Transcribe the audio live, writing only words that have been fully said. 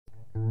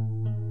Hey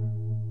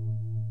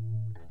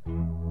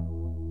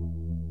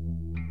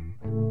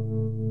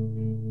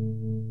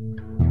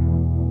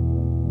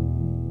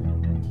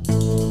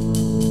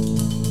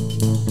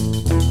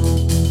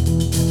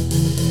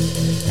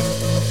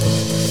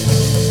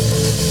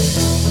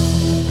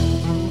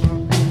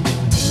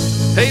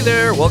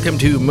there, welcome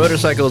to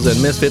Motorcycles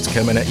and Misfits,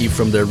 coming at you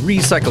from the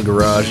Recycle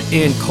Garage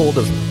in cold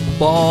as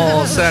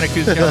balls, Santa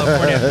Cruz,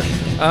 California.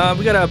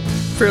 We got a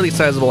fairly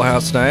sizable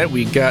house tonight.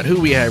 We got,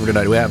 who we have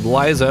tonight? We have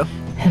Liza.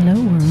 Hello,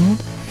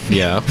 world.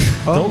 Yeah.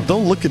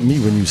 Don't look at me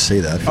when you say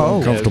that. I feel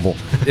uncomfortable.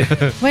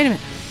 Wait a minute.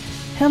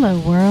 Hello,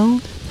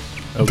 world.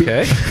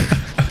 Okay.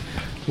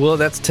 Well,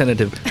 that's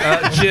tentative.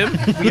 Jim,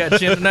 we got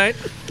Jim tonight.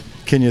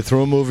 Can you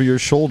throw him over your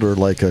shoulder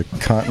like a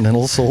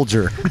continental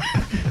soldier?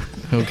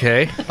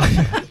 Okay.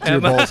 Your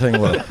balls hang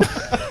low.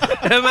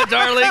 Emma,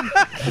 darling.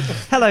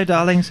 Hello,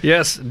 darlings.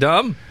 Yes,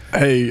 Dom.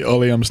 Hey,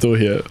 Ollie, I'm still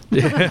here.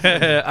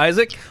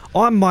 Isaac.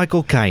 I'm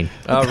Michael Caine.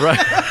 All right.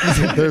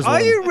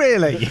 Are you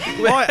really?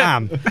 I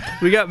am.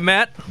 We got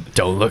Matt.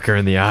 Don't look her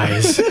in the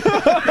eyes.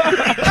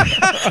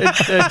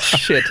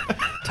 Shit.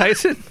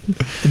 Tyson.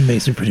 It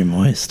makes me pretty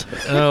moist.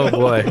 Oh,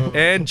 boy.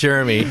 And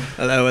Jeremy.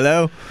 Hello,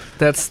 hello.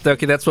 That's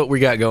okay. That's what we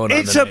got going on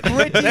It's tonight. a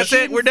British That's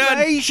it. We're done.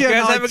 invasion, You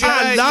guys have a good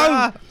night.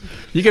 Hello.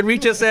 You can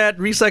reach us at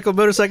Recycle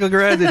Motorcycle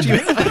Garage.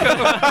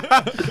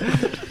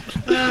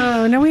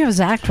 Oh, no, we have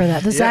Zach for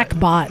that. The Zach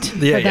bot. For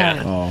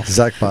that. Oh,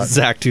 Zach Bot.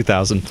 Zach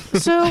 2000.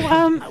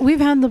 So,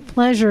 we've had the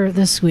pleasure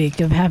this week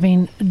of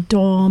having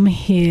Dom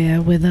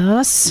here with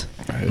us.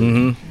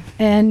 Mm-hmm.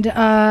 And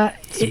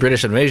It's a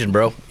British invasion,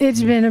 bro.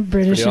 it's been a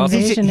British Pretty awesome.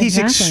 invasion. He's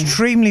exactly.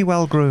 extremely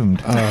well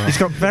groomed. He's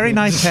got very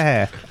nice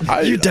hair.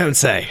 You don't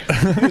say.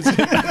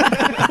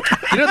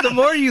 You know, the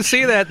more you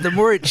say that, the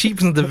more it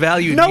cheapens the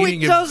value. No, of it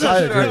meaning doesn't. Of I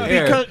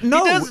agree.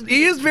 Because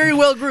he is very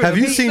well groomed. Have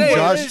you seen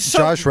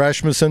Josh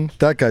Rasmussen?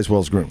 That guy's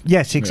well groomed.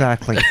 Yes,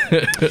 exactly.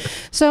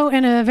 So,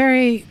 in a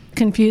very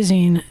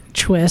confusing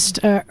twist,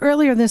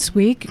 earlier this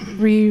week,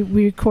 we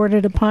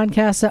recorded a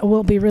podcast that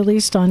will be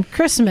released on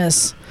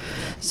Christmas.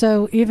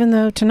 So even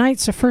though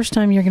tonight's the first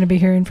time you're going to be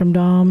hearing from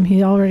Dom,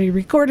 he already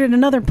recorded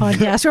another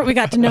podcast where we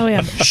got to know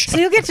him. So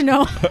you'll get to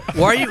know him.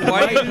 Why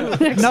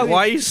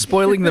are you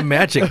spoiling the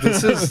magic?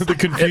 This is the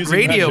confusing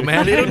radio, magic.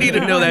 man. They don't need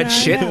to know that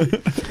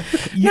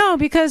shit. No,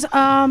 because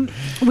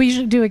we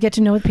usually do a get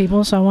to know with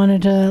people, so I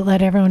wanted to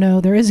let everyone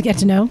know there is a get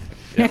to know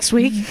next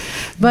week.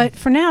 But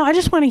for now, I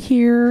just want to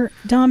hear,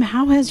 Dom,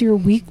 how has your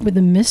week with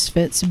the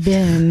Misfits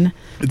been?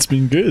 It's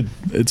been good.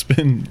 It's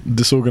been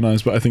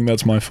disorganized, but I think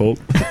that's my fault.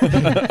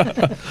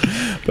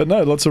 But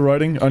no, lots of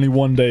riding. Only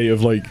one day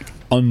of like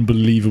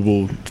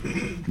unbelievable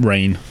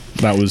rain.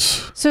 That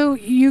was... So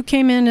you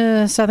came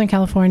into Southern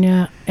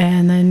California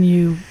and then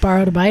you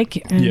borrowed a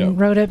bike and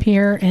rode up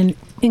here in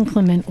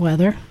inclement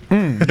weather.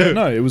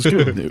 No, it was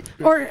good.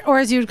 Or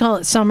as you would call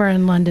it, summer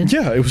in London.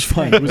 Yeah, it was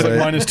fine. It was like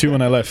 -2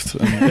 when I left.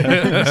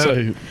 And,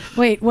 so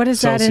Wait, what is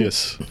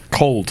Celsius.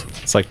 Cold.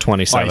 It's like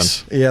 27.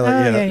 Ice.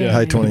 Yeah, yeah.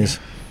 high 20s.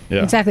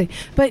 Yeah. Exactly.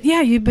 But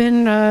yeah, you've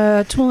been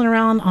tooling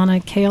around on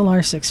a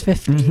KLR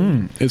 650.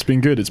 Mm-hmm. It's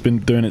been good. It's been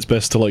doing its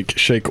best to like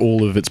shake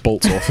all of its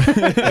bolts off.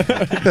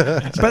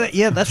 But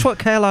yeah, that's what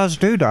KLRs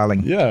do,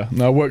 darling. Yeah.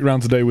 No, I worked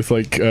around today with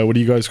like, what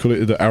do you guys call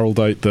it? The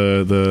Araldite,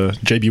 the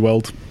JB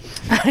Weld.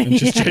 And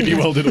just JB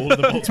welded all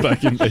of the bolts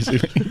back in,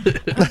 basically.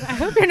 I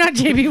hope you're not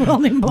JB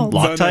welding bolts.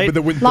 No, but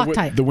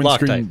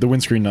Loctite. the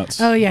windscreen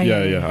nuts. Oh, yeah.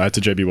 I had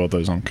to JB weld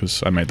those on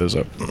because I made those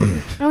up.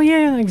 Oh,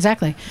 yeah,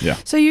 exactly. Yeah.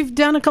 So you've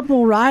done a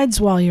couple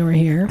rides while you were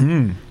here.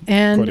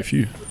 And Quite a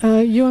few.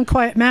 You and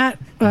Quiet Matt,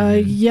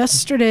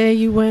 yesterday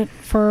you went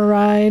for a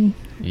ride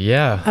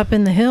Yeah. up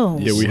in the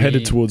hills. Yeah, we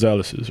headed towards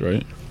Alice's,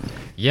 right?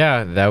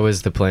 Yeah, that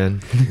was the plan.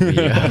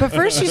 Yeah. But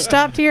first you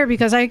stopped here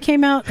because I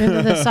came out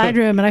into the side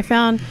room and I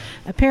found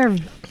a pair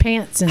of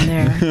pants in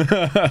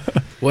there.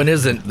 When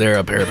isn't there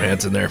a pair of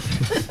pants in there?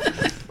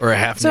 Or a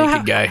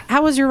half-naked guy?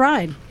 How was your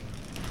ride?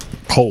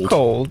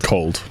 Cold.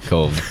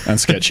 And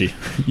sketchy.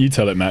 You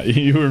tell it, Matt.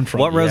 You were in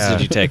front. What roads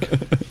did you take?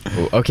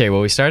 Okay,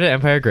 well, we started at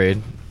Empire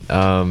Grade,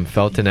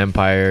 Felton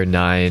Empire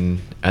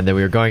 9, and then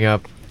we were going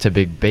up to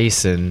Big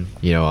Basin,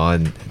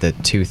 on the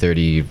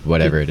 230,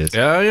 whatever it is.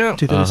 Yeah.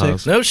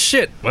 236. No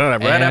shit. Well,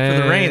 right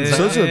after the rains. And-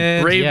 Those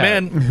are brave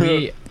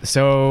men.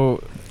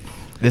 So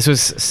this was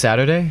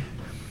Saturday.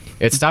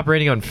 It stopped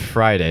raining on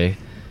Friday.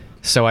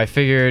 So I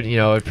figured,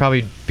 it'd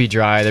probably be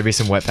dry. There'd be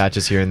some wet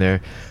patches here and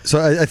there.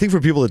 So I think for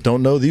people that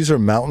don't know, these are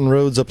mountain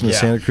roads up in the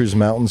Santa Cruz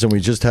Mountains, and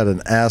we just had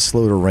an ass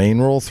load of rain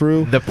roll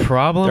through. The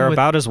problem They're with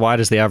about as wide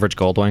as the average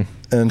Goldwing.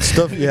 And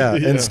stuff,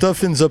 and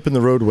stuff ends up in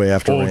the roadway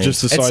after Or rain.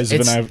 just the size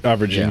of an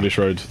average yeah. English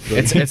road.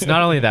 it's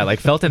not only that. Like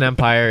Felton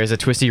Empire is a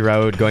twisty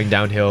road going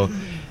downhill,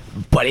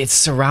 but it's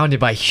surrounded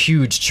by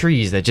huge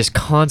trees that just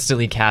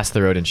constantly cast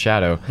the road in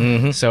shadow.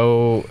 Mm-hmm.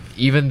 So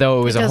even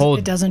though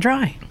It doesn't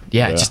dry.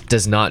 Yeah, it just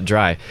does not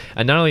dry.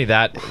 And not only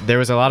that, there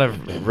was a lot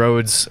of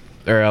roads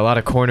or a lot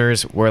of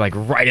corners where like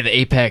right at the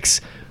apex,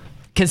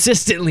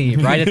 consistently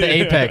right at the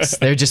apex,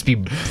 there'd just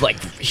be like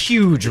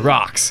huge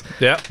rocks.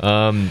 Yeah.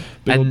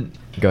 And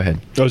go ahead.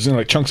 I was in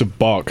like chunks of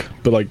bark,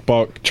 but like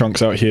bark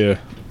chunks out here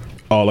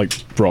are like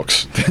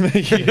rocks.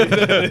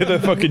 they're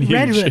fucking huge.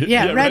 Redwood,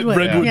 yeah, redwood,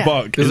 Redwood yeah.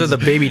 bark. Those are is the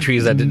baby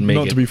trees that didn't make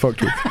not it. to be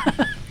fucked with.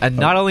 And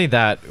not only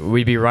that,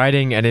 we'd be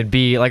riding and it'd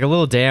be like a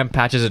little damp,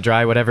 patches of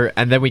dry, whatever,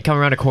 and then we'd come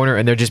around a corner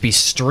and there'd just be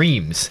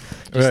streams.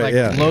 Just Right, like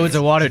yeah. loads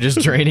of water just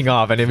draining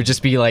off, and it would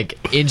just be like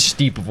inch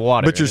deep of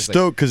water. But you're And it's like-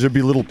 stoked because there'd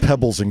be little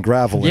pebbles and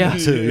gravel Yeah. in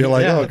it too. You're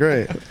like, Yeah. oh,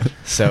 great.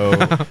 So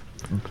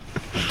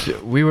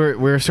we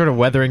were sort of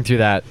weathering through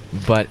that,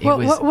 but it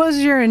was What was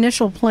your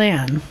initial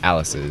plan?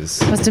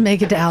 Alice's. Was to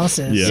make it to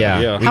Alice's. Yeah.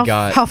 Yeah, we How,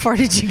 got how far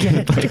did you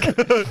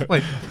get?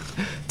 like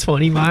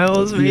 20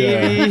 miles, maybe.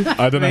 Yeah.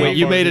 I don't know. how Wait,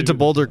 you far made it to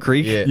Boulder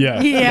Creek? Yeah.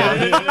 Yeah,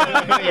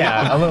 Yeah.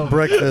 Yeah, a little.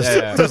 Breakfast.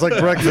 Yeah. There's like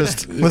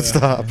breakfast. Let's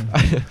stop.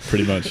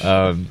 pretty much.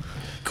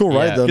 Cool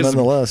ride Yeah. though,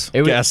 nonetheless.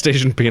 It was Gas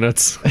station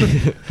peanuts.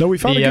 No, we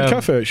found the, a good um,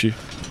 cafe actually.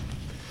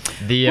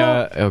 the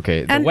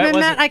okay. The And wet Matt,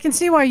 wasn't. I can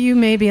see why you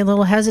may be a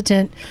little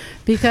hesitant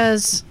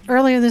because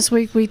earlier this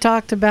week we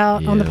talked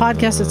about on the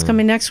podcast that's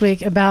coming next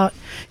week about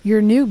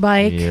your new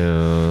bike.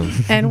 Yeah.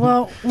 And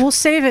we'll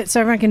save it so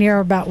everyone can hear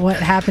about what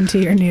happened to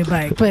your new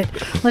bike. But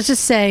let's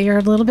just say you're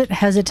a little bit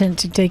hesitant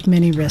to take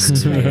many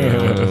risks right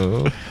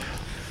now.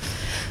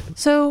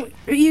 So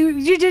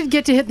you did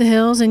get to hit the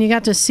hills and you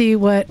got to see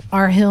what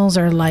our hills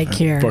are like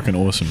here Fucking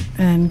awesome.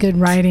 and good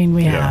riding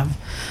we Yeah.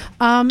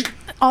 have.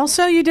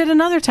 Also, you did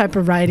another type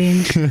of riding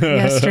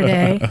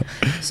yesterday.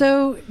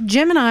 So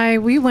Jim and I,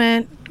 we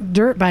went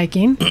dirt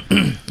biking.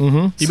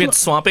 You mean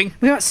swamping?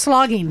 We went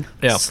slogging.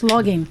 Yeah.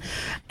 Slogging.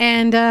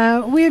 And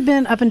we had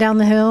been up and down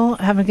the hill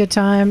having a good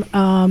time.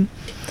 And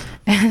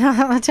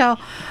I'll tell,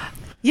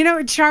 you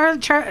know,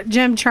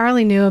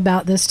 Charlie knew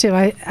about this too.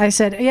 I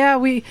said, yeah,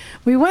 we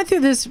went through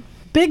this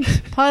big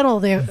puddle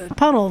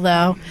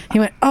though. He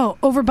went, oh,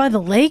 over by the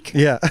lake?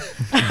 Yeah.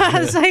 I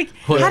was like,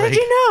 What how did lake?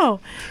 you know?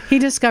 He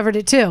discovered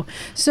it too.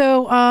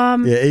 So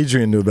Yeah,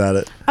 Adrian knew about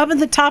it. up at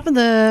the top of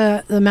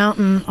the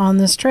mountain on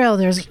this trail,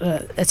 there's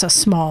it's a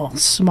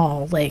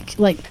small lake,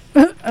 like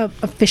a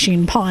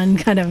fishing pond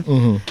kind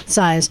of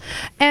size,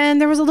 and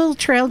there was a little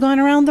trail going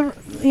around the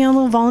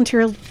little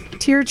volunteer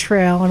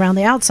trail around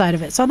the outside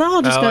of it. So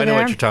I'll just Oh, go I know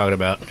there. what you're talking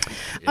about.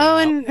 Oh,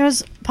 and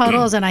there's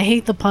puddles, and I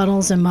hate the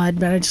puddles and mud,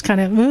 but I just kind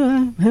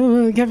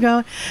of kept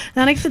going.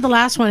 Then I get to the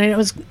last one, and it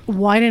was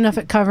wide enough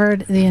it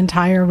covered the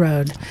entire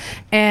road,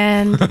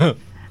 and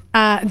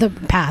the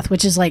path,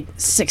 which is like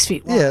 6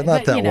 feet wide. Yeah, not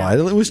but, that you know, wide.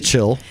 It was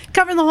chill.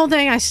 Covering the whole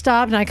thing, I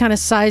stopped and I kind of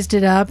sized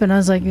it up, and I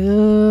was like,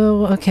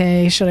 "Oh,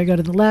 okay. Should I go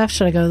to the left?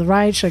 Should I go to the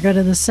right? Should I go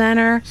to the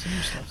center?"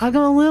 I'll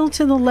go a little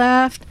to the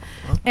left,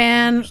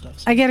 and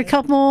I get a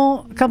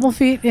couple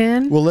feet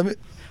in. Well, let me.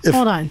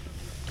 Hold on.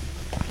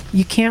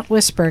 You can't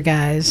whisper,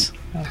 guys.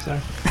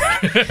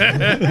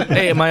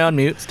 Hey, am I on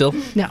mute still?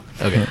 No.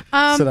 Okay.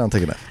 Sit down,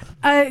 take a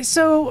nap.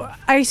 So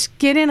I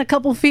get in a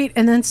couple feet,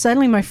 and then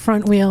suddenly my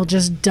front wheel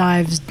just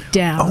dives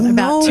down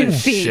about 2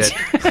 feet. Shit.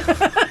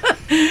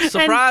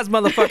 Surprise,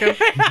 motherfucker.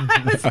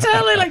 It's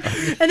totally like,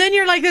 and then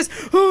you're like this,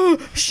 oh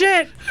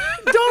shit,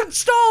 don't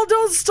stall.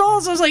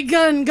 So I was like,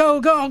 gun,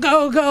 go.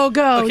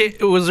 Okay,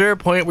 was there a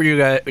point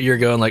where you're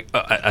going like,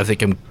 I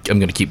think I'm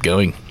gonna keep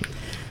going,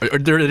 or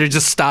did it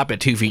just stop at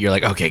 2 feet? You're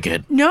like, okay,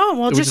 good. No,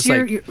 well, was just,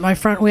 just my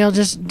front wheel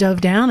just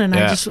dove down, and I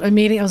Yeah. just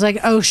immediately I was like,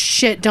 oh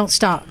shit, don't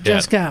stop,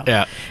 just go.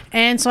 Yeah.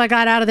 And so I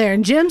got out of there,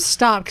 and Jim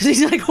stopped because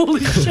he's like, holy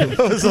shit.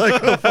 I was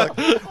like, oh,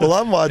 fuck. Well,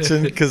 I'm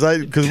watching because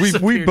we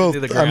Disappeared both.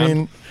 into the I ground.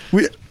 mean,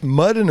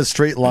 mud in a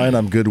straight line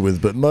I'm good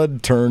with, but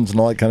mud turns and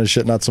all that kind of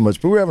shit not so much.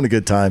 But we're having a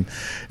good time,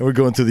 and we're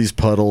going through these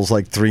puddles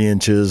like 3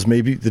 inches,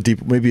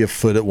 maybe a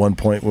foot at one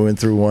point. We went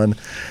through one,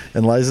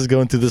 and Liza's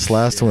going through this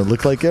last one. It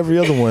looked like every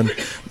other one.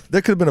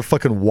 There could have been a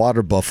fucking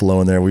water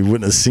buffalo in there. We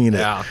wouldn't have seen it.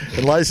 Yeah.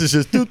 And Liza's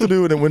just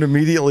doo-doo-doo, and it went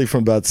immediately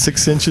from about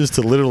 6 inches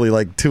to literally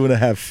like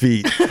 2.5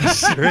 feet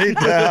straight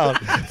down.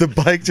 The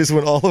bike just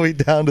went all the way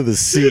down to the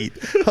seat.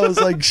 I was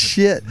like,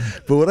 shit.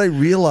 But what I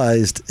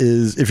realized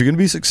is if you're going to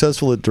be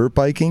successful at dirt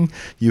biking,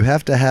 you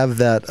have to have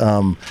that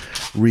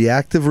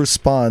reactive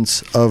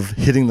response of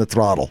hitting the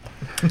throttle.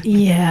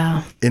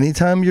 Yeah.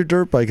 Anytime you're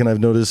dirt biking, I've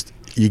noticed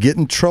you get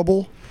in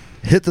trouble,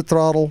 hit the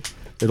throttle,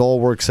 it all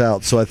works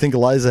out. So I think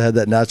Eliza had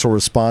that natural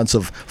response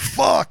of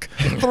fuck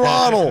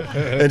throttle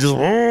and just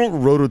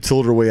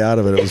rototilled her way out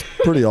of it. It was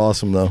pretty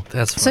awesome though.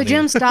 That's funny. So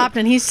Jim stopped,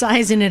 and he's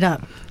sizing it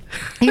up.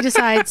 He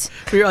decides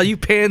You're all, you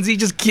pansy,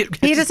 just get.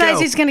 he just decides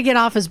go. he's going to get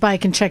off his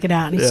bike and check it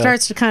out. And he Yeah.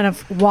 starts to kind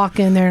of walk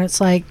in there, and it's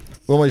like,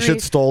 Well, my 3,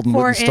 shit stalled and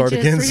 4 wouldn't start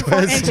inches, again, 3, so 4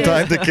 I had some inches.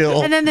 time to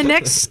kill. And then the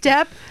next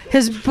step,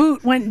 his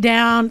boot went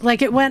down,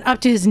 like it went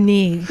up to his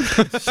knee.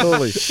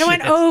 Holy It shit.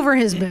 went over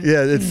his boot.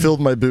 Yeah, it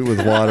filled my boot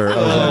with water. I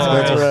was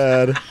like,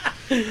 that's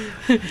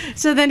rad.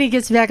 So then he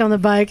gets back on the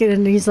bike,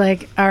 and he's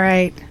like, all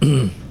right.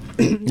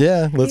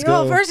 Yeah, let's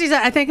Well, go. first he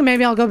said, I think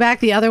maybe I'll go back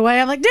the other way.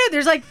 I'm like, dude,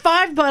 there's like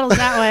 5 puddles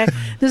that way.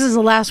 This is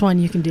the last one.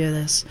 You can do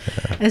this.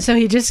 And so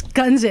he just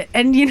guns it.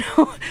 And, you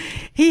know,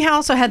 he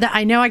also had that,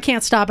 I know I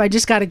can't stop. I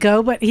just got to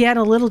go. But he had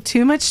a little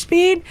too much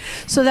speed.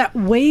 So that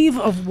wave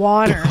of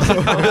water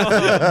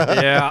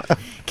Yeah.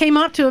 came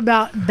up to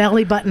about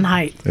belly button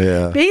height.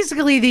 Yeah.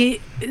 Basically,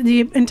 the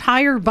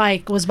entire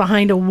bike was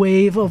behind a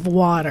wave of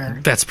water.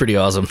 That's pretty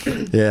awesome.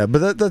 Yeah,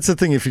 but that's the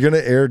thing. If you're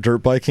going to air dirt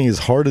biking, as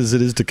hard as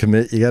it is to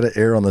commit, you got to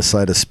err on the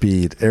side of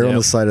speed, err on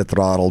the side of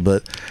throttle.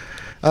 But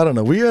I don't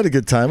know. We had a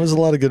good time. It was a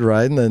lot of good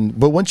riding.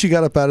 But once you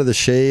got up out of the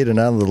shade and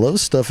out of the low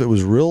stuff, it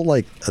was real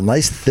like a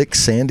nice thick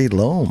sandy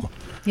loam.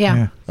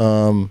 Yeah.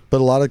 But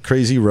a lot of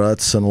crazy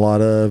ruts and a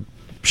lot of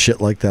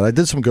shit like that. I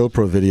did some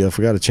GoPro video. If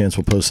we got a chance,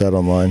 we'll post that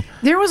online.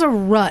 There was a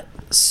rut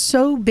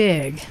so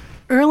big.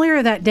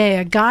 Earlier that day,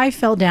 a guy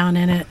fell down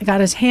in it,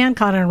 got his hand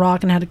caught in a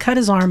rock, and had to cut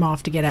his arm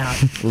off to get out.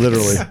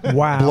 Literally.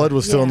 Wow. Blood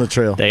was still on the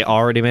trail. They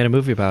already made a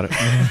movie about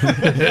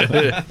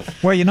it.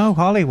 Well, you know,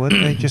 Hollywood,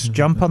 they just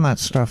jump on that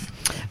stuff.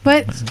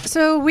 But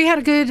so we had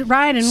a good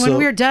ride, and when So-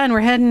 we were done, we're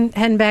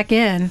heading back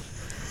in,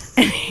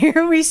 and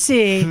here we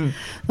see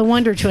the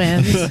Wonder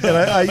Twins. And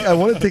I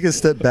want to take a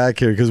step back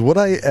here because what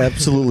I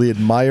absolutely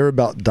admire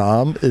about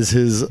Dom is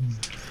his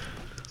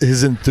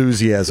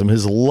enthusiasm,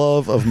 his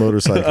love of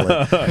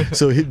motorcycling.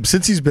 So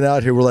since he's been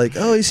out here, we're like,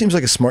 oh, he seems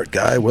like a smart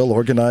guy, well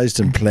organized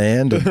and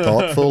planned and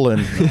thoughtful.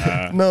 And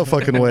no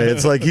fucking way.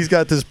 It's like he's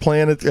got this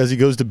plan as he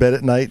goes to bed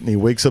at night and he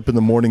wakes up in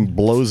the morning,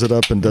 blows it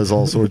up, and does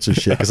all sorts of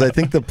shit. Because I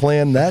think the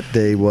plan that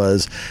day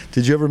was,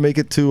 did you ever make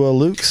it to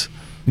Luke's?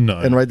 No.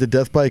 And ride the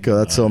Death Bike? Oh,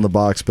 that's on the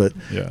box. But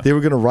Yeah. they were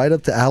going to ride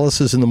up to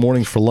Alice's in the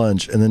mornings for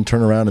lunch and then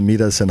turn around and meet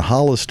us in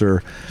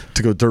Hollister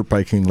to go dirt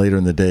biking later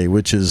in the day,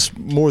 which is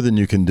more than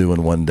you can do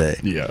in one day.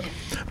 Yeah.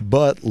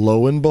 But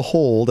lo and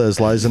behold, as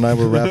Liza and I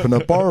were wrapping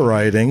up our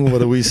riding, what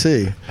do we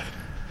see?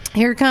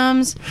 Here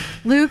comes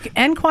Luke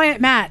and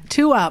Quiet Matt,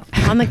 2 up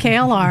on the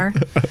KLR,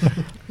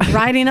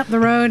 riding up the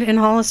road in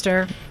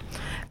Hollister.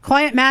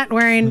 Quiet Matt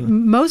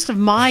wearing most of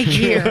my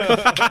gear,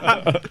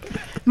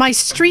 my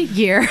street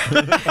gear,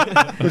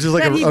 Which is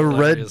like That he a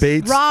red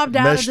Bates robbed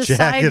out mesh of the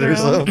side jacket or room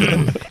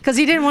something. because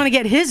he didn't want to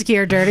get his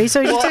gear dirty.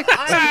 So he just took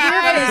some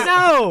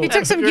gear. He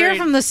took some gear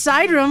from the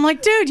side room. I'm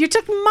like, dude, you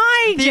took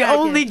my The jacket.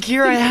 only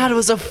gear I had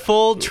was a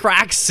full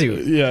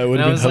tracksuit. Yeah, it would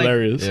And I have been was like,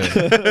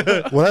 hilarious.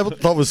 yeah. What I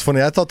thought was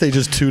funny, I thought they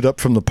just tuned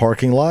up from the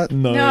parking lot.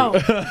 No,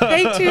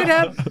 they tuned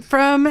up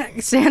from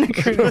Santa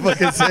Cruz.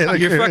 Fucking Santa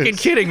You're Cruz. fucking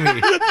kidding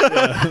me.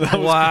 That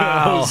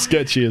Wow. was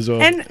sketchy as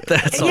well. And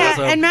That's yeah,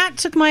 awesome. and Matt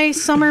took my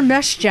summer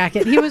mesh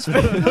jacket. He was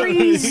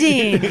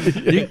freezing.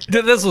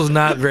 This was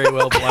not very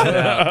well planned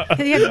out.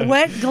 He had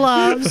wet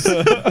gloves.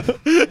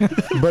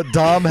 But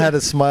Dom had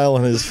a smile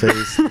on his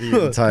face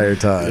the entire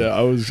time. yeah,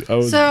 I was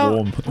So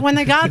warm. when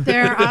they got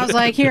there, I was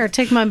like, "Here,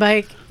 take my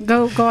bike.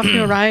 Go off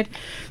to a ride."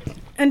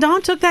 And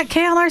Dom took that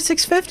KLR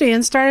 650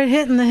 and started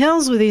hitting the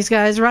hills with these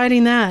guys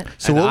riding that.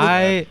 So And what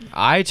was,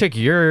 I took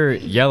your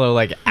yellow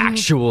like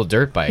actual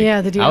dirt bike.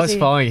 Yeah, the I was DRZ.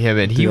 following him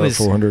and he was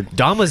DR400.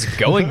 Dom was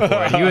going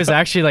for it. He was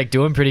actually like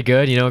doing pretty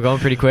good, going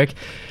pretty quick.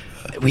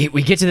 We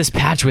get to this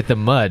patch with the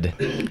mud,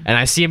 and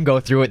I see him go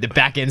through it. The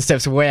back end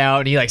steps way out,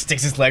 and he like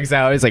sticks his legs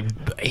out. He's like,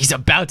 he's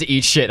about to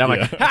eat shit. And I'm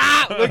like,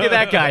 look at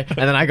that guy. And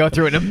then I go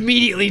through it and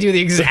immediately do the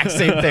exact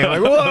same thing.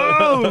 I'm like,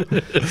 whoa!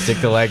 Stick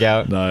the leg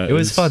out. No, it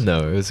was it's- fun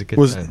though. It was a good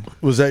time.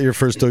 was that your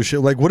first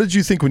Osho? Like, what did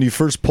you think when you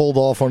first pulled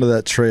off onto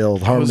that trail,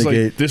 Harmony like,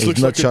 Gate? this It was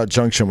looks like Nutshot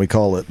Junction, we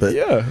call it. But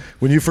Yeah.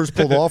 when you first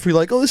pulled off, were you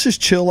like, oh, this is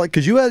chill? Like,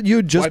 because you had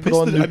just I put missed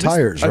on the- new I missed-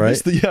 tires, I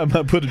right?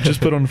 missed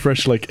just put on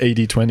fresh like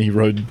 80/20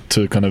 road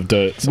to kind of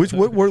dirt. Which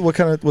what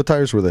kind of what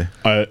tires were they?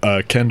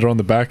 Kender on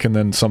the back and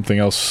then something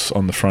else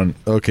on the front.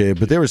 Okay,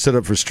 but they were set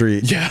up for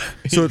street. Yeah.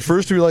 So at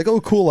first we were like,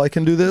 oh, cool, I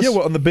can do this. Yeah,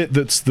 well, on the bit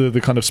that's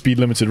the kind of speed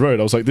limited road,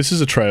 I was like, this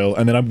is a trail,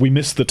 and then we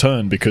missed the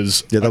turn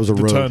because Yeah, that was a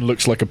the road. turn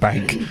looks like a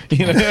bank.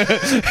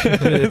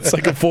 It's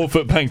like a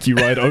 4-foot bank you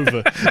ride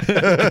over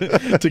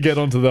to get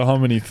onto the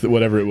Harmony,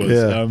 whatever it was.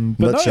 Yeah,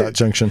 But Nutshot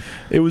Junction.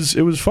 it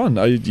was fun.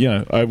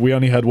 We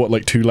only had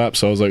like 2 laps,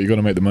 so I was like, you got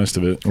to make the most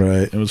of it.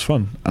 Right. It was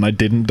fun, and I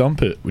didn't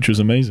dump it, which was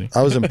amazing.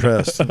 I was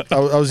impressed. I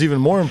was even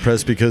more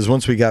impressed because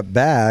once we got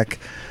back,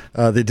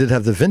 they did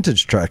have the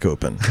vintage track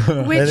open.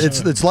 Which And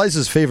it's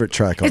Liza's favorite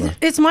track on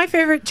it's my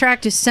favorite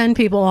track to send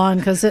people on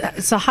because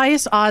it's the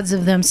highest odds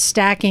of them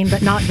stacking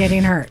but not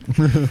getting hurt.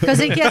 Because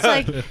it gets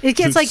like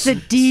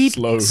the deep,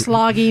 Slow.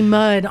 sloggy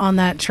mud on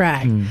that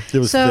track. It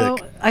was so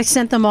thick. I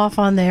sent them off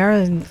on there,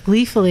 and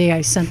gleefully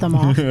I sent them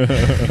off,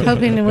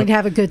 hoping we'd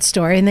have a good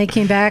story. And they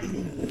came back,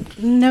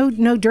 no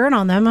dirt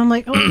on them. I'm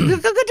like, oh, go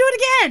do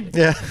it again.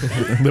 Yeah.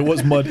 There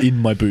was mud in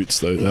my boots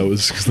though. That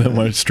was because they're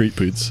my street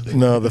boots.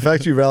 No, the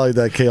fact you rallied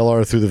that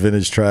KLR through the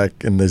vintage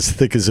track and as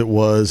thick as it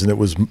was, and it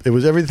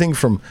was everything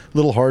from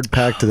little hard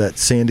pack to that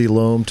sandy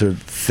loam to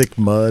thick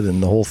mud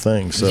and the whole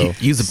thing. So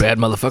You's a bad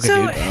motherfucker,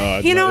 So,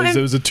 dude. you know,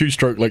 there was a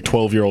 2-stroke like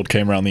 12-year-old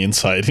came around the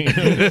inside,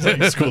 It was,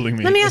 like, schooling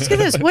me. let me ask you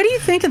this: what do you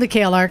think of the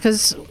KLR?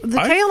 Because the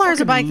I KLR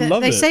is a bike fucking that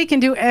love they it. say can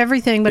do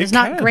everything, but It it's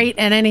not can. great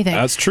at anything.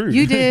 That's true.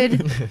 You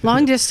did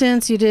long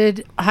distance. You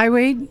did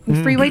highway,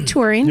 freeway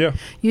touring. Yeah.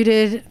 You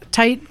did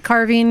tight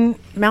carving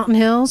mountain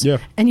hills. Yeah.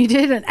 And you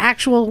did an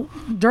actual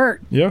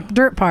dirt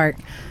park.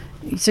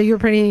 So you're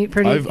pretty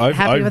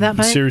happy with that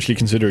bike? seriously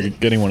considering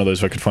getting one of those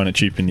if I could find it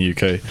cheap in the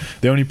UK.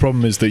 The only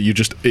problem is that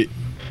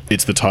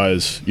it's the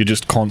tires. You're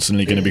just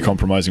constantly going to be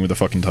compromising with the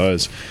fucking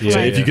tires. So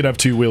if you could have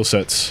 2 wheel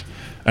sets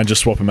and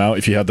just swap them out,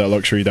 if you had that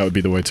luxury, that would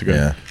be the way to go.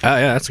 Yeah. Oh,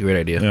 yeah, that's a great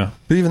idea. Yeah.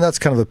 But even that's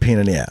kind of a pain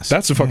in the ass.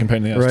 That's a fucking pain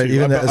in the ass, Right, too.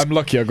 even I'm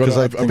lucky. I've got a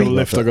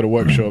lift, I've got a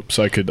workshop,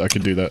 so I could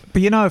do that.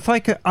 But if I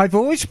could, I've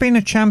always been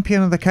a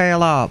champion of the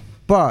KLR,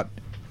 but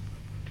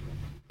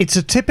it's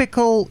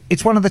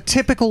one of the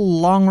typical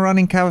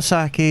long-running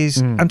Kawasaki's,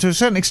 and to a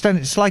certain extent,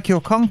 it's like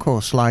your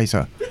concourse,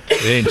 Liza.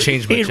 They didn't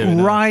change much.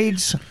 It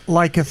rides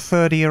like a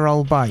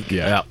 30-year-old bike.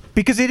 Yeah.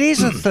 Because it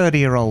is a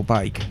 30-year-old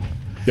bike.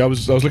 Yeah, I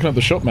was looking at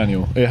the shop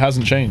manual. It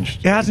hasn't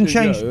changed. It hasn't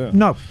changed. Yeah.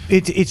 No,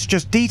 it's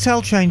just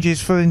detail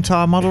changes for the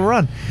entire model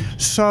run.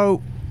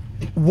 So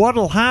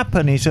what'll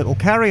happen is it'll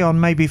carry on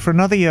maybe for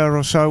another year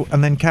or so,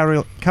 and then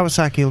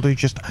Kawasaki will do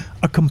just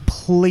a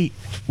complete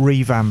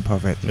revamp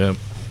of it.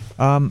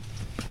 Yeah.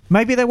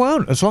 Maybe they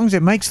won't, as long as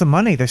it makes the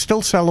money. They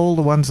still sell all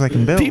the ones they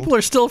can build. People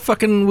are still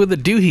fucking with the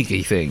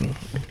doohickey thing,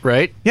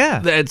 right? Yeah.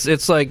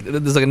 It's like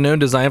there's like a known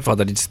design flaw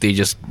that they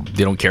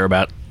don't care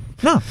about.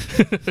 No.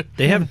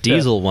 They have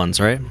diesel ones,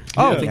 right?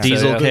 Oh, think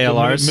diesel so, yeah.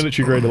 KLRs.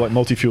 Military grade, like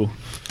multi-fuel.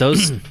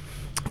 Those,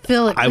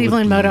 Phil at I would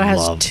Cleveland Moto has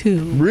love- 2.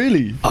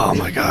 Really? oh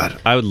my god,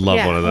 I would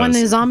love one of those. When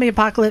the zombie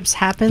apocalypse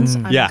happens,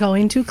 I'm Yeah.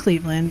 going to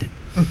Cleveland.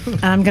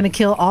 And I'm going to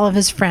kill all of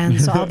his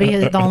friends, so I'll be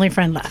the only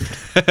friend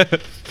left.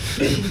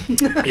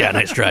 Yeah,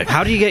 nice try.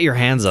 How do you get your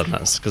hands on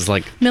this? Because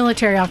like,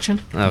 Military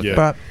auction. okay.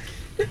 Yeah.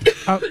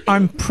 But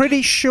I'm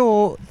pretty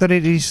sure that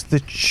it is the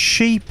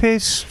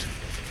cheapest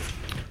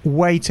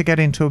way to get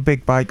into a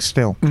big bike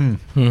still.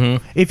 Mm-hmm.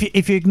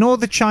 If you ignore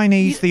the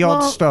Chinese, the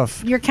odd Well,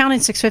 stuff. You're counting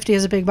 650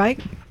 as a big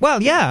bike?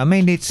 Well, yeah, I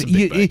mean it's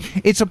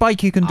a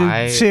bike you can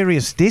do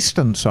serious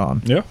distance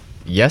on. Yeah.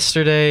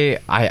 Yesterday,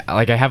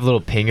 I have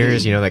little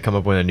pingers, that come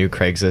up when a new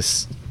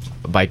Craigslist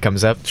bike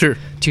comes up. Sure.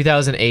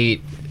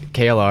 2008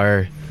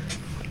 KLR,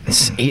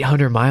 it's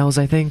 800 miles,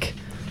 I think,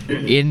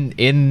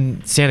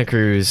 in Santa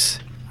Cruz.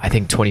 I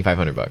think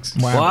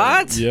 $2,500. Wow.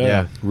 What?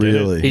 Yeah.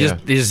 Really? He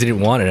just didn't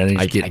want it, and he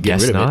I just get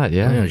guess rid of not. it.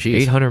 Yeah. Oh,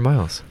 jeez. 800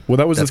 miles. Well,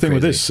 that was That's the thing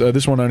crazy. with this.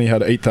 This one only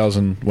had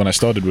 8,000 when I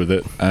started with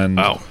it, and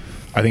Oh.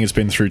 I think it's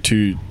been through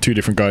two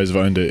different guys have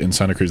owned it in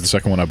Santa Cruz. The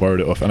second one I borrowed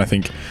it off, and I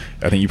think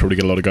you probably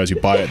get a lot of guys who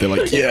buy it. They're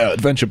like, yeah,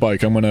 adventure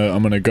bike. I'm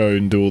gonna go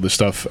and do all this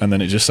stuff, and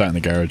then it just sat in the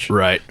garage.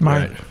 Right.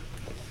 Right.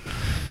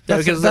 Yeah,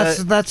 because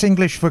That's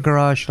English for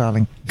garage,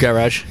 darling.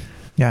 garage.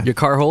 Yeah. Your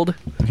car hold?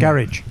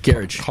 Garage.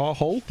 Garage. Car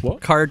hole?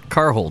 What? Car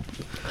hold.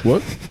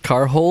 What?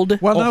 Car hold?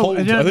 Well, Oh, no,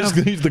 hold. no, I was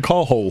going to use the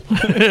car hole.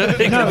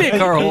 It could be a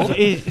car hold.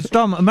 It's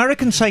dumb.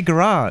 Americans say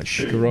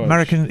garage. Garage.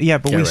 American, yeah,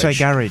 but we say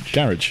garage.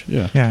 Garage.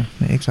 Yeah. Yeah,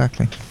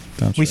 exactly.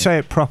 Damn We straight. say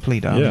it properly,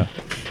 darling. Yeah.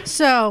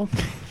 So,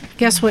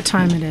 guess what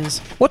time it is?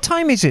 What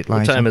time is it,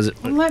 Liza? What time is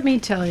it? Let me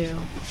tell you.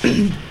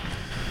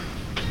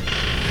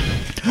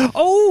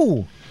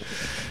 Oh!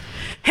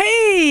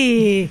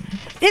 Hey!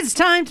 It's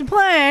time to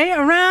play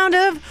a round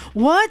of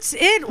What's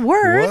It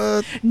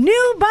Worth? What?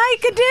 New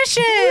Bike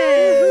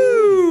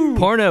Edition!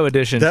 Porno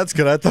edition. That's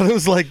good. I thought it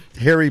was like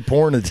Harry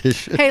Porn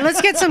edition. Hey,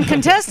 let's get some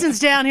contestants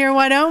down here,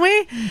 why don't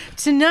we?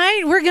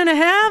 Tonight we're going to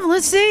have,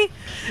 let's see,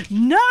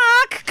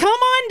 Knock, come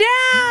on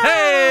down!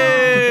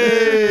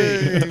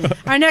 Hey!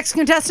 Our next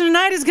contestant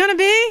tonight is going to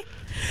be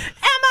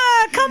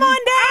Emma, come on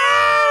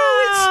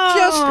down! It's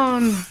just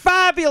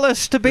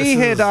fabulous to be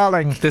here,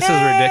 darling. This is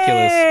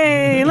ridiculous.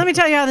 Hey, let me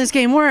tell you how this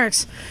game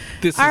works.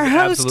 This Our is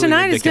host absolutely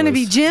tonight is going to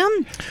be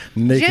ridiculous.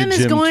 Jim. Naked Jim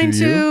is going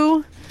to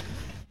you.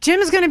 Jim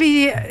is going to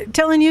be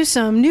telling you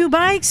some new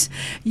bikes.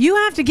 You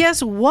have to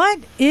guess what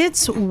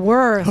it's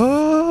worth.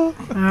 All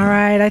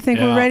right, I think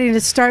we're Yeah. ready to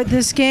start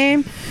this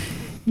game.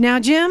 Now,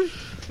 Jim,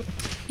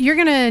 you're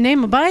going to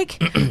name a bike.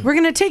 We're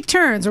going to take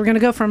turns. We're going to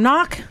go from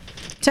Knock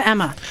to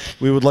Emma.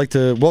 We would like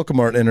to welcome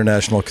our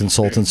international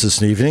consultants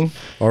this evening,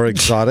 our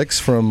exotics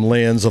from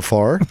lands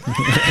afar.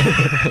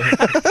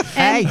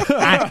 And,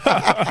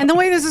 and the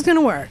way this is going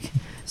to work.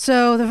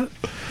 So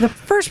the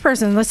first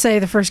person, let's say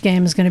the first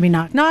game is going to be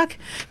Knock Knock.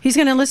 He's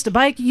going to list a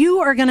bike. You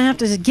are going to have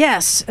to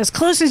guess as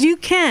close as you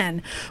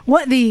can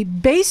what the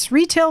base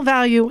retail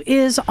value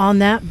is on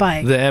that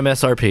bike. The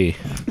MSRP.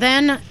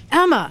 Then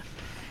Emma,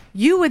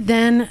 you would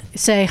then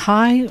say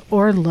high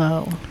or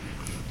low.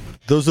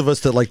 Those of us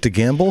that like to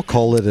gamble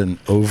call it an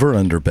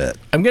over-under bet.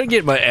 I'm going to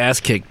get my ass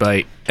kicked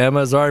by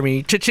Emma's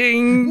Army.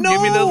 Cha-ching!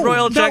 Give me those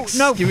royal checks.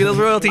 no. Give me those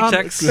royalty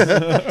checks.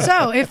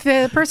 So if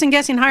the person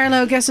guessing high or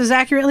low guesses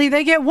accurately,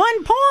 they get 1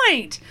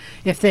 point.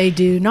 If they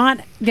do not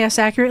guess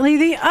accurately,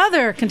 the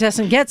other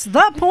contestant gets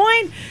the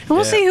point, and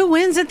we'll see who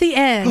wins at the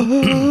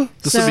end.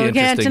 This So will be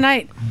again, interesting.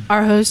 tonight,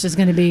 our host is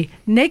going to be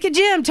Naked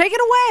Jim. Take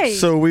it away.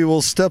 So we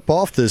will step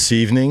off this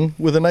evening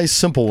with a nice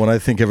simple one I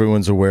think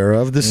everyone's aware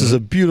of. This is a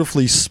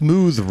beautifully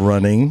smooth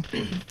running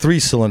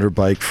 3-cylinder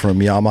bike from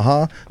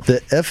Yamaha,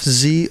 the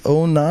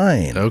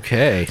FZ09.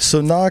 Okay.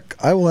 So Knock,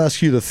 I will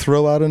ask you to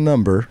throw out a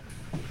number.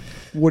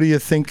 What do you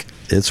think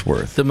it's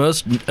worth? The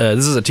most.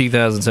 This is a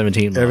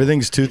 2017 model.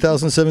 Everything's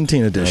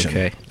 2017 edition.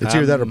 Okay. It's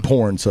either that or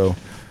porn, so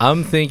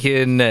I'm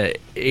thinking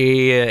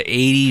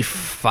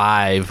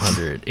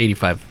 8,500.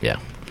 85. Yeah.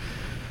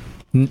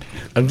 I'm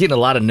getting a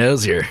lot of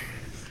no's here.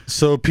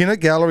 So Peanut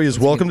Gallery is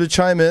welcome to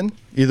chime in,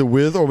 either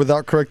with or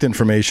without correct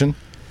information.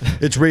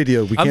 It's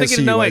radio. We I'm can't thinking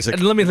see you, wait, Isaac.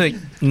 let me think.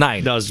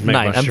 9. No, just make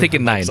nine. my I'm shirt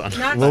thinking 9. on.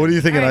 Well, what are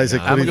you thinking,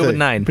 Isaac? What I'm do gonna you go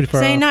with think?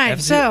 9. Say 9.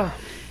 So,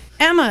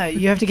 Emma,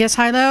 you have to guess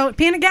high low.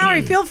 Peanut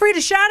Gallery, feel free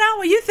to shout out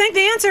what you think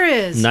the answer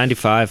is.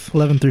 95.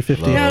 11 through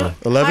 50. No,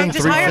 11,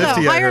 just higher low.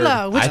 350, I Higher heard.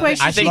 low. Which way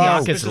should I think she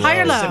Knock guess? is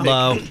Higher low.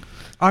 low. Low.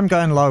 I'm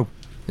going low.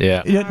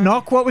 Yeah.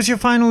 Knock, what was your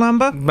final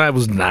number? That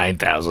was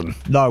 9,000.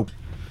 Low.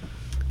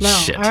 Low.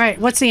 Shit. All right.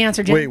 What's the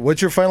answer, Jim? Wait,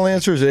 what's your final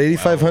answer? Is it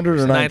 8,500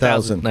 or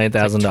 9,000?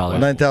 $9,000.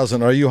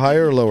 9,000. Are you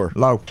higher or lower?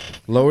 Low.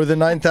 Lower than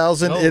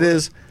 9,000? It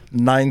is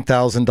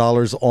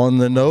 $9,000 on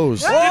the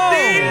nose. What,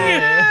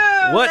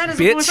 That is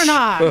a point bitch? for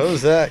Knock. What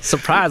was that?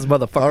 Surprise,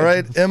 motherfucker. All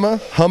right, Emma,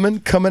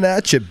 humming, coming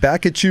at you,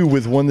 back at you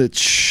with one that's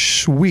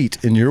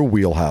sweet in your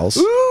wheelhouse.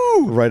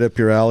 Ooh. Right up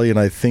your alley, and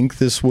I think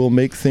this will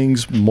make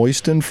things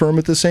moist and firm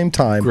at the same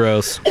time.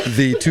 Gross.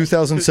 The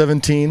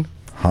 2017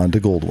 Honda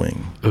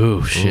Goldwing.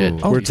 Ooh, shit.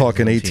 We're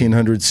talking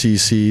 1,800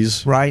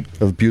 cc's Right.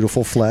 of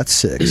beautiful flat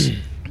six.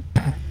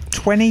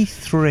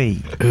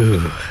 23.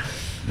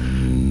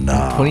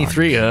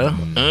 23, huh?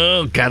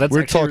 Oh, God, that's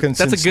We're actually, talking that's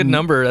a since good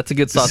number. That's a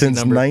good saucy Since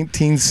number.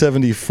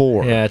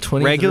 1974. Yeah,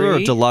 23. Regular or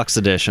deluxe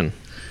edition?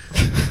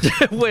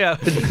 Wait,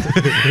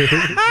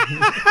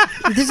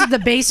 This is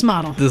the base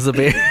model. this is a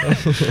bit.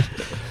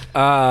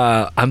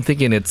 I'm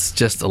thinking it's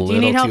just a little Do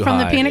you need help too from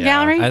the high. peanut Yeah.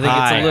 gallery? I think it's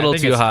High. a little I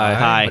think too it's high.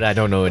 High. But I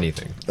don't know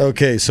anything.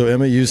 Okay, so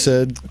Emma, you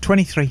said,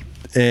 23.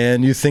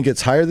 and you think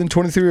it's higher than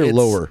 23 or It's-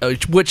 lower?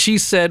 What she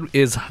said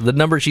is the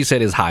number she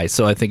said is high,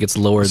 so I think it's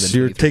lower than. So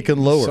you're 23. taking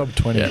lower. Sub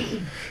 20. Yeah.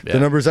 The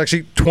number is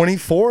actually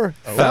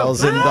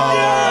 $24,000. All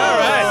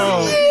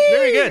right.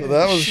 Very good.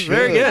 That was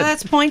Very good. good.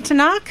 That's point to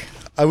Knock.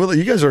 I will.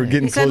 You guys are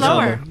getting He said closer.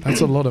 lower.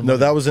 That's a lot of No,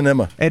 that was an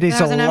Emma. It is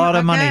That was a an lot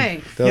of money.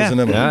 okay. That was an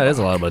Emma. Yeah, it is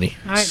a lot of money.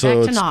 All right, So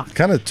back to it's Knock.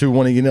 kind of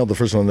 2-1. You nailed the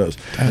first one of those.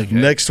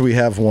 Next, we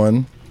have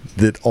one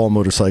that all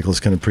motorcyclists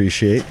can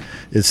appreciate.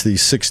 It's the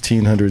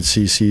 1,600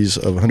 cc's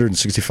of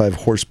 165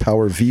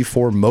 horsepower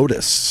V4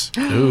 Modus.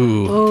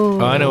 Ooh.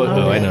 Oh, I know.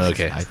 Oh, I know.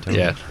 Okay.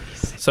 Yeah.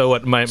 So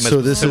what?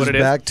 So this is what it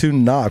back to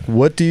Knock.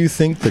 What do you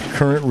think the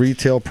current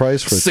retail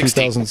price for 60.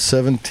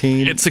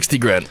 2017? It's 60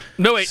 grand.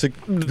 No wait.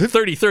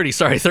 30.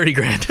 Sorry, 30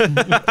 grand.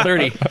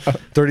 30.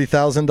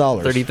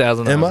 $30,000.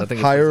 $30,000. Emma, I think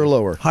it's higher or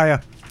lower? Higher.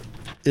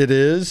 It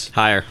is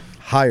Higher.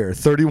 higher.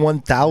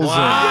 31,000.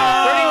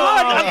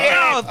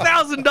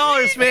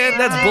 $1,000, man.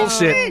 That's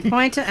bullshit.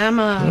 Point to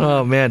Emma.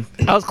 Oh man,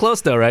 I was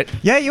close though, right?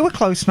 Yeah, you were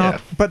close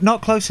enough, but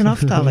not close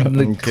enough,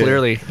 darling.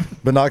 Clearly.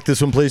 But Knock,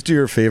 this one plays to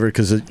your favor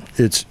because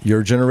it's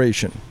your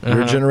generation,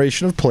 your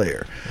generation of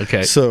player.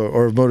 Okay. So,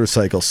 or of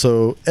motorcycle.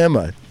 So,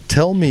 Emma,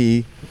 tell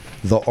me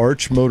the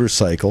Arch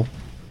motorcycle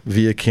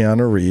via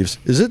Keanu Reeves.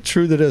 Is it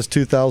true that it has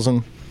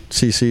 2,000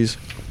 cc's?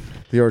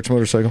 The Arch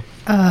motorcycle.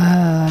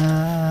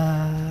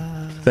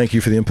 Thank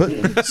you for the input.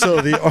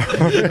 So the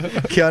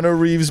Keanu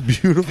Reeves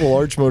beautiful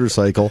Arch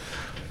motorcycle.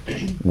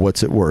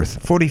 What's it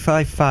worth?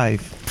 45.5.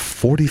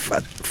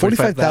 $45,000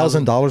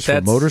 for a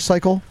That's-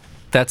 motorcycle.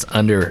 That's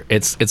under.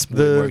 It's more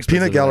The expensive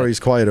peanut than gallery's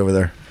quiet over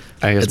there.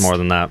 I guess It's- more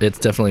than that. that. It's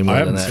definitely more I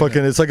than haven't that.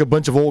 Fucking, it's like a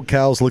bunch of old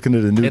cows looking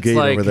at a new It's gate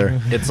like over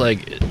there. it's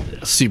like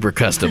super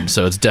custom,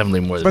 so it's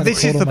definitely more than But that.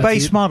 this is the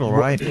base model,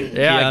 right?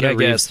 Yeah, I Keanu guess.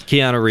 Reeves.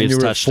 Keanu And Reeves you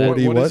were at touched it.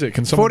 40 What what? is it?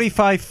 Can someone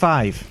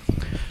 45.5.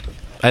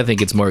 I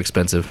think it's more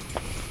expensive.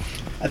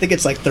 I think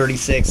it's like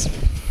 36.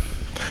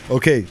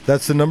 Okay,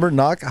 that's the number.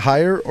 Knock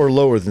higher or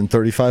lower than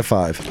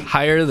 35.5.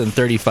 Higher than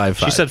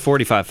 35.5. She said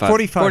 45.5.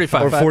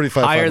 45. Or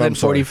 45.5, Higher than I'm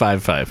sorry.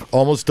 45.5.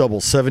 Almost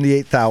double,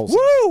 78,000.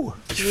 Woo!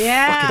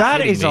 Yeah. That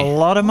kidding is a me.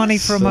 lot of money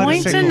for a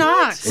Point to motorcycle.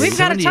 Knock. We've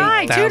got a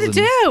tie,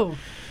 2-2.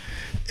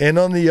 And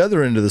on the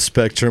other end of the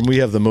spectrum, we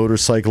have the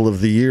motorcycle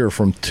of the year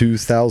from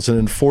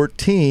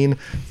 2014,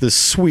 the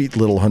sweet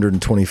little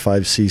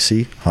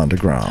 125cc Honda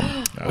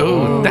Grom.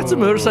 Oh, that's a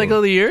motorcycle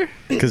of the year.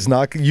 Because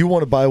Knock, you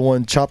want to buy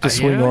one, chop the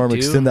swing Yeah, I arm, do.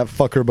 extend that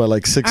fucker by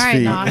like 6 All right,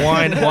 feet. Knock.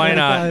 Why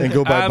not? And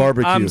go buy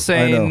barbecue. I I'm know.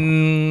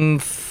 saying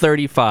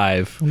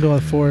 35. I'm going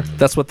with 4.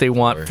 That's what they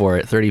want for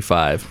it.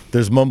 35.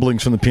 There's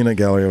mumblings from the peanut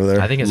gallery over there.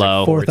 I think it's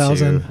Low. like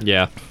 4,000.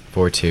 Yeah.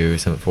 4.2,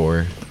 something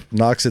 4.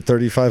 Knock's at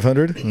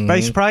 3,500.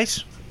 Base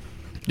price?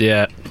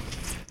 Yeah.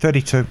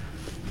 32.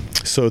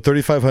 So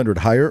 3,500,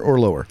 higher or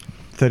lower?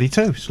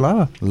 32. It's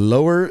lower.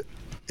 Lower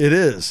it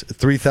is.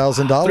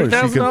 $3,000. You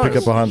can pick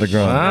up a Honda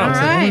Grom. Wow. All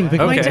right. Okay.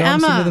 Point to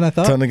Sooner than I Emma.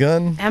 thought. Ton of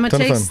gun. Emma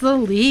ton takes of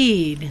fun. the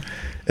lead.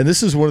 And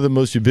this is one of the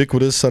most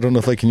ubiquitous, I don't know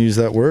if I can use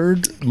that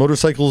word,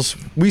 motorcycles.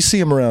 We see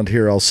them around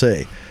here, I'll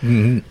say.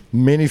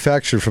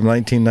 Manufactured from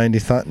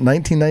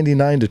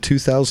 1999 to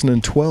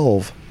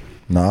 2012.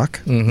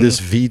 Knock. This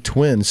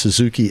V-twin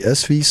Suzuki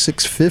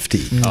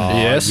SV650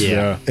 Yes.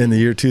 Yeah. in the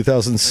year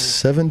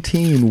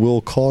 2017 will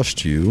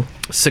cost you.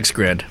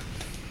 $6,000.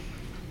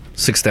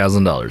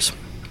 $6,000.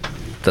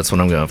 That's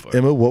what I'm going for.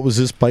 Emma, what was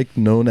this bike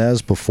known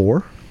as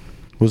before?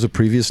 was the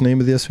previous name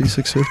of the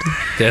SV650?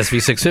 The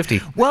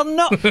SV650. Well,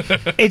 no.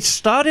 It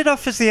started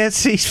off as the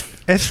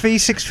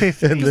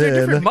SV650. And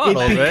They're different then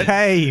models, It right?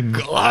 became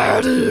It's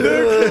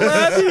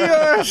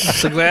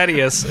the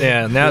Gladius.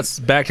 Yeah, now it's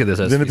back to this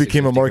SV650. then it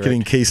became a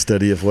marketing case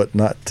study of what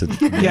not to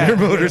do with your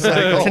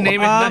motorcycle. To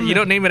name it, you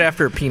don't name it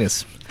after a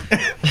penis. I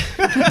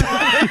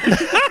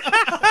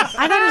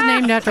thought it was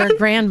named after a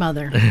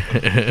grandmother.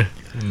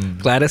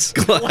 Gladys?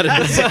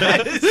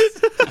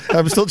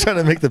 I'm still trying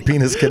to make the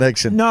penis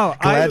connection. No,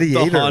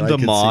 Gladiator. The Honda I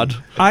could mod. see.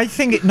 I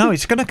think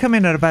it's going to come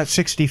in at about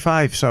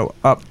 65. So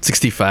up.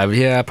 65.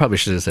 Yeah, I probably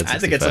should have said 65. I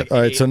think it's like.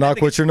 All right, so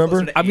Knock, what's your number?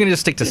 I'm going to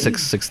just stick to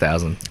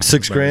 6,000.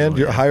 $6,000.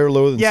 You're higher or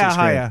lower than Yeah, 6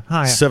 grand?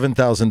 higher. $7,000 for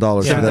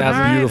 $7,000. that All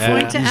right, beautiful,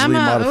 point to easily Emma.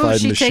 modified Oh,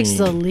 she machine. takes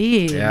the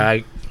lead. Yeah,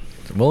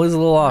 Willie's a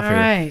little off All here.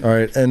 right. All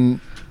right,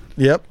 and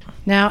yep.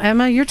 Now,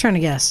 Emma, your turn to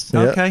guess. Yeah.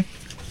 Okay.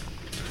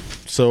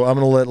 So I'm going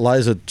to let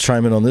Liza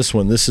chime in on this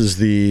one. This is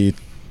the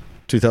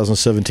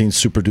 2017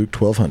 Super Duke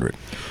 1200.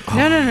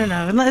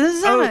 No. This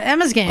is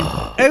Emma's game.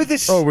 Oh,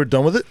 this. Oh, we're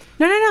done with it?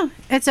 No.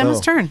 It's Emma's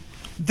Oh. turn.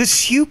 The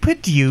Super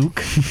Duke.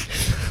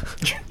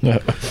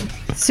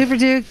 Super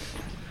Duke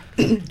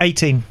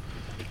 18.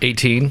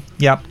 18.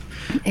 Yep.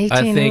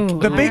 18. think ooh,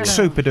 The I big don't know.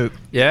 Super Duke.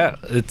 Yeah,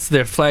 it's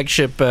their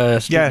flagship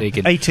Street Yeah,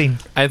 Naked. 18.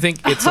 I think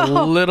it's a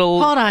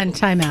little... Hold on,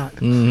 time out.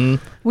 Mm-hmm.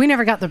 We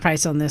never got the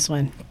price on this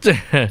one.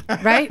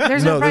 Right?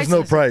 There's no, No, price. there's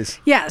no price.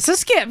 Yeah, so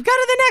skip. Go to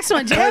the next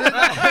one, Jim.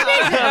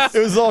 It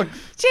was all.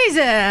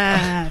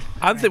 Jesus.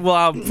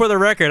 for the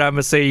record, I'm going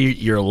to say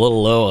you're a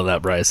little low on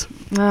that price.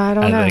 I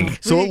don't know. I think.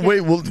 So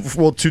wait,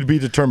 well, to be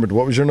determined.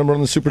 What was your number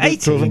on the Super Duke?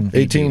 18.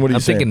 18. What are you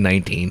I'm saying? thinking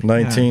 19.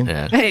 19.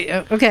 Yeah.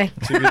 Hey, okay.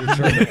 To be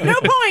determined. No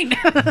point.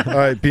 All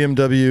right,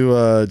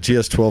 BMW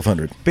GS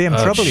 1200.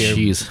 BMW.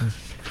 Jeez.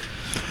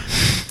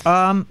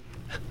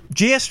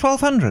 GS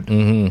 1200.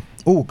 Mm-hmm.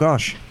 Oh,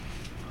 gosh.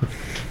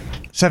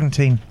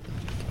 17.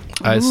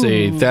 I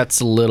say that's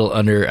a little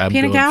under. I'm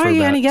Peanut going Cow, for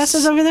you about any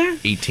guesses over there?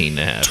 18 and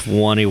a half.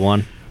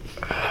 21.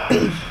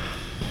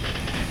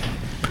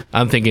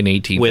 I'm thinking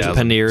 18. With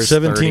Panniers.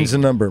 17's the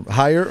number.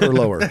 Higher or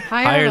lower?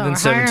 Higher or than lower?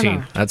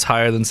 17. That's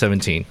higher than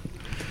 17.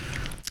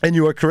 And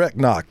you are correct,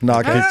 Knock.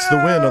 Knock gets the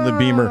win on the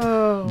Beamer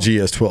Oh.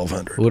 GS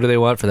 1200. What do they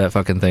want for that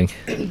fucking thing?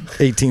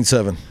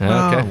 18.7. Okay.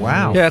 Oh,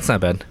 wow. Yeah, that's not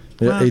bad.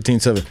 Yeah,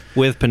 18.7.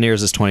 With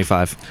Panniers is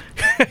 25.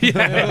 All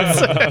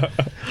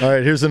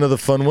right, here's another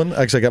fun one.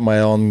 Actually, I got my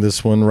eye on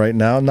this one right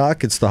now.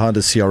 Knock. It's the Honda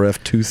CRF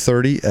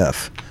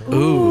 230F.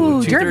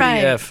 Ooh, dirt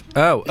bike. 230F.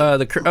 Oh,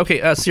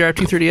 CRF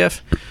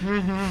 230F.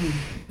 Mm-hmm.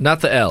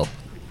 Not the L,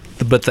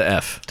 but the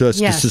F. That's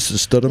Yes. just a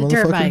stutter, The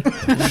dirt motherfucker. bike.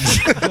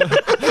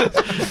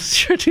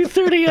 CRF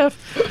 230F.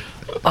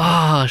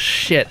 Oh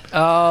shit.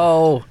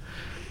 Oh,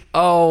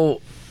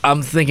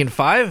 I'm thinking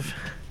 5.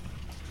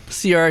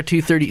 CRF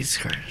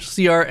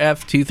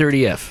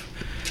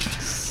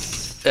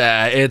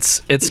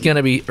 230F. It's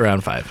gonna be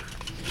around 5.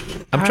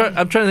 I'm trying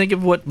to think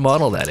of what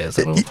model that is.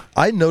 I don't know.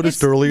 I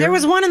noticed earlier. There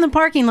was one in the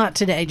parking lot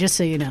today, just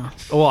so you know.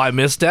 Well, I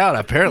missed out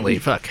apparently.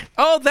 Fuck.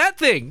 Oh, that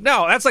thing.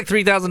 No, that's like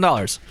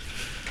 $3,000.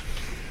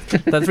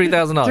 That's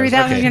 $3,000.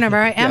 3,000 is your number,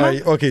 right? Emma?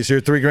 Okay, so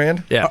you're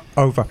 $3,000. Yeah.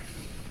 Over.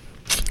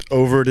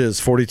 Over it is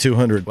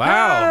 4,200.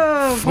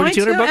 Wow. Oh, point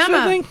to $4,200 for that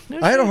Emma. thing?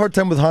 I had a hard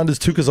time with Hondas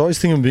too because I always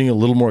think of them being a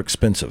little more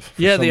expensive.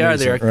 for Yeah, some they are.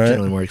 reason, They are right?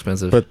 generally more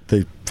expensive. But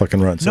they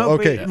fucking run. So No,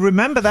 okay. but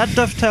remember that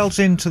dovetails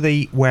into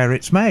the where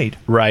it's made.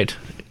 right.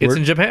 It's Where-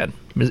 in Japan.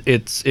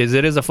 It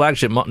is a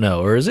flagship.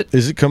 No, or is it?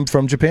 Is it come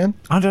from Japan?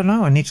 I don't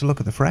know. I need to look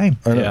at the frame.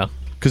 I know. Yeah.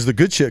 Because the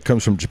good shit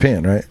comes from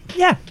Japan, right?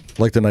 Yeah.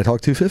 Like the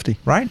Nighthawk 250,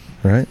 Right.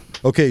 right?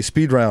 Okay,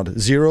 speed round.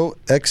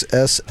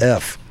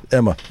 0XSF.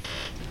 Emma.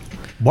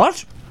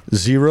 What?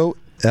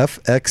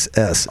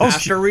 0FXS.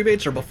 After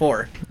rebates or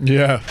before?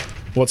 Yeah.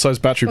 What size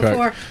battery pack?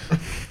 Before.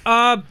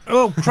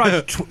 Oh,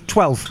 Christ.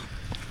 12.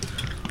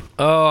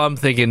 Oh, I'm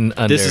thinking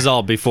under. This is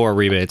all before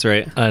rebates,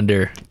 right?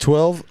 under.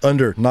 12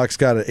 under. Knox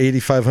got it.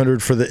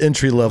 8,500 for the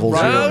entry level. Oh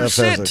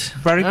 0FS. shit.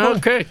 Very cool.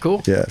 Okay,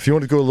 cool. Yeah, if you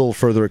want to go a little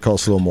further, it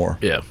costs a little more.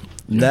 Yeah.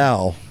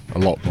 Now, A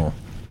lot more.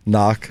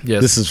 Knock.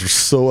 Yes. This is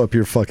so up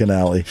your fucking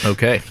alley.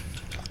 Okay.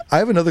 I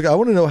have another. I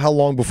want to know how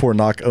long before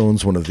Knock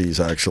owns one of these.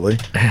 Actually,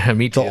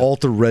 Me too. the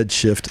Alta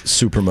Redshift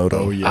Supermoto.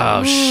 Oh, yeah.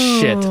 Oh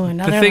shit!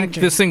 another The thing,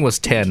 electric. this thing was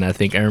 10. I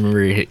think I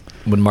remember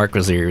when Mark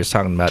was here. He was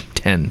talking about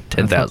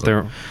 10,000.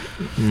 They're-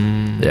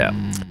 Yeah,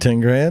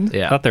 10 grand. I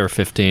yeah. thought they were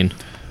 15.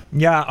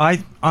 Yeah,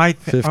 I'm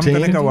 15?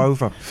 going to go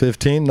over.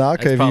 15. Knock.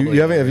 That's Have probably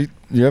you haven't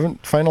you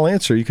haven't final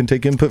answer? You can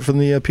take input from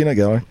the peanut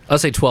gallery. I'll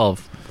say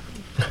 12.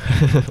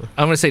 I'm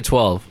gonna say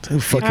 12.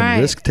 Dude, fucking All right.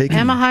 risk taking.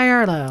 Emma,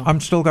 higher or low? I'm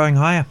still going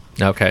higher.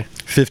 Okay.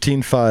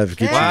 15.5.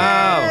 Get you.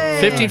 Wow.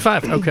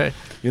 15.5. Okay.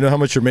 You know how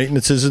much your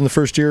maintenance is in the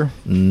first year?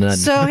 None.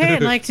 So, hey,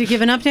 I'd like to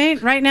give an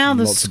update. Right now,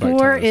 the Lots of back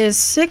score tires. is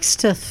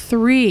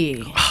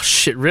 6-3. Oh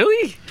shit!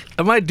 Really?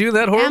 Am I doing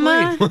that horribly?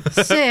 Emma,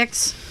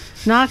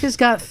 6. Knock has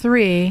got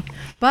 3.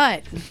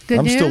 But, good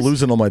I'm news, still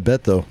losing on my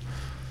bet though.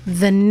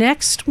 the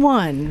next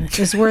one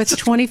is worth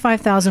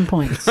 25,000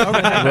 points. All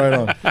Right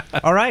on.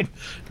 All right.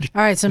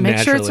 right, so make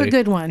sure it's a Naturally.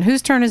 good one.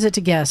 Whose turn is it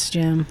to guess,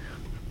 Jim?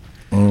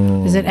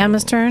 Is Is it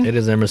Emma's turn? It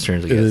is Emma's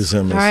turn to It guess. is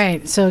Emma's. All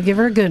right, so give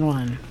her a good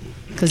one,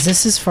 because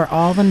this is for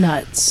all the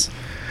nuts.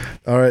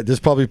 All right, this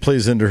probably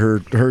plays into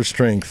her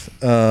strength,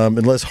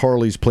 unless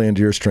Harley's playing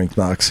to your strength,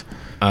 Knox.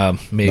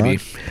 Maybe.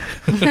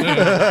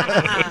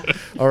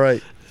 All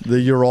right, the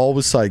Ural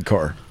with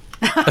sidecar.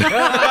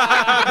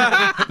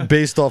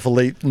 Based off a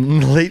late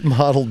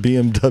model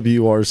BMW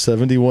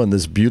R71,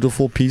 this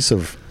beautiful piece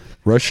of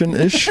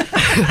Russian-ish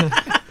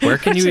Where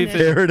can you even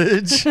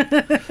heritage.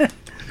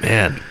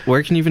 Man.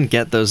 where can you even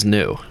get those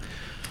new?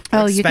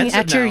 Oh, you can Expensive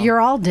at your now.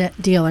 Ural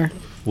dealer.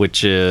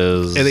 Which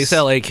is Yeah, they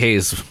sell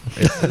AKs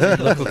at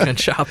the local gun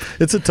shop.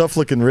 It's a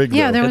tough-looking rig,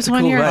 Yeah, though. there That's was a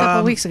one cool here a ride.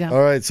 couple weeks ago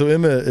All right, so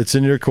Emma, it's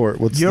in your court.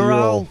 What's the Ural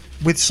Ural?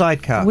 with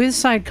sidecar. with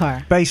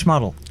sidecar. Base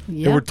model.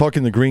 And we're Yep.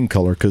 talking the green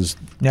color because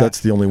Yeah. that's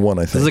the only one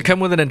I Does it think. come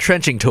with an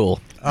entrenching tool?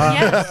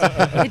 Yes,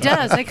 it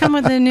does. They come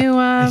with a new.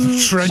 I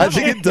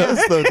think it does,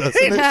 though, doesn't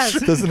it? It does.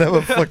 Doesn't have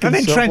a fucking An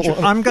entrench.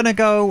 shovel. I'm going to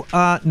go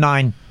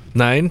 9.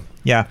 9?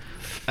 Yeah.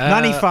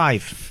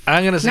 95.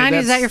 I'm gonna say 90,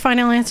 that's, is that your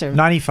final answer?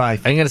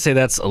 95. I'm gonna say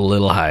that's a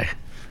little high.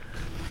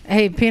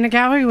 Hey, Peanut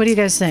Gallery, what do you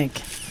guys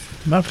think?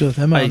 I'm up with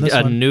Emma on this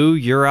a one. new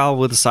Ural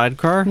with a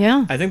sidecar.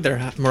 Yeah. I think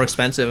they're more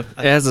expensive.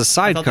 It has a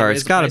sidecar.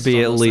 It's got to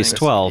be at least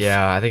 12.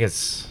 Yeah, I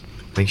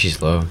think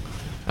she's low.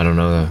 I don't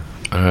know though.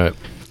 All right.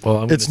 Well,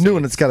 I'm It's gonna new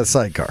and it's got a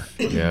sidecar.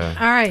 Yeah.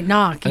 All right,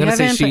 knock. I'm You gonna have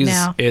say input she's.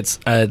 now. It's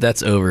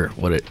that's over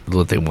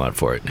what they want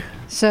for it.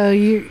 So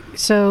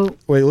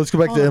Wait, let's go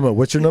back to Emma.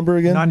 What's your number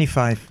again?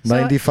 95. so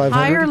 9,500?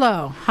 higher or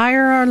low?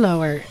 Higher or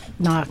lower?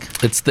 Knock.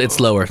 It's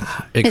lower. It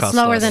It's costs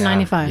lower less. than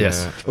 95.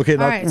 Yes. Okay, All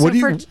now, right, what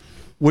so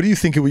do you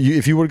think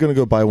if you were going to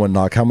go buy one,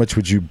 Knock, how much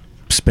would you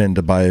spend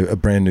to buy a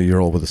brand new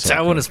Ural with a So I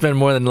sidecar? want to spend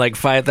more than like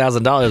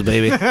 $5,000,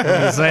 baby. I'm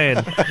just saying.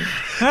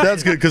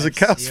 That's good because it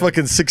costs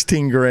fucking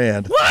 16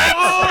 grand.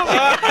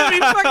 Are you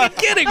fucking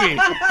kidding me?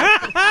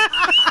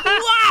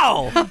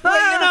 Wow.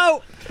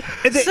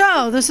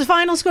 So this is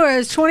final score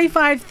is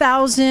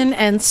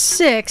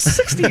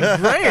 25,006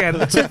 grand.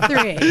 to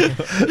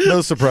 3.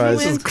 No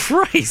surprise. Jesus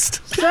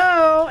Christ.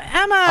 So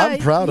Emma, I'm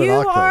proud of you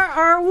Octo. are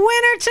our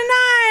winner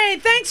tonight.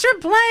 Thanks for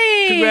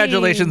playing.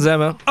 Congratulations,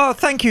 Emma. Oh,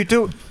 thank you.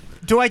 Do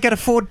I get a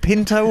Ford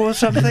Pinto or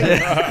something?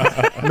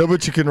 No,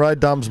 but you can ride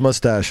Dom's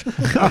mustache.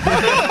 He's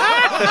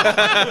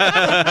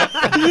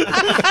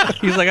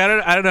like, I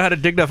don't know how to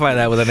dignify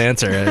that with an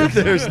answer.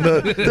 There's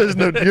no,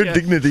 your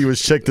dignity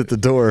was checked at the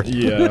door.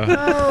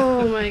 Yeah.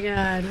 Oh my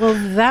God. Well,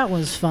 that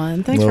was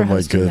fun. Thanks Oh for my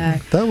hosting god,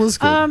 that. that was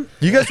good.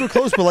 You guys were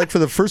close, but like for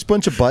the first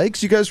bunch of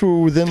bikes, you guys were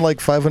within like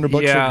 $500 or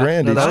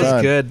grand no, each that was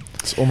time. good.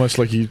 It's almost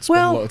like you spend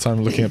Well- a lot of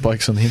time looking at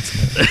bikes on the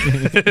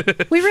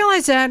internet. We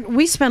realized that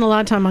we spent a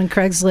lot of time on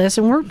Craigslist,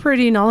 and we're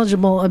pretty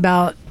knowledgeable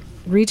about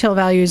retail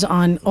values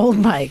on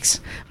old bikes,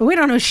 but we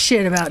don't know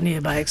shit about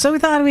new bikes. So we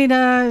thought we'd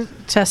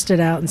test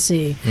it out and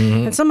see.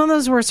 And some of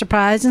those were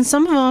surprised, and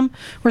some of them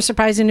were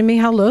surprising to me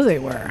how low they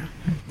were.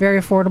 Very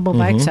affordable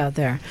bikes out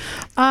there.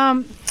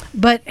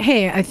 But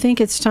hey, I think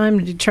it's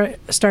time to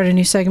start a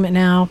new segment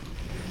now.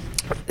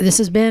 This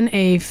has been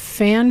a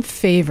fan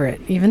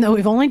favorite, even though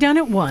we've only done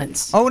it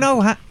once. Oh,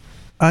 no.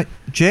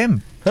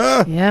 Jim.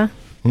 Yeah.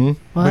 What?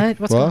 What's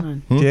What?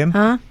 going on? Jim.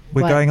 Huh?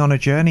 We're What? going on a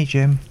journey,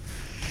 Jim.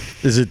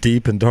 Is it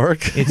deep and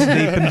dark? It's deep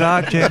and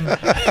dark, Jim. Is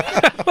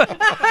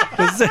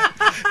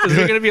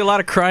there going to be a lot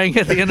of crying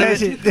at the end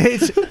of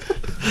it?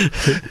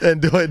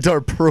 And are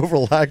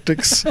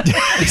prophylactics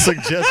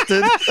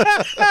suggested?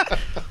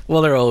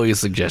 Well, they're always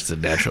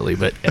suggested naturally,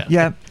 but yeah.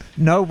 Yeah.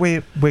 No,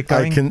 we're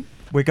going.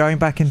 We're going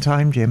back in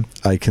time, Jim.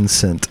 I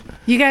consent.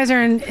 You guys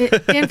are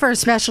in for a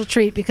special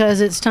treat because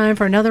it's time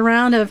for another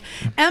round of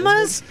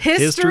Emma's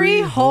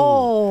History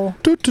Hole.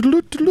 What's in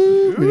the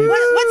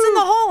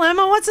hole,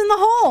 Emma? What's in the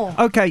hole?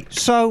 Okay,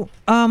 so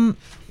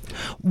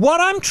what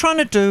I'm trying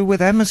to do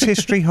with Emma's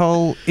History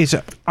Hole is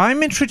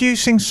I'm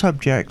introducing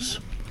subjects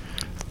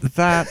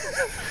that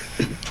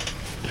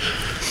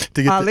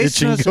To get our the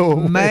itching listeners go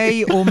away.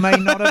 may or may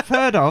not have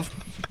heard of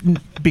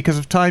because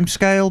of time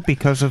scale,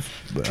 because of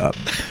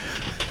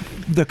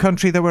the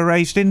country they were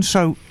raised in.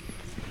 So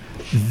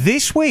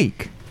this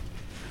week,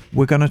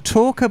 we're going to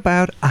talk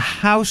about a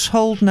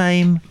household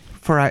name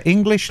for our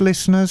English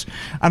listeners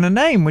and a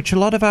name which a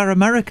lot of our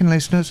American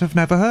listeners have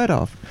never heard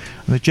of.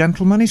 And the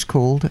gentleman is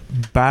called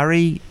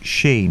Barry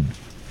Sheen.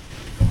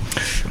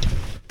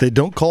 They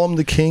don't call him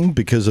the king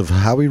because of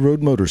how he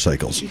rode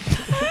motorcycles.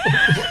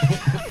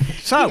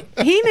 So,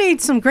 He made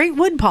some great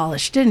wood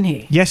polish, didn't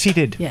he? yes, he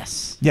did.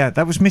 Yes. Yeah,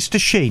 that was Mr.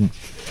 Sheen.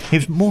 He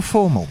was more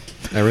formal.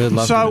 I really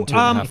love So, him in Two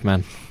and a Half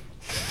Men.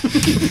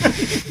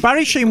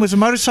 Barry Sheen was a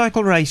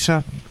motorcycle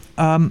racer.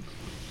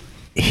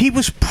 He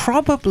was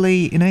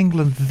probably in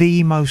England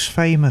the most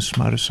famous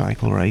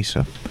motorcycle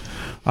racer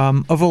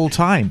of all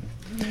time.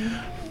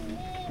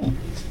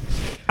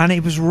 And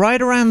it was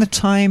right around the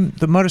time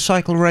that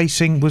motorcycle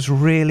racing was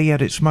really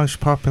at its most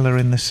popular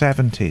in the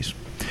 70s.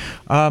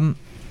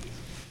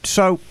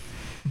 So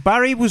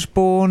Barry was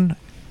born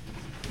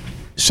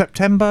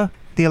September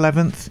the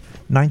 11th,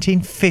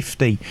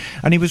 1950,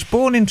 and he was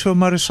born into a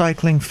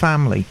motorcycling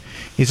family.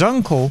 His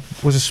uncle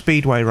was a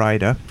speedway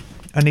rider,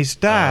 and his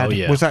dad Oh,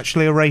 yeah. was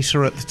actually a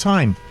racer at the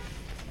time.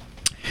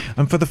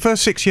 And for the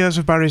first 6 years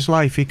of Barry's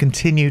life, he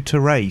continued to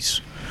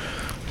race.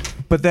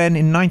 But then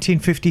in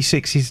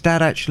 1956, his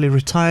dad actually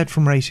retired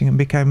from racing and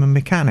became a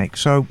mechanic.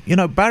 So, you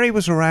know, Barry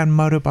was around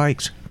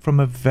motorbikes from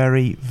a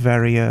very,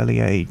 very early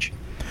age.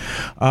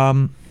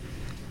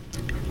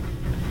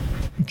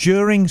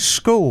 During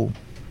school,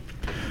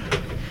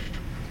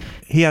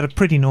 he had a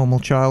pretty normal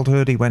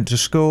childhood. He went to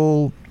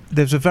school.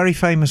 There's a very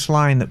famous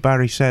line that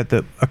Barry said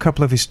that a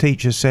couple of his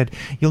teachers said,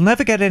 "You'll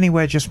never get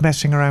anywhere just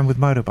messing around with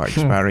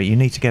motorbikes, Barry. You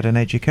need to get an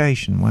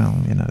education." Well,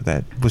 you know,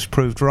 that was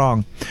proved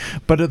wrong.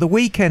 But at the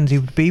weekend, he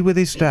would be with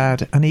his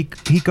dad, and he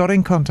got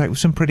in contact with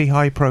some pretty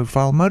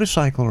high-profile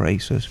motorcycle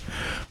racers.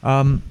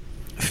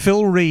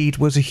 Phil Reed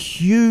was a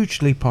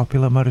hugely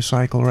popular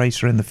motorcycle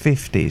racer in the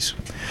 50s.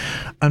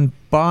 And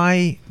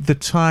by the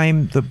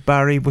time that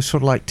Barry was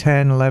sort of like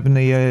 10, 11,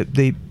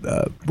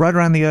 right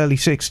around the early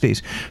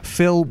 60s,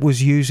 Phil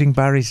was using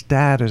Barry's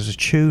dad as a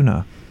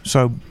tuner.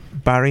 So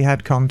Barry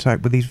had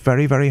contact with these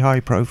very, very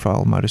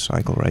high-profile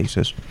motorcycle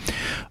racers.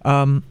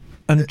 And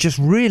just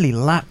really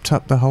lapped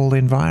up the whole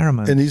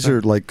environment. And these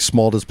are like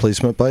small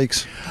displacement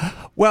bikes?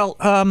 Well,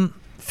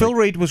 Phil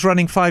Reed was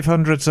running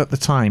 500s at the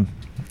time.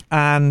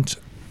 And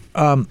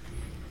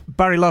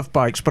Barry loved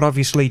bikes, but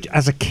obviously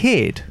as a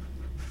kid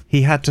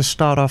he had to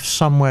start off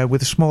somewhere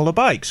with smaller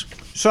bikes.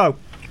 So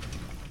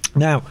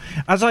now,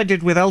 as I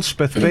did with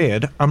Elspeth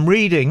Beard, I'm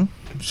reading,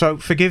 so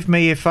forgive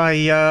me if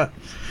I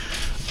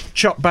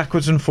chop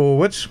backwards and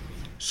forwards.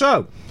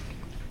 So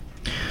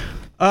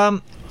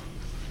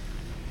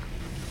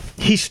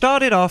he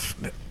started off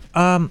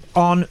on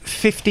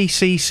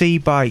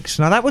 50cc bikes.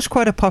 Now that was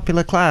quite a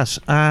popular class,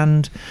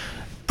 and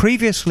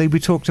previously we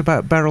talked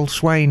about Beryl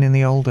Swain in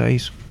the old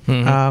days.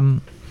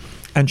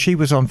 And she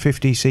was on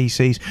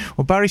 50cc's.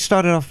 Well, Barry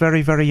started off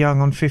very, very young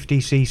on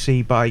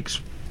 50cc bikes.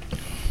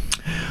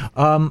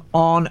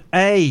 On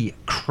a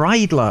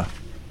Kreidler,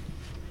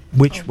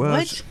 which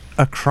was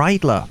a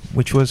Kreidler,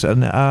 which was an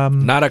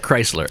Not a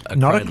Chrysler, a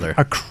Kreidler.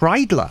 a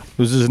Kreidler. It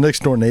was his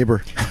next door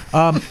neighbor.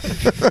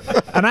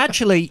 And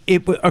actually,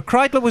 a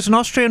Kreidler was an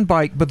Austrian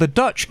bike, but the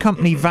Dutch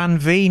company Van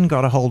Veen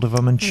got a hold of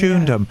them and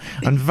tuned them.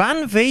 And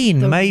Van Veen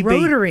The maybe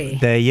rotary.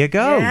 There you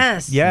go.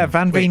 Yes. Yeah,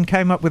 Van Veen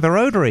came up with a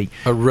rotary.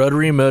 A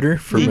rotary motor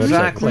for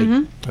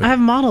Exactly. I have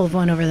a model of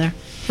one over there.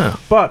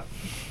 But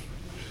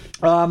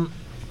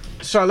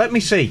so let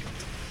me see.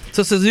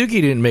 So Suzuki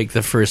didn't make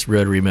the first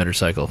rotary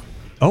motorcycle.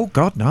 Oh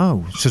God,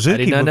 no! Suzuki.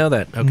 I did not know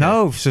that. Okay.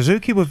 No,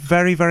 Suzuki was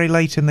very, very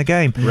late in the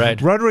game.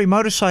 Right. Rotary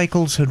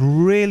motorcycles had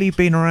really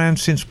been around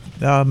since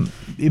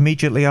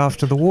immediately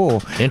after the war.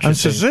 Interesting. And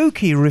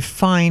Suzuki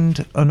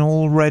refined an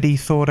already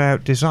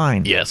thought-out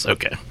design. Yes.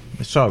 Okay.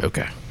 So.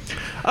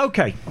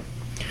 Okay.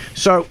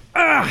 So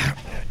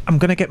I'm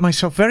going to get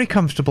myself very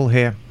comfortable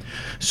here.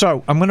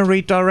 So I'm going to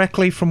read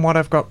directly from what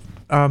I've got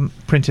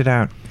printed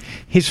out.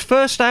 His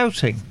first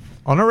outing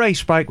on a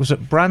race bike was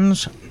at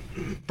Brands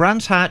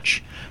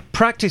Hatch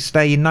practice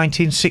day in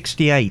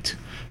 1968.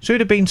 So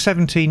he'd have been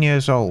 17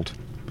 years old.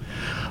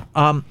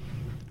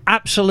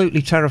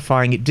 Absolutely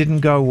terrifying. It didn't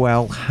go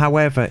well.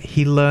 However,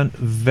 he learnt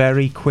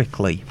very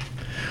quickly.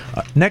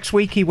 Next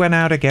week he went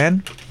out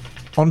again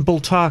on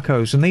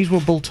Bultacos, and these were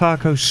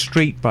Bultaco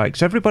street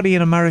bikes. Everybody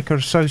in America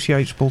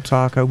associates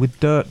Bultaco with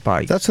dirt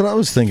bikes. That's what I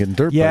was thinking.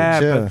 Dirt bikes. Yeah,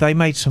 but they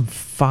made some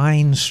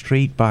fine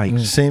street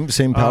bikes.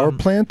 Same power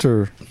plant,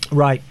 or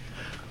right?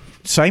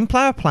 Same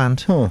power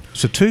plant.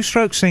 It's a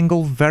two-stroke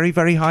single, very,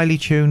 very highly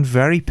tuned,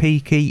 very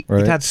peaky.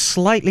 Right. It had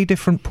slightly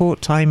different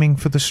port timing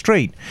for the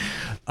street.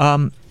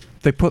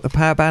 They put the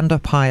power band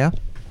up higher,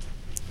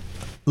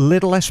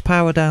 little less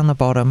power down the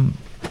bottom,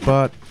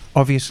 but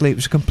obviously it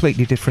was a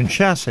completely different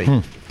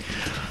chassis.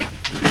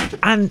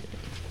 And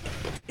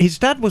his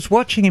dad was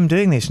watching him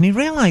doing this, and he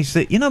realised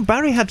that, you know,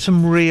 Barry had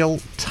some real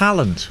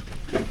talent.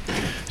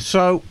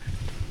 So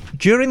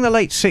during the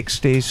late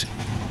 60s,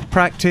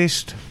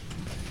 practiced.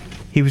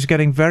 He was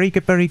getting very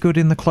good, very good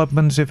in the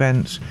Clubman's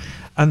events.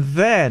 And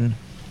then,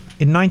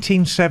 in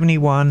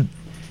 1971,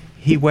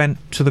 he went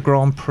to the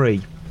Grand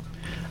Prix.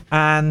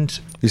 And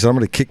he said, "I'm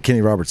going to kick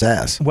Kenny Roberts'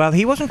 ass." Well,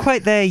 he wasn't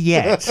quite there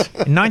yet.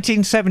 In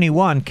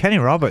 1971, Kenny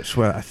Roberts,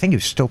 I think he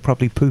was still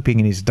probably pooping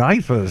in his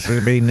diapers. I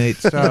mean,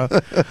 it's...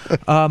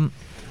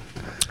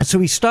 so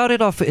he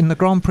started off in the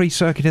Grand Prix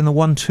circuit in the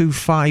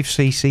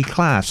 125cc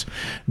class.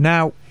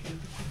 Now,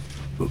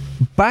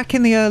 back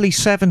in the early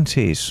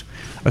 70s,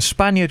 a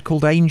Spaniard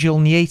called Angel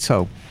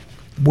Nieto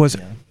was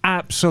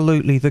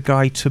absolutely the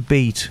guy to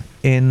beat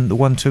in the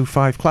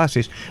 125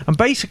 classes. And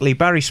basically,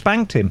 Barry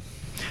spanked him.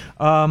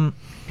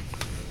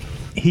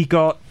 He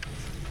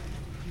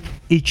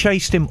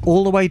chased him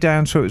all the way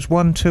down, so it was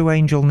 1-2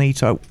 Angel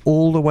Nieto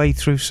all the way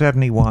through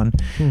 71.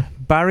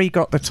 Barry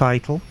got the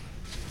title.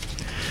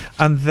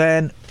 And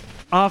then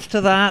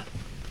after that,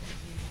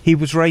 he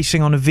was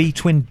racing on a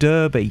V-twin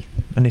Derby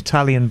an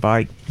Italian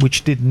bike,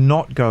 which did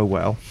not go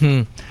well.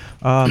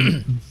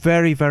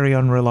 Very, very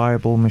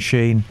unreliable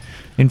machine.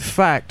 In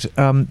fact,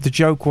 the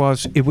joke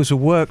was it was a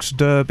works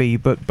derby,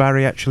 but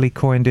Barry actually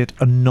coined it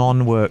a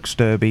non-works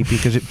derby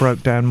because it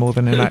broke down more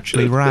than it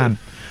actually ran.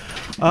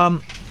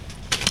 And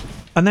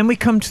then we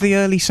come to the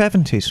early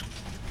 70s.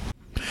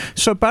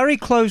 So Barry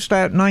closed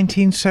out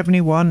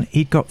 1971.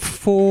 He'd got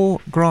 4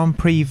 Grand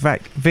Prix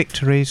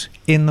victories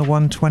in the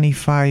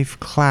 125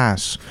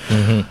 class.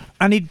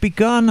 And he'd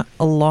begun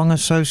a long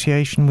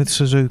association with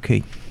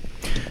Suzuki.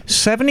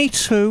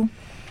 72,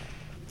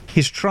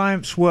 his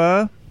triumphs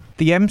were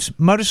the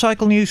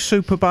Motorcycle News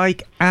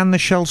Superbike and the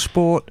Shell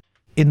Sport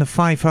in the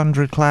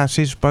 500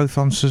 classes, both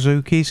on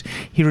Suzukis.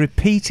 He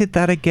repeated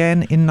that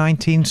again in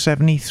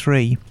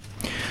 1973.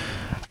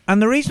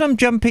 And the reason I'm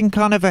jumping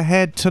kind of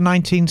ahead to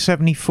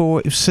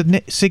 1974 is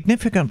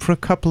significant for a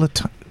couple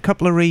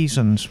of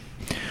reasons.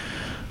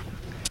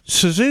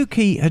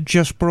 Suzuki had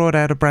just brought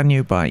out a brand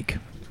new bike,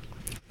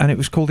 and it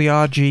was called the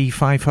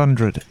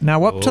RG500.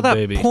 Now, up to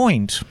that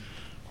point,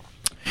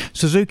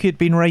 Suzuki had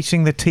been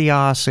racing the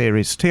TR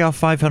series.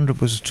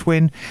 TR500 was a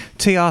twin.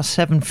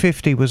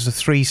 TR750 was a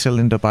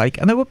 3-cylinder bike,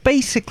 and they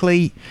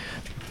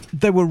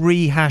were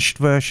rehashed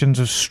versions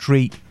of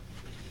street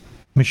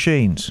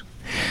machines.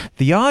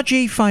 The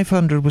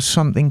RG500 was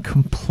something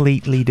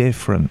completely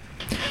different.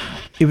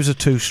 It was a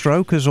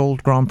 2-stroke, as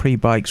old Grand Prix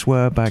bikes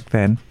were back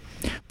then,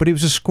 but it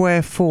was a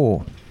square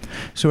 4.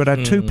 So it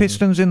had 2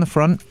 pistons in the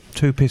front,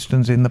 2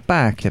 pistons in the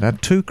back. It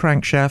had 2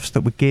 crankshafts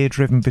that were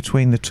gear-driven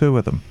between the 2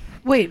 of them.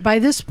 Wait, by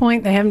this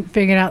point, they haven't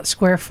figured out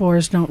square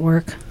 4s don't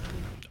work.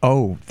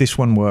 Oh, this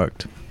one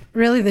worked.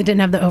 Really? They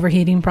didn't have the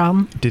overheating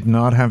problem? Did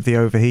not have the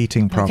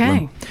overheating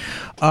problem.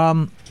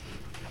 Okay.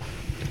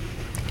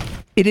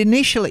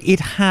 It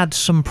had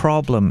some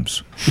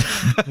problems.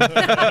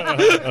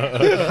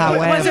 However,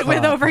 was it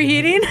with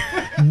overheating?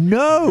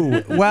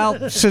 No. Well,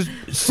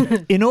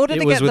 in order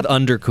to get with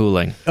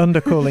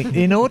undercooling.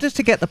 In order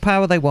to get the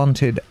power they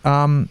wanted,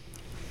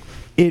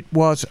 it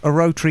was a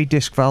rotary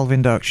disc valve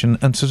induction,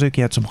 and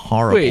Suzuki had some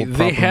horrible problems.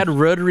 They had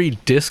rotary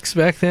discs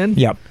back then?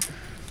 Yep.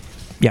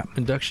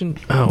 Induction?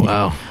 Oh,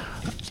 wow.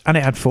 And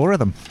it had 4 of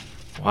them.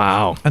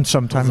 Wow. And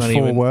sometimes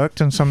 4 worked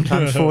and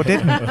sometimes 4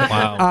 didn't.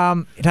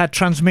 Wow. It had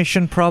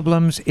transmission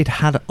problems. It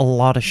had a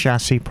lot of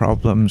chassis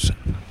problems.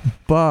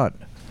 But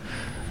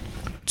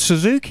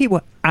Suzuki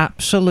were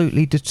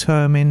absolutely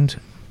determined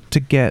to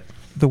get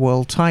the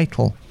world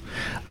title.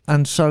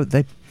 And so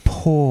they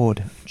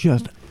poured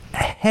just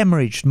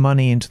hemorrhaged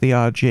money into the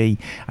RG,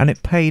 and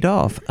it paid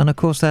off. And of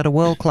course, they had a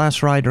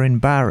world-class rider in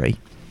Barry.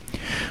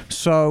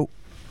 So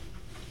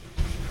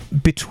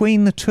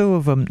between the 2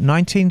 of them,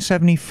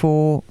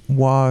 1974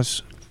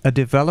 was a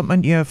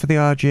development year for the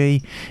RG.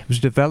 It was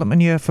a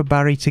development year for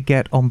Barry to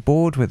get on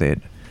board with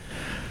it.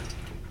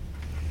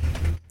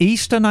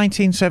 Easter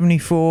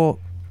 1974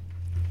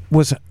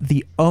 was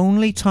the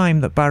only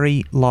time that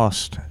Barry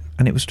lost,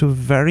 and it was to a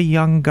very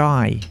young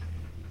guy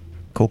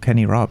called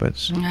Kenny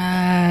Roberts.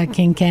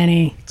 King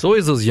Kenny. It's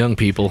always those young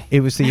people.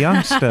 It was the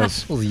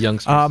youngsters. Those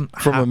youngsters.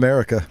 From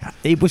America.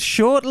 It was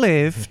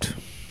short-lived,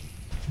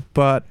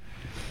 but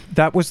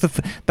that was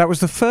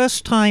the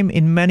first time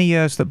in many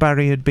years that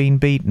Barry had been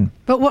beaten.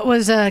 But what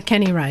was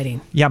Kenny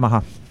riding?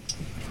 Yamaha.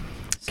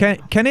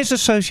 Kenny's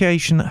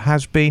association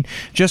has been,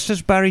 just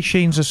as Barry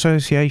Sheen's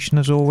association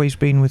has always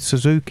been with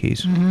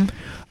Suzuki's,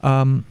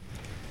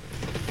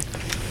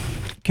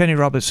 Kenny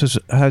Roberts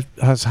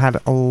has had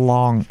a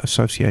long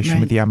association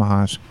with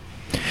Yamahas.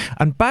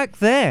 And back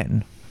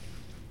then,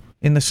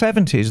 in the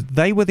 70s,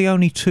 they were the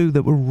only 2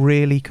 that were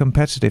really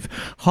competitive.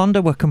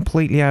 Honda were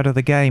completely out of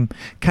the game.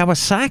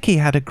 Kawasaki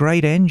had a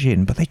great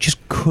engine, but they just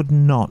could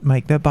not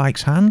make their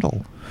bikes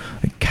handle.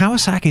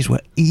 Kawasaki's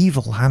were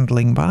evil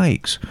handling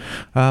bikes.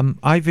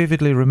 I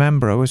vividly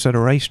remember I was at a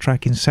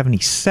racetrack in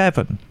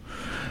 77,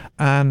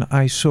 and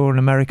I saw an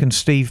American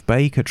Steve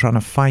Baker trying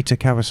to fight a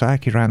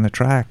Kawasaki around the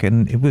track,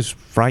 and it was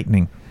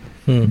frightening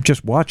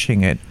just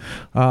watching it.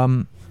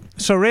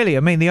 So really, I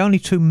mean, the only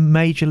 2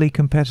 majorly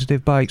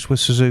competitive bikes were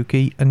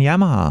Suzuki and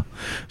Yamaha.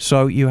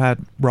 So you had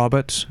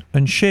Roberts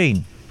and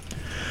Sheen.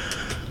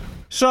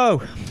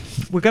 So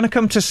we're going to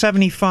come to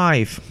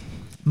 75.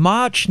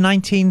 March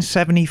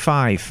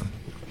 1975.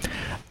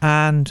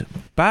 And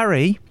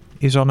Barry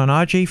is on an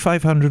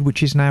RG500,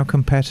 which is now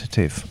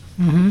competitive.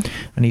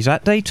 And he's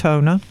at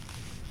Daytona,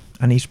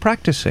 and he's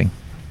practicing.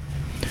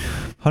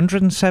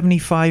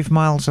 175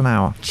 miles an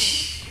hour.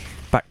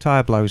 Back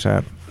tire blows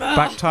out.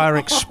 Back tire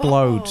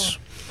explodes.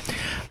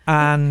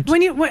 And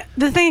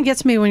the thing that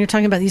gets me when you're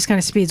talking about these kind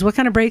of speeds, what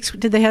kind of brakes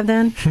did they have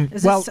then?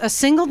 Is this a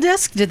single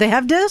disc? Did they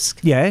have disc?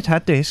 Yeah, it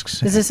had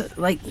discs. Is this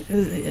like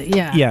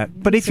yeah? Yeah,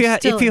 but if you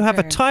have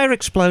a tire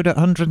explode at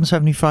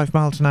 175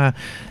 miles an hour,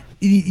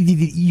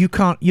 you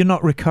can't. You're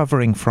not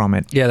recovering from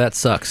it. Yeah, that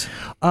sucks.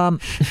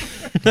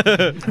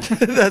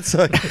 That's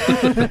like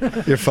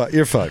you're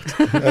fucked.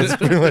 That's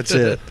pretty much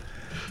it.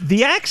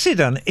 The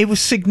accident, it was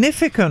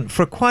significant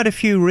for quite a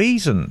few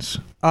reasons.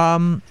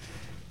 The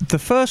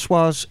first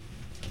was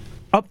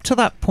up to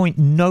that point,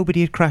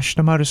 nobody had crashed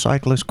a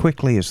motorcycle as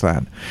quickly as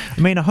that.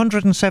 I mean,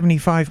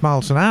 175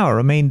 miles an hour.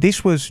 I mean,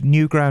 this was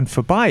new ground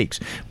for bikes.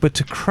 But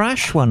to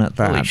crash one at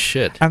that Holy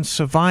shit. and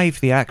survive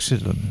the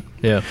accident.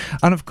 Yeah.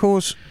 And of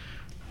course,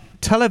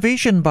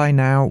 television by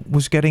now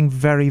was getting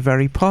very,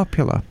 very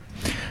popular.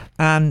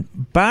 And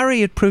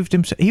Barry had proved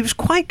himself. He was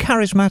quite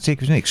charismatic.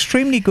 He was an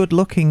extremely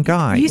good-looking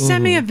guy. You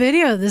sent me a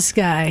video of this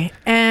guy,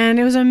 and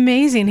it was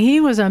amazing. He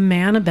was a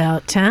man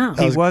about town.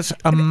 He was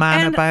a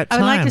man And about I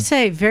town. would like to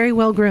say, very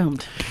well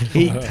groomed.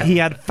 He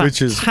had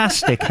Which is-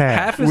 fantastic hair.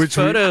 Half his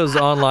photos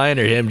online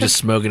are him just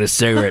smoking a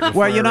cigarette. Well,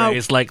 before you a know-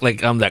 race,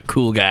 like I'm that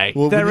cool guy.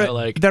 Well, There You are, know,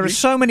 like- there are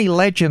so many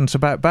legends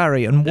about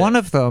Barry, and one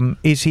of them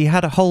is he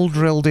had a hole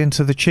drilled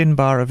into the chin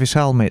bar of his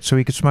helmet so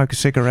he could smoke a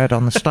cigarette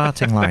on the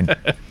starting line.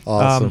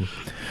 Awesome.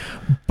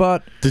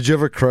 But Did you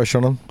ever crush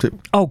on him?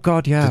 oh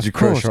god, yeah, Did you of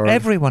course, crush hard?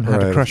 everyone had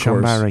Right, a of crush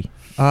on course. Barry.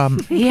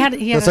 He had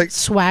That's like-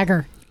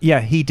 swagger.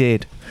 Yeah, he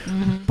did.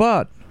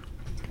 But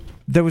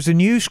there was a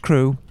news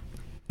crew,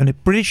 and a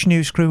British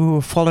news crew who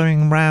were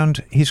following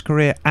around his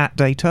career at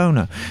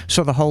Daytona.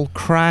 So the whole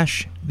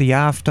crash, the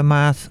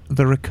aftermath,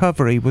 the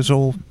recovery was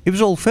all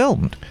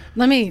filmed.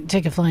 Let me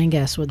take a flying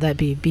guess. Would that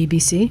be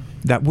BBC?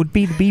 That would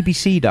be the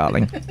BBC,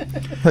 darling.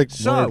 Like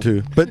So- one or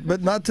two,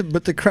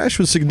 but the crash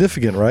was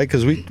significant, right?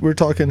 Because we're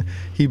talking,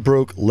 he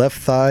broke left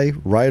thigh,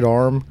 right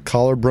arm,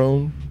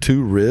 collarbone,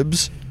 2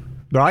 ribs.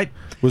 Right?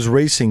 Was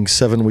racing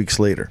 7 weeks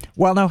later.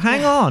 Well, now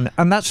hang on,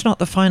 and that's not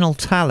the final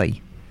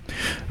tally.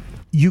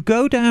 You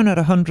go down at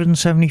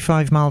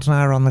 175 miles an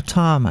hour on the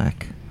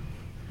tarmac.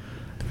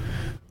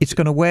 It's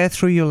going to wear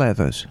through your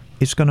leathers.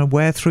 It's going to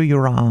wear through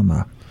your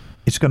armor.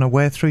 It's going to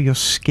wear through your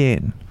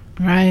skin.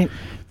 Right.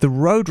 The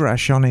road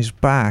rash on his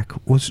back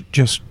was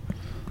just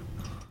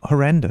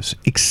horrendous,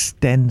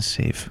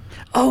 extensive.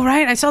 Oh,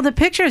 right. I saw the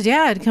pictures.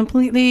 Yeah, it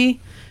completely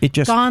It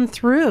just gone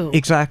through.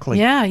 exactly.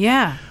 Yeah,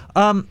 yeah.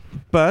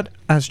 But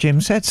as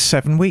Jim said,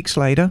 7 weeks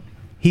later,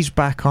 he's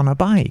back on a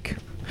bike.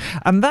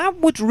 And that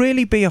would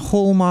really be a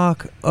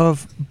hallmark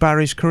of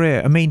Barry's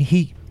career. I mean,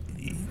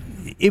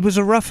 it was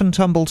a rough and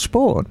tumble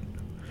sport.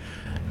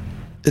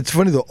 It's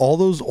funny though, all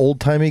those old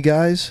timey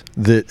guys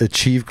that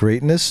achieve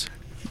greatness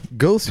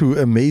go through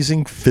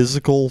amazing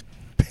physical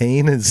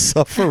pain and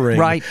suffering,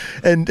 Right.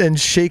 And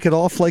shake it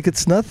off like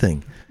it's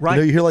nothing. Right.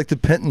 You know, you hear like the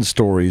Penton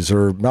stories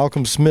or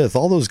Malcolm Smith,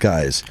 all those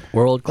guys.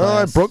 World Oh, I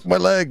class. broke my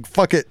leg.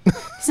 Fuck it.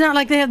 It's not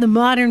like they have the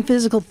modern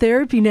physical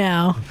therapy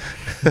now.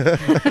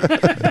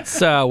 It's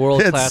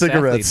world It's class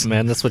cigarettes. athletes,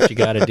 man. That's what you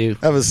got to do.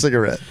 Have a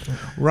cigarette.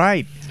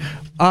 Right.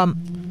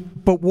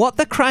 But what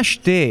the crash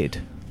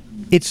did,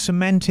 it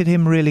cemented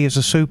him really as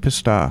a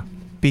superstar,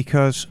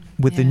 because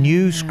with the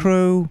news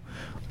crew,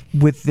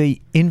 with the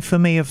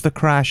infamy of the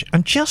crash,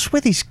 and just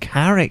with his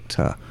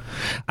character.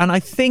 And I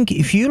think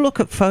if you look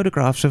at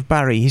photographs of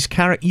Barry, his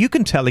character, you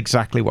can tell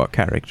exactly what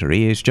character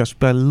he is just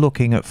by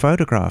looking at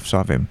photographs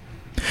of him.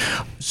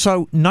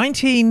 So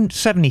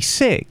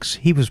 1976,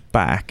 he was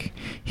back.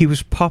 He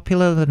was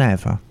popular than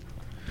ever.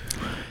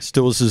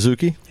 Still with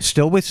Suzuki?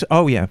 Still with,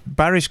 oh yeah,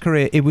 Barry's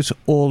career, it was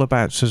all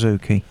about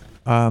Suzuki.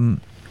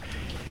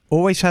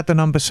 Always had the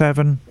number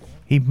 7.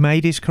 He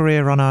made his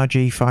career on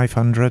RG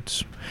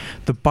 500s.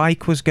 The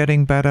bike was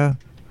getting better.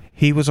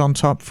 He was on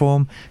top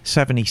form.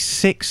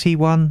 76 he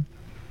won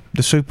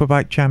the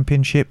Superbike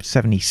Championship.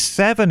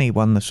 77 he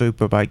won the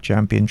Superbike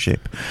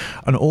Championship.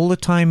 And all the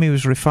time he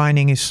was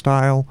refining his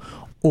style.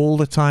 All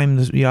the time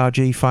the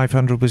RG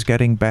 500 was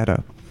getting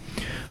better.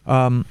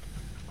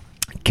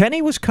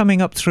 Kenny was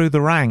coming up through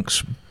the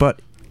ranks, but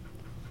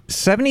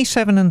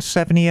 77 and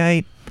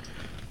 78,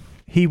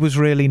 he was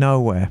really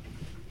nowhere.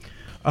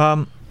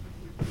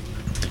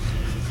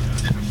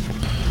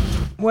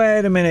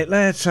 Wait a minute,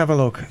 let's have a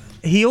look.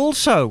 He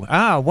also,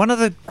 one of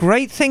the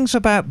great things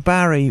about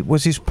Barry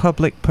was his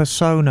public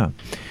persona.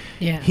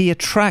 Yeah. He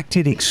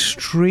attracted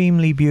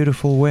extremely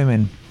beautiful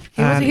women.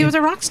 He was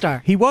a rock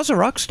star. He was a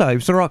rock star. He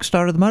was the rock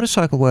star of the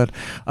motorcycle world.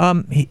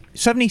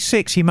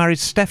 76, he married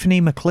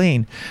Stephanie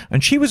McLean,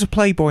 and she was a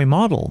Playboy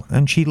model,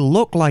 and she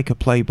looked like a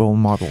Playboy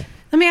model.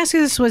 Let me ask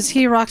you this. Was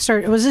he a rock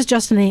star? Was this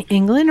just in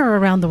England or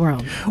around the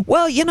world?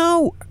 Well, you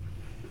know,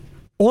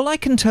 all I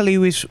can tell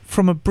you is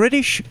from a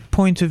British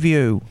point of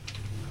view,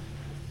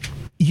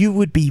 you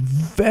would be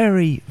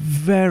very,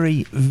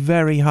 very,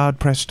 very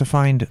hard-pressed to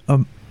find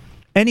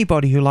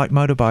anybody who liked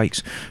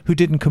motorbikes who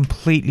didn't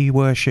completely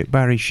worship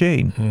Barry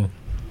Sheene.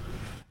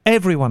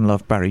 Everyone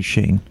loved Barry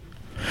Sheene.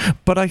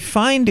 But I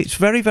find it's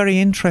very, very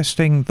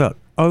interesting that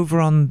over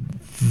on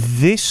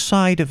this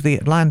side of the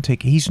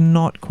Atlantic, he's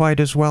not quite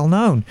as well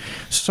known.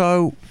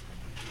 So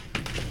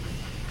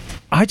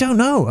I don't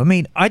know. I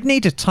mean, I'd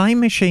need a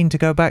time machine to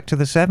go back to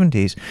the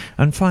 70s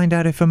and find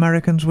out if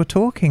Americans were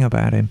talking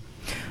about him.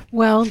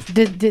 Well,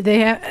 did they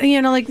have,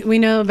 like we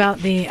know about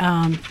the,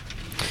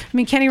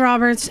 Kenny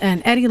Roberts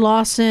and Eddie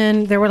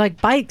Lawson, there were like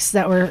bikes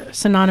that were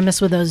synonymous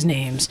with those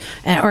names,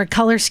 or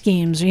color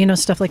schemes, or,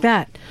 stuff like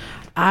that.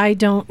 I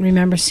don't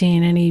remember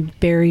seeing any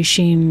Barry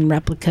Sheene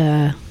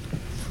replica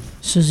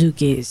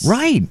Suzukis.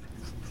 Right.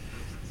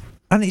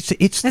 And it's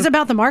It's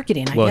about the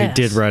marketing, I Well, guess.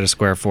 he did ride a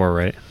Square 4,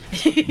 right?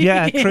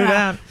 yeah, true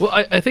that. Well,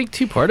 I think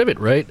too, part of it,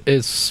 right,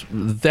 is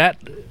that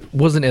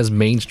wasn't as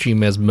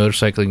mainstream as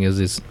motorcycling as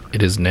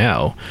it is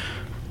now.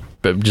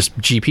 But just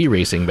GP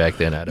racing back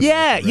then.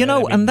 Yeah, you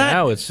know, and that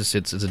now it's just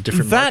it's a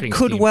different. That marketing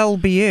could scheme. well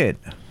be it.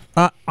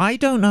 I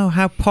don't know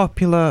how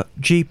popular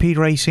GP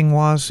racing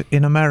was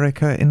in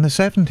America in the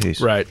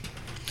 70s. Right.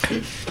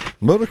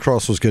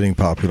 Motocross was getting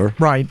popular.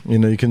 Right. You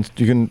know, you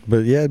can,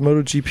 but yeah,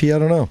 MotoGP, I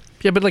don't know.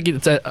 Yeah, but like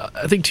it's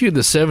I think too in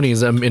the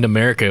 70s in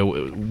America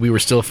we were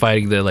still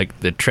fighting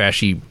the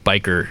trashy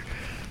biker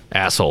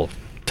asshole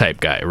type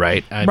guy,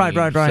 right?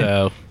 Right.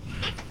 So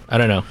I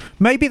don't know.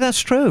 Maybe that's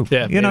true.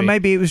 Yeah, you know,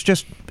 maybe it was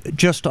just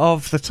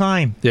of the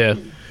time. Yeah.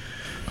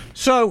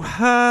 So,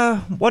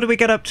 what do we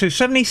get up to?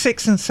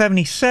 76 and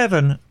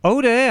 77.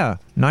 Oh dear.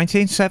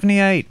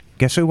 1978.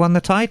 Guess who won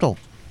the title?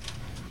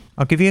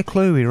 I'll give you a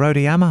clue. He rode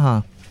a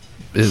Yamaha.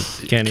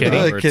 Kenny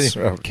Roberts.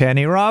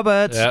 Kenny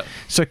Roberts. Yep.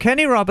 So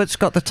Kenny Roberts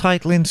got the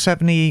title in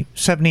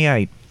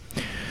 78.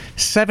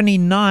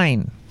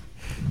 79.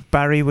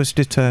 Barry was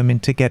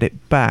determined to get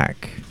it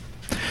back.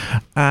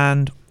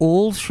 And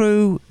all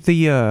through the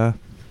year,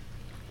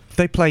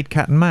 they played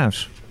cat and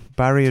mouse.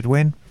 Barry would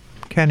win,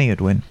 Kenny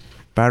would win.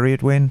 Barry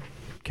would win,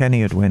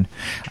 Kenny would win.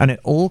 And it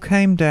all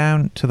came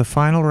down to the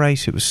final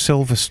race. It was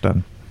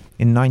Silverstone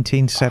in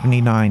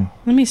 1979.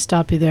 Let me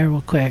stop you there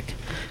real quick.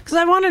 Because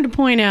I wanted to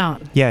point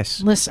out,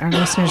 Yes, our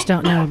listeners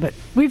don't know, but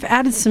we've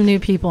added some new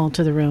people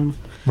to the room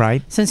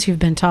right. since you've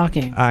been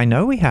talking. I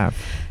know we have.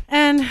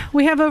 And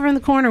we have over in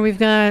the corner, we've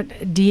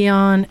got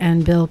Dion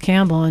and Bill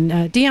Campbell.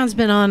 And Dion's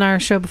been on our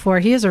show before.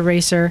 He is a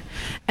racer.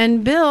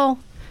 And Bill,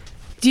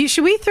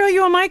 should we throw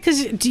you a mic?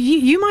 Because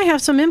you might have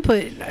some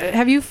input.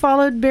 Have you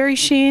followed Barry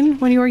Sheen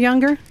when you were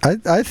younger?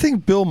 I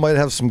think Bill might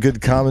have some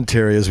good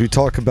commentary as we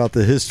talk about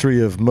the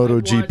history of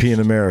MotoGP in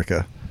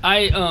America.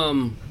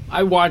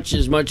 I watched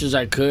as much as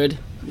I could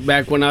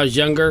back when I was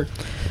younger.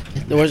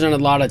 There wasn't a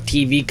lot of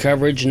TV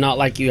coverage, not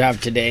like you have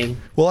today.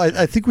 Well,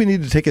 I think we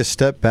need to take a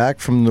step back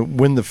from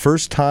when the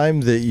first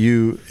time that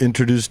you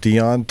introduced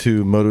Dion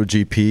to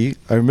MotoGP.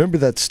 I remember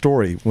that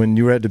story when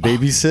you had to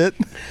babysit.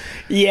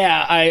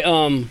 Yeah,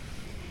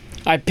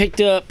 I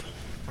picked up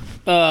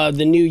the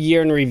new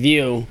year in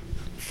review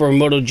for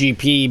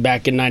MotoGP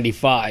back in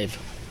 '95.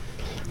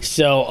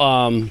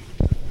 So,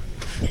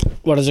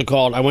 what is it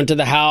called? I went to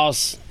the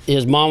house.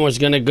 His mom was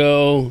going to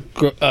go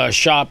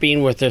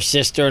shopping with her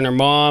sister and her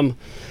mom.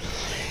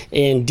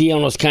 And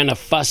Dion was kind of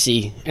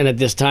fussy. And at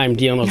this time,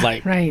 Dion was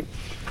like right.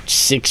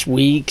 6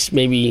 weeks,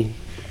 maybe,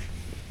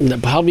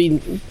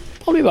 probably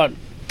about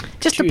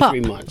just 2 a pup.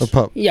 3 months. A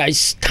pup. Yeah,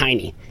 he's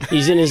tiny.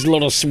 He's in his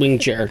little swing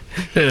chair.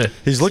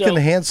 He's looking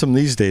handsome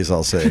these days,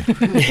 I'll say.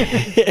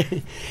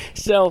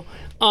 So,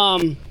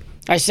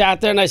 I sat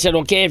there and I said,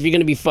 okay, if you're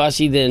going to be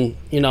fussy, then,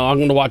 I'm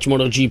going to watch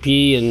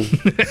MotoGP, and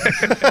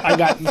I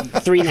got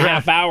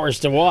 3.5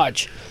 hours to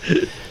watch.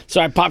 So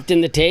I popped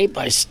in the tape,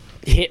 I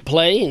hit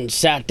play and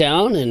sat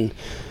down, and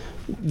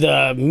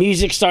the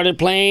music started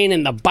playing,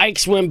 and the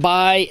bikes went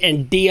by,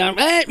 and Dion,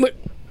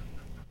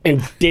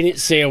 and didn't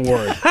say a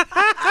word.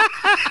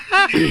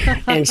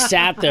 And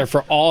sat there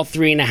for all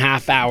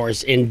 3.5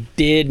 hours and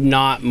did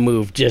not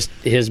move. Just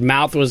his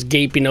mouth was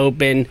gaping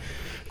open,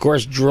 of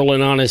course,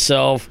 drooling on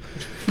himself.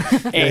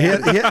 He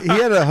had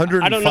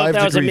 105 I don't know if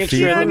that was a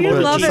mixture of You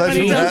But love it when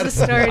he tells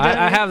the story.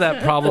 I have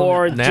that problem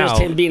or now.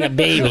 just him being a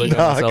baby.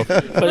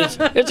 But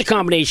it's a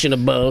combination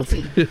of both.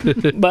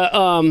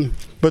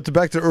 But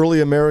back to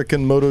early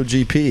American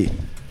MotoGP,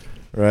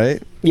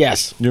 right?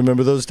 Yes. You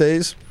remember those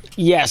days?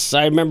 Yes,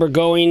 I remember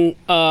going.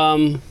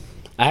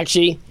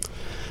 Actually,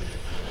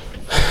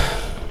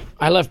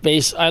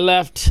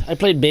 I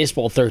played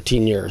baseball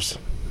 13 years.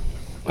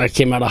 I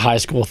came out of high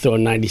school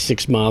throwing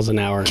 96 miles an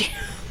hour.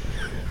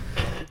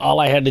 All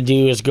I had to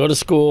do is go to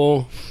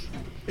school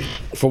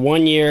for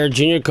 1 year,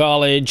 junior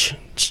college,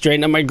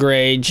 straighten up my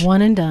grades.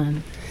 One and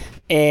done.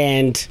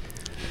 And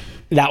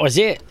that was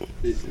it.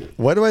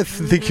 Why do I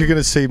think you're going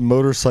to say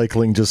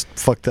motorcycling just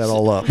fucked that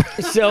all up?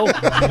 So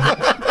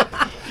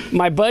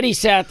my buddy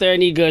sat there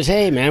and he goes,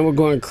 hey, man, we're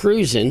going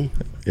cruising.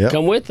 Yep.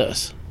 Come with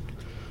us.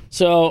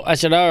 So I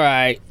said, all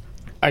right.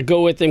 I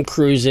go with him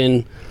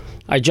cruising.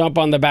 I jump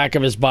on the back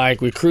of his bike.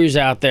 We cruise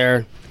out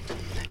there.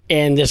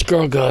 And this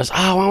girl goes,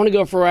 I want to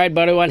go for a ride,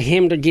 but I want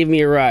him to give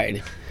me a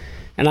ride.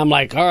 And I'm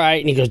like, all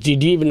right. And he goes, do you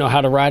even know how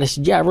to ride? I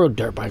said, yeah, I rode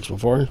dirt bikes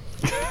before.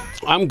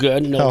 I'm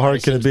good. No How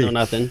hard can it be? No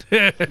nothing.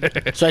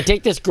 So I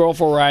take this girl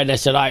for a ride. And I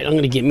said, all right, I'm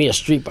going to get me a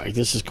street bike.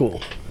 This is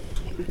cool.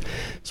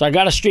 So I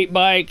got a street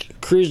bike,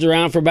 cruised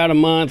around for about a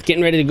month,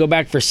 getting ready to go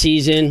back for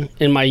season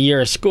in my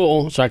year of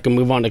school so I can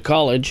move on to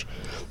college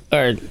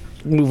or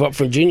move up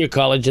from junior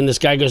college. And this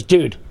guy goes,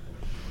 dude,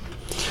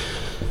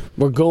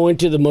 we're going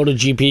to the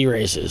MotoGP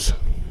races.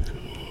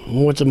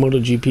 What's a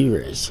MotoGP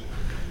race?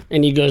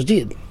 And he goes,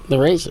 dude, the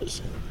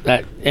races.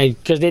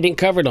 Because they didn't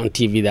cover it on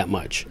TV that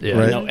much. Yeah.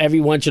 Right.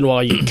 Every once in a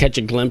while you catch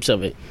a glimpse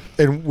of it.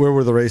 And where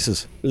were the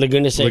races?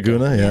 Laguna Seca.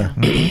 Laguna,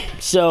 yeah.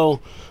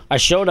 So I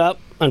showed up.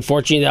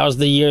 Unfortunately, that was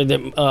the year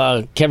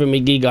that Kevin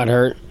McGee got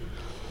hurt.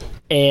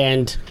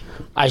 And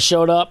I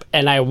showed up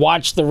and I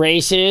watched the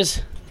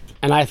races,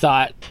 and I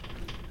thought,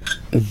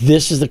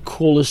 this is the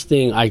coolest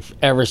thing I've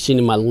ever seen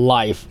in my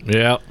life.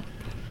 Yeah.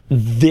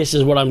 This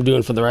is what I'm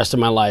doing for the rest of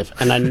my life,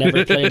 and I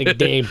never played a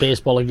day of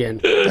baseball again.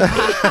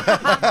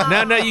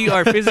 Now you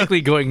are physically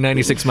going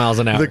 96 miles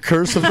an hour. The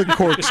curse of the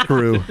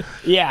corkscrew.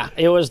 Yeah,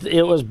 it was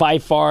by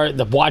far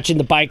watching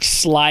the bike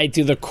slide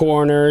through the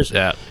corners,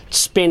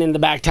 spinning the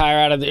back tire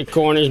out of the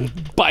corners,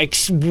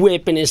 bikes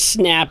whipping and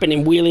snapping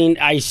and wheeling.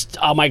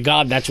 Oh my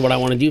God, that's what I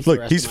want to do for the Look,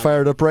 rest he's of my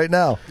fired up right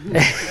now.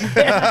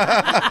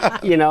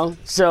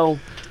 So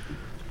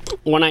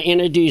when I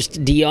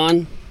introduced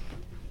Dion,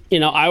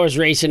 I was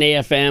racing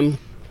AFM,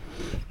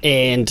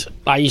 and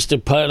I used to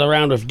put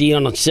around with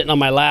Dion sitting on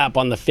my lap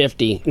on the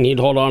 50, and he'd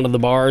hold on to the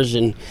bars,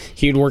 and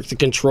he'd work the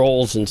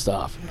controls and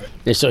stuff.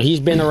 And so he's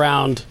been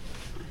around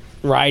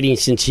riding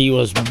since he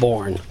was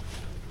born.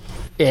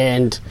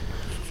 And,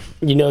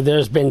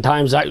 there's been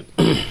times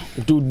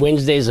dude,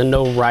 Wednesday's a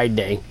no-ride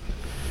day,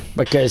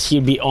 because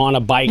he'd be on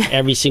a bike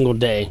every single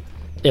day.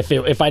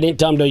 If I didn't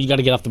tell him, no, you got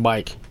to get off the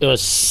bike. It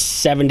was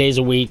 7 days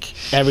a week,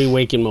 every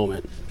waking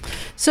moment.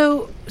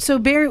 So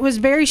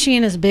Barry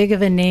Sheehan as big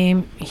of a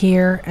name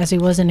here as he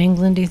was in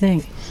England, do you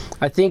think?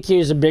 I think he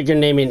was a bigger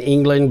name in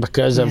England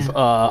because of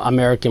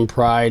American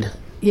Pride.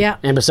 Yeah.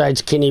 And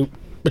besides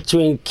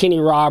between Kenny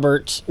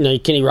Roberts,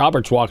 Kenny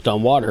Roberts walked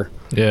on water.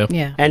 Yeah.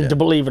 Yeah. And to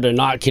believe it or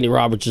not, Kenny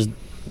Roberts is,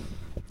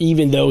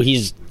 even though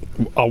he's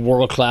a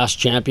world-class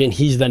champion,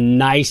 he's the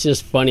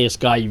nicest, funniest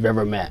guy you've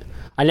ever met.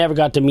 I never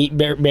got to meet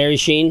Barry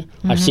Sheehan.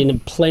 I've seen him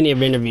plenty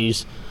of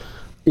interviews,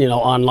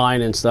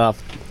 online and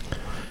stuff.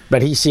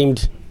 But he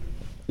seemed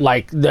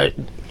like they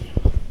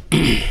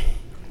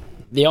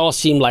all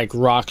seemed like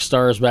rock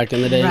stars back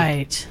in the day.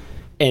 Right.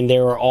 And they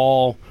were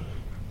all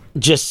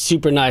just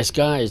super nice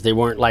guys. They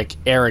weren't like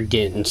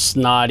arrogant and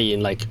snotty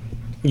and like,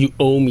 you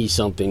owe me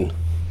something.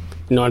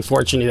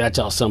 Unfortunately, that's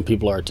how some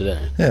people are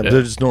today. Yeah,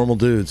 they're just normal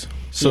dudes.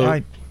 So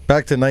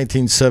back to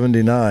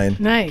 1979.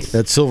 Nice.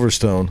 At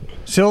Silverstone.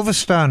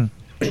 Silverstone.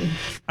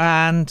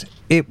 And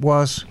it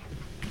was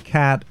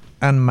cat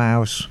and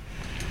mouse.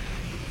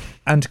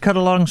 And to cut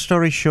a long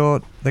story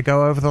short, they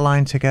go over the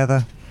line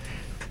together.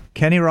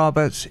 Kenny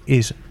Roberts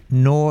is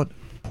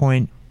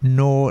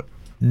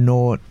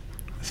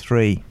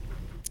 0.003.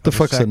 The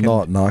fuck's a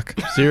naught, knock?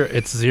 Zero.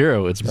 It's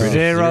zero. It's British.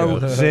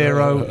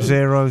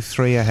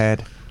 0.003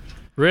 ahead.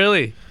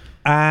 Really?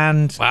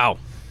 And wow.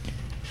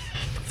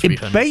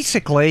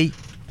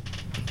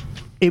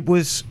 It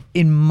was,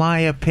 in my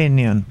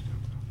opinion,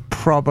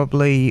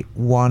 probably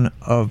one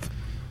of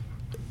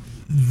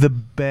the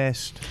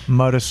best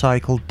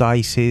motorcycle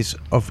dices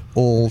of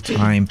all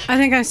time. I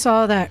think I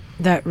saw that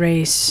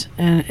race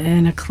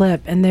in a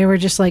clip, and they were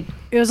just like,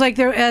 it was like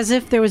as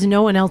if there was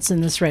no one else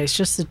in this race,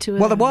 just the two of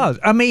them. Well, there was.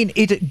 I mean,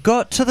 it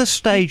got to the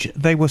stage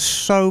they were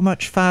so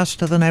much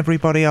faster than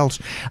everybody else,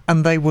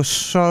 and they were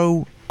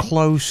so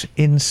close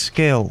in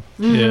skill.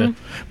 Yeah.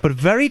 But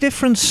very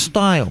different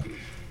style.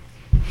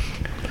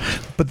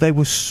 But they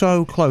were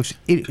so close.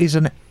 It is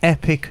an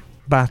epic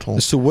battle.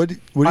 So what do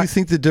you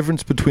think the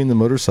difference between the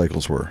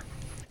motorcycles were?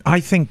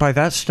 I think by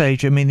that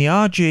stage, the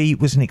RG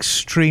was an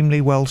extremely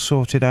well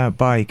sorted out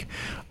bike.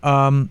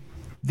 The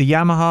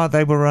Yamaha,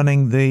 they were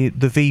running the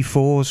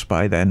V4s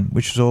by then,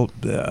 which was all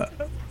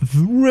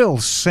real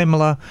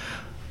similar.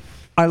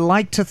 I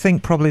like to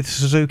think probably the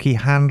Suzuki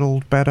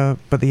handled better,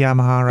 but the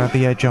Yamaha had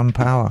the edge on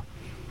power.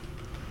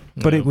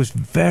 But it was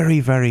very,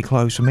 very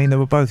close. They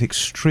were both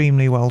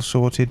extremely well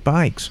sorted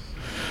bikes.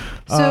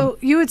 So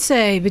you would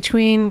say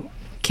between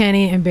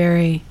Kenny and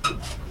Barry,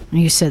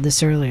 you said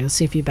this earlier, let's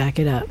see if you back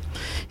it up.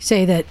 You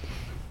say that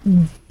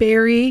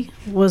Barry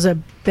was a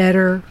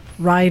better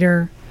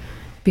rider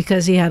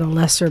because he had a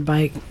lesser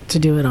bike to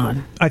do it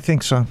on. I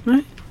think so.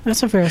 Right?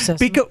 That's a fair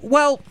assessment.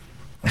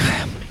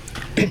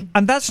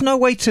 And that's no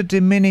way to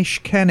diminish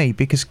Kenny,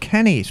 because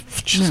Kenny is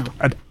just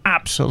an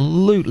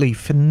absolutely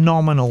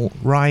phenomenal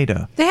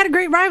rider. They had a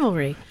great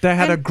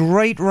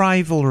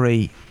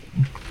rivalry.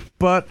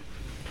 But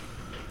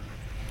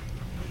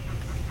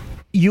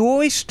you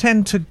always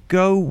tend to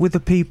go with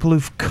the people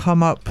who've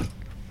come up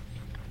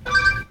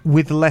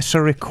with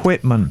lesser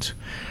equipment.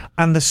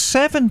 And the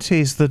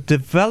 70s, the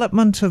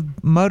development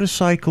of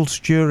motorcycles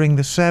during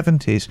the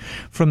 70s,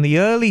 from the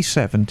early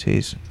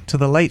 70s to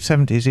the late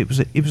 70s,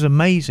 it was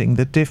amazing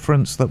the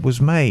difference that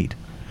was made.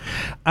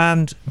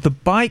 And the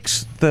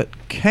bikes that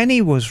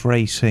Kenny was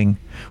racing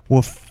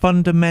were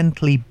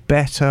fundamentally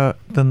better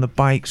than the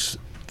bikes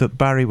that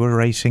Barry were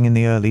racing in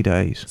the early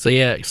days.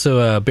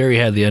 So Barry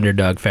had the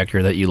underdog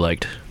factor that you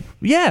liked.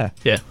 Yeah.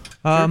 Yeah.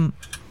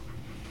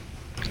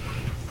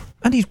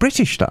 And he's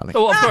British, darling.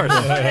 Oh, of course.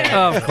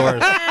 Of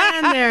course.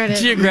 And there it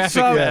is.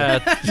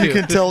 Geographic. You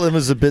can tell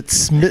Emma's a bit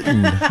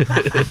smitten.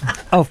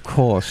 Of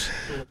course.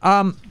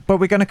 But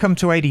we're going to come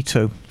to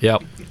 82.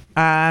 Yep.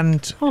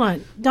 And hold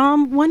on.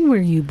 Dom, when were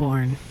you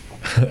born?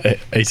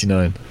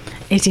 89.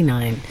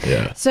 89.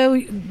 Yeah.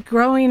 So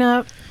growing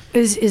up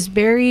Is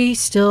Barry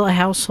still a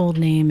household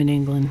name in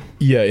England?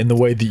 Yeah, in the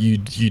way that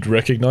you'd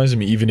recognize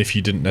him, even if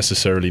you didn't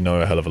necessarily know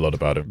a hell of a lot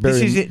about him.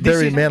 Barry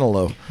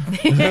Manilow.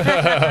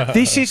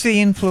 This is the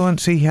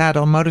influence he had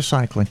on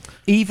motorcycling,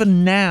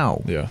 even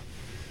now. Yeah.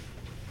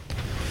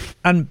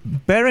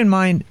 And bear in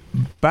mind,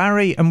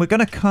 Barry, and we're going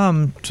to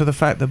come to the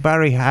fact that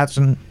Barry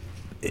hadn't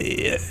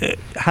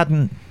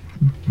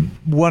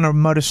won a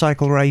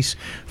motorcycle race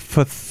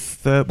for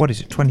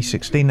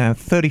 2016 now,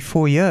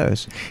 34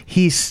 years.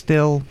 He's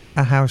still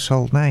a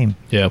household name.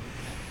 Yeah.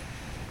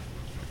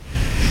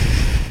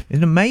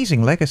 An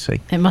amazing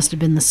legacy. It must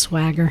have been the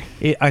swagger.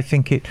 I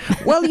think it.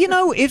 Well,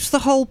 it's the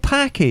whole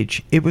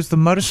package. It was the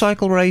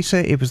motorcycle racer.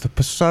 It was the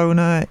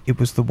persona. It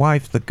was the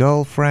wife, the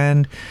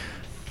girlfriend.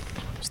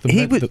 It's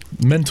the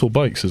mental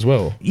bikes as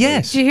well.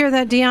 Yes. Did you hear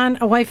that, Dion?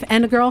 A wife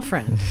and a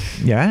girlfriend.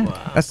 Yeah,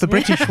 that's the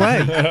British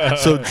way.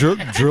 So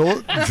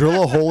drill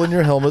a hole in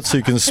your helmet so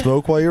you can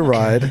smoke while you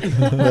ride.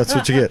 That's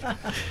what you get.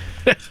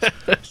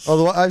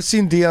 Although I've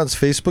seen Dion's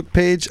Facebook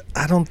page,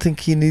 I don't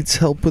think he needs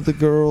help with the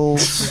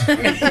girls.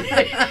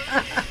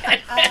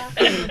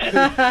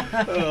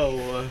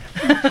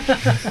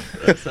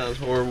 That sounds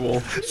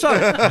horrible.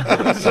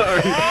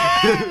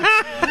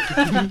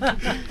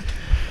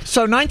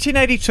 So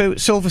 1982,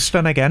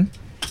 Silverstone again.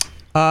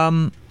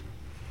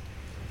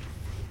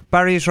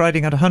 Barry is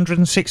riding at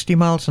 160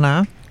 miles an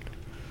hour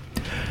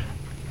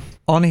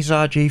on his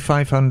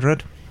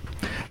RG500.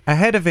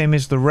 Ahead of him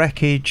is the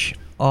wreckage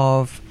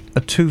of a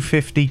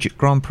 250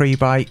 Grand Prix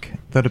bike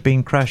that had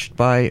been crashed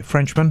by a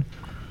Frenchman.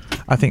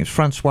 I think it's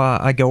Francois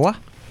Agoa.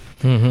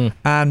 Mm-hmm.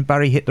 And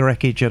Barry hit the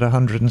wreckage at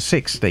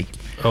 160.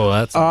 Oh,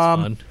 that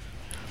sounds fun.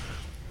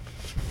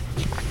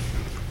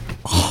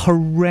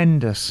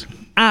 Horrendous.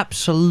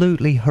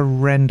 Absolutely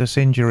horrendous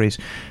injuries.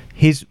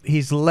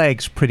 His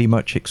legs pretty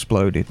much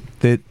exploded.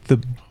 The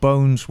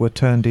bones were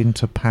turned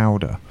into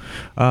powder.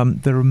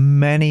 There are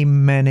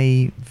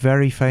many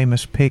very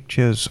famous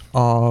pictures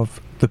of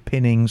the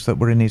pinnings that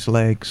were in his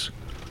legs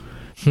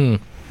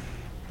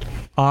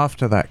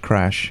after that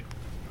crash.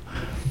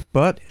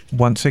 But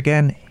once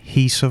again,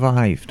 he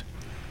survived.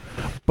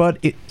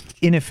 But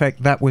in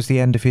effect, that was the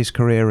end of his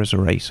career as a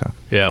racer.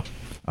 Yeah.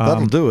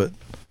 That'll do it.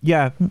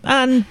 Yeah,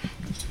 and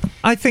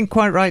I think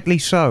quite rightly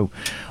so.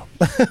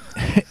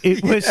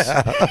 It was.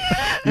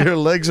 Your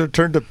legs are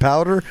turned to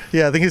powder?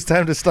 Yeah, I think it's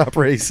time to stop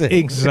racing.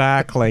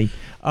 Exactly.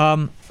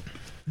 The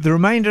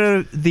remainder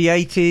of the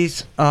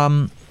 80s,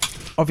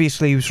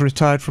 obviously he was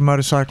retired from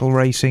motorcycle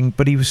racing,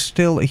 but he was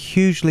still a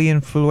hugely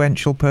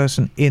influential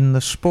person in the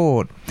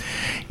sport.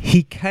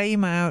 He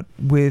came out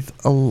with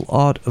a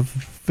lot of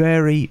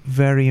very,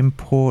 very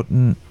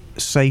important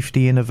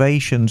safety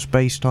innovations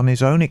based on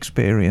his own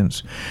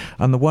experience,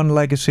 and the one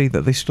legacy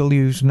that they still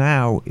use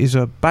now is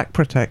a back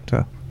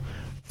protector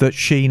that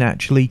Sheen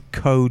actually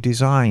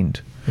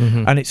co-designed,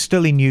 and it's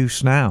still in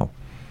use now,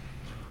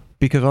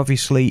 because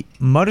obviously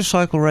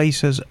motorcycle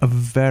racers are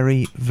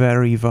very,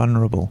 very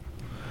vulnerable,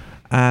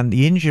 and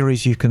the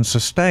injuries you can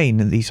sustain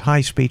in these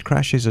high-speed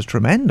crashes are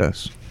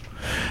tremendous.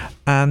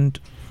 And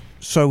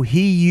so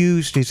he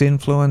used his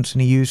influence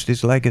and he used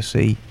his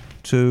legacy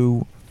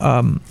to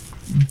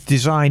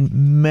design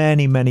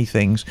many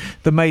things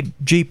that made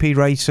GP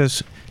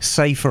racers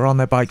safer on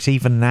their bikes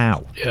even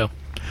now. Yeah.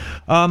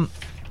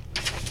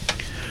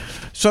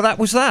 So that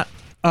was that.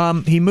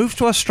 He moved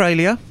to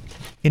Australia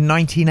in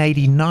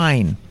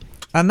 1989,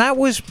 and that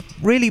was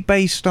really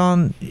based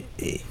on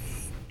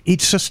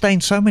he'd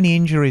sustained so many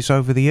injuries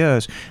over the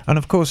years, and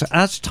of course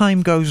as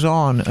time goes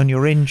on and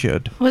you're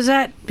injured. Was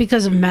that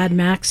because of Mad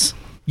Max?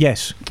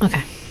 Yes.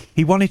 Okay.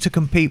 He wanted to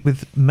compete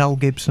with Mel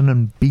Gibson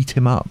and beat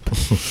him up.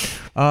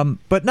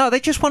 But no, they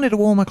just wanted a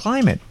warmer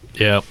climate.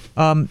 Yeah.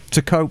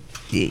 To cope.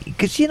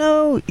 Because,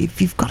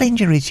 if you've got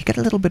injuries, you get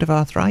a little bit of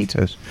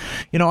arthritis.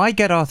 I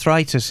get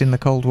arthritis in the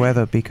cold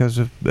weather because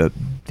of the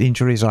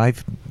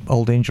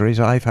old injuries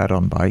I've had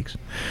on bikes.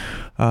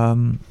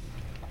 And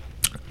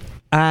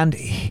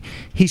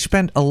he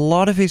spent a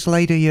lot of his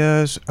later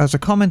years as a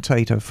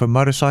commentator for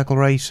motorcycle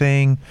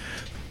racing,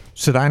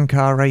 sedan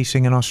car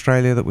racing in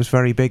Australia that was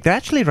very big. They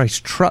actually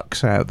raced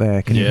trucks out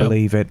there, can you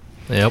believe it?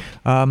 Yep.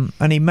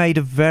 And he made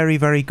a very,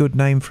 very good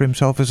name for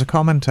himself as a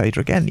commentator.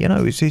 Again,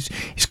 it's his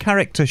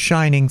character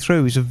shining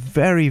through. He's a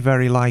very,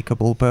 very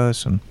likeable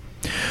person.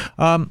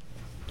 And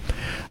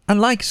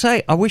like I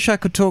say, I wish I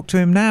could talk to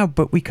him now,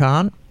 but we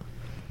can't,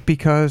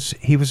 because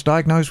he was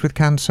diagnosed with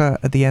cancer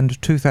at the end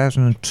of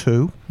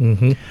 2002.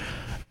 Mm-hmm.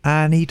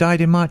 And he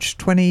died in March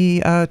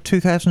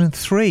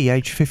 2003,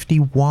 age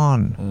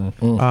 51.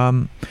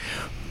 Mm-hmm.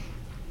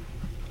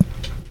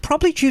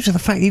 Probably due to the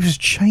fact he was a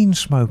chain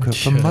smoker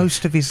for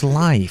most of his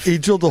life. He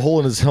drilled a hole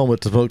in his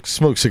helmet to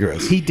smoke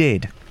cigarettes. He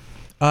did.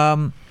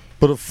 But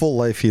a full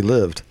life he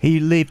lived.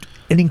 He lived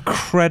an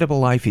incredible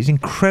life. He's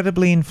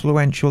incredibly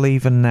influential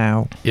even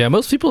now. Yeah,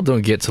 most people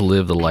don't get to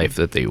live the life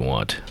that they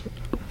want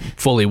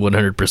fully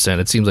 100%.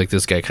 It seems like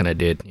this guy kind of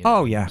did.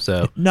 Oh, yeah.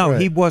 So no,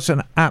 he was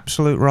an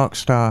absolute rock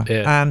star.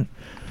 Yeah. And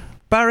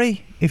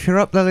Barry, if you're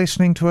up there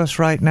listening to us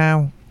right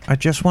now, I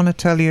just want to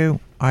tell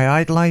you, I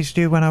idolized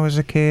you when I was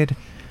a kid.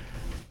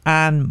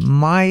 And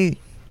my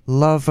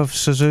love of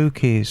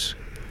Suzuki's,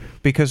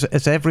 because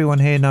as everyone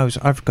here knows,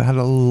 I've had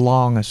a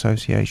long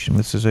association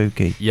with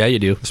Suzuki. Yeah, you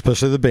do.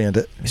 Especially the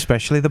Bandit.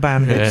 Especially the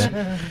Bandits.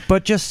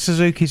 But just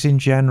Suzuki's in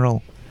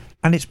general.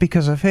 And it's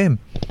because of him.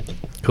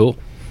 Cool.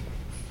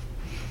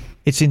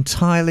 It's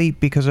entirely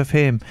because of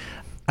him.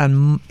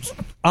 And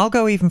I'll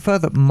go even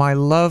further. My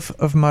love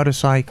of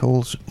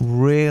motorcycles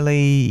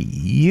really,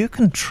 you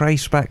can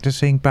trace back to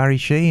seeing Barry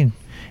Sheene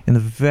in the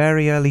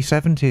very early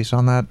 70s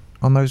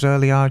on those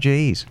early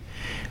RGs.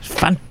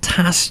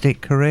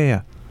 Fantastic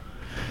career.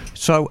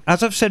 So,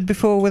 as I've said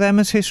before with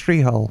Emma's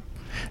History Hole,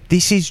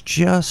 this is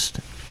just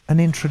an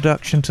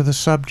introduction to the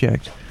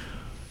subject.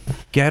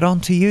 Get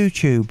onto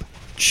YouTube.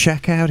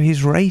 Check out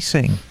his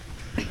racing.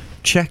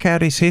 Check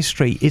out his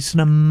history. It's an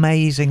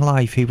amazing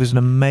life. He was an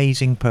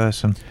amazing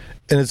person.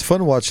 And it's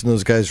fun watching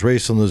those guys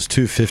race on those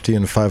 250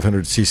 and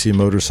 500cc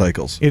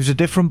motorcycles. It was a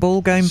different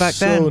ball game back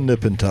then. So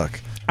nip and tuck.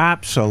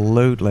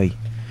 Absolutely.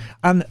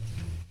 And,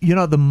 you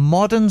know, the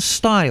modern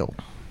style,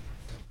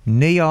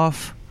 knee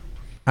off,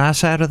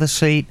 ass out of the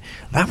seat,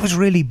 that was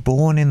really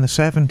born in the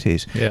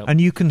 70s. Yeah. And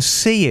you can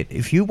see it.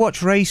 If you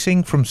watch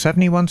racing from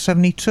 71,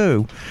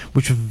 72,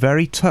 which was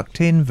very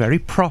tucked in, very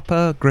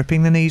proper,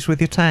 gripping the knees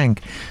with your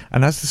tank.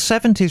 And as the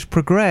 70s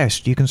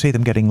progressed, you can see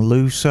them getting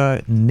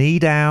looser, knee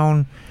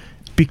down,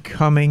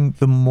 becoming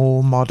the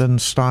more modern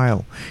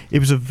style. It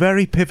was a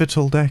very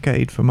pivotal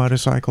decade for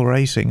motorcycle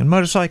racing and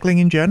motorcycling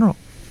in general.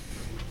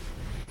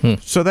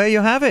 So there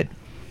you have it.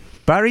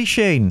 Barry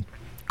Sheene.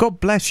 God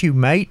bless you,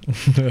 mate.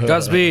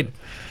 Godspeed.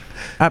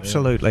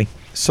 Absolutely.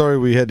 Sorry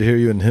we had to hear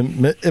you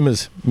in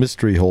Emma's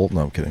mystery hole.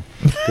 No, I'm kidding.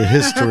 The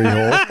history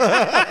hole.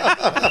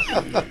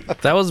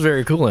 That was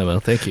very cool, Emma.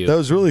 Thank you. That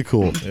was really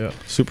cool. Yeah.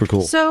 Super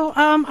cool. So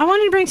I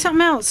wanted to bring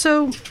something out.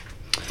 So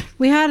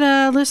we had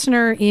a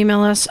listener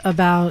email us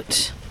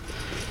about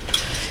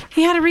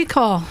he had a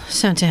recall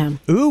sent to him.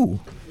 Ooh.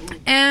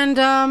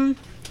 And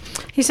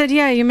he said,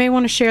 yeah, you may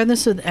want to share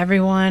this with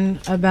everyone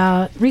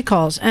about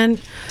recalls.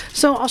 And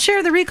so I'll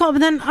share the recall, but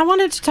then I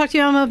wanted to talk to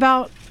you, Emma,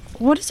 about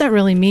what does that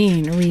really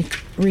mean,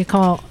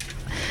 recall?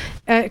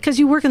 Because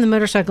you work in the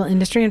motorcycle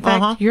industry. In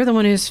fact, you're the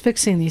one who's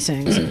fixing these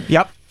things.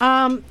 Yep.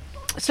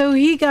 So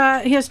he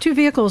has two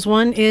vehicles.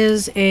 One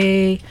is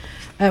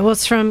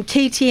it's from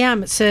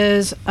KTM. It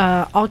says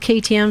all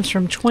KTMs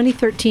from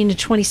 2013 to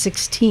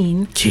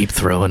 2016. Keep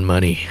throwing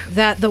money.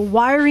 That the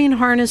wiring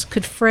harness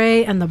could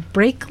fray and the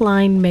brake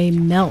line may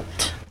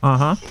melt.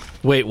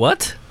 Wait,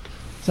 what?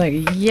 It's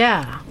like,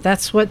 yeah,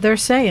 that's what they're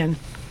saying.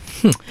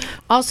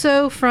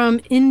 Also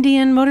from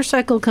Indian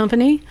Motorcycle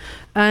Company,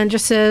 and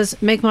just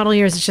says make model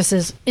years. It just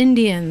says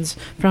Indians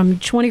from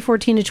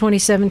 2014 to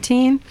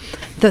 2017.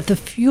 That the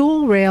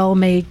fuel rail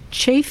may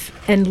chafe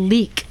and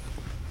leak.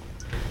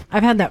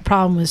 I've had that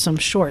problem with some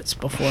shorts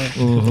before.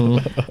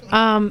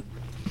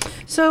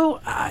 So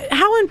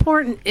how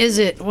important is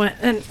it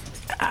and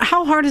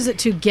how hard is it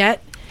to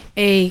get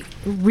a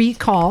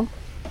recall,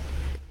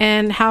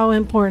 and how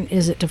important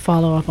is it to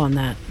follow up on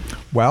that?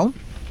 Well,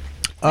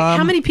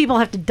 how many people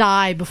have to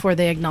die before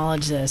they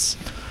acknowledge this?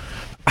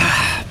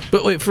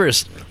 But wait,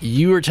 first,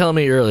 you were telling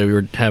me earlier, we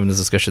were having this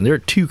discussion, there are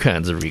two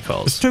kinds of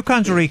recalls. There's two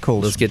kinds of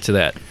recalls. Let's get to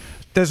that.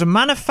 There's a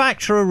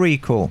manufacturer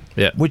recall,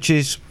 which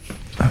is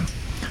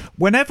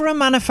whenever a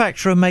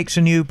manufacturer makes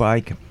a new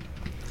bike,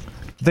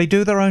 they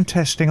do their own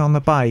testing on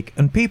the bike,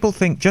 and people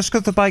think just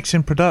because the bike's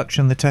in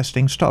production, the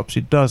testing stops.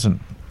 It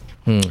doesn't.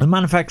 The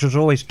manufacturer's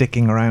always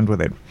dicking around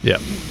with it. Yeah.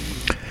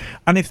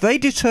 And if they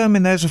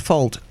determine there's a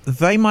fault,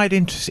 they might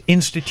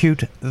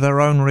institute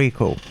their own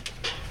recall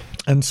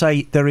and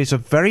say there is a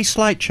very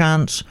slight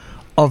chance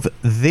of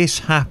this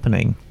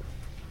happening,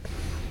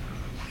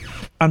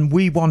 and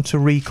we want to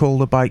recall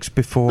the bikes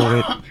before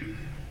it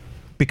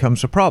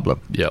becomes a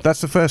problem. Yep. That's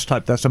the first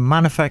type. That's a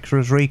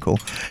manufacturer's recall.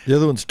 The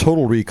other one's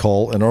total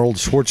recall, and Arnold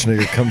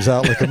Schwarzenegger comes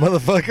out like a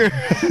motherfucker.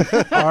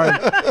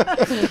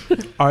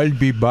 I'll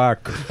be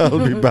back.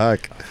 I'll be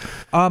back.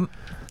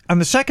 And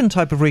the second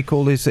type of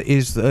recall is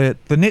the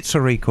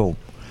NHTSA recall,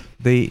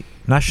 the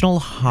National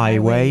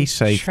Highway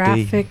Safety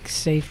Traffic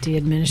Safety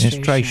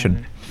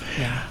Administration.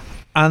 Yeah.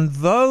 And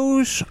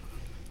those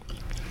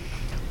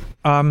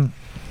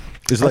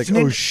it's like,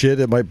 oh shit,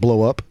 it might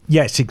blow up.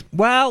 Yes.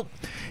 Well,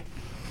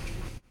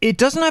 it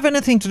doesn't have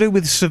anything to do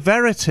with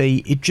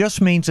severity. It just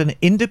means an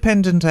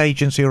independent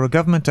agency or a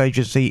government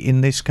agency,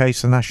 in this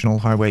case, the National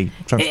Highway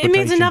Transportation. It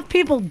means enough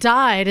people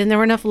died and there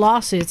were enough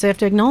lawsuits. They have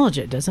to acknowledge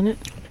it, doesn't it?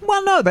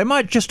 Well, no, they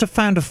might just have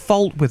found a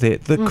fault with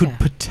it that could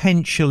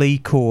potentially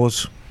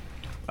cause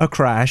a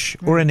crash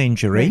or an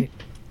injury.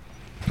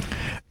 Right.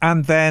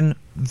 And then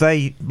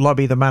they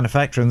lobby the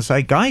manufacturer and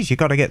say, guys, you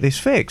got to get this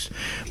fixed.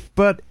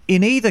 But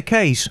in either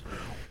case,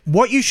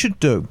 what you should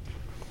do,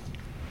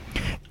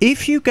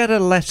 if you get a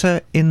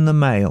letter in the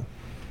mail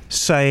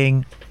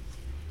saying,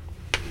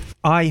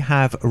 I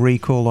have a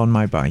recall on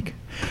my bike,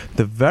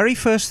 the very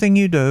first thing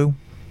you do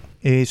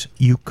is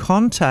you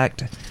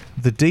contact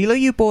the dealer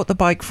you bought the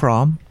bike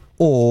from,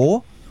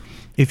 or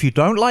if you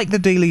don't like the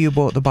dealer you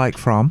bought the bike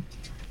from,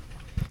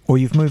 or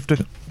you've moved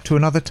to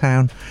another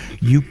town,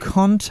 you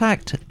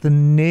contact the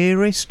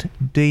nearest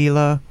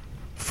dealer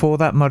for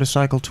that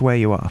motorcycle to where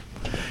you are.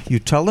 You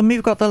tell them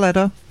you've got the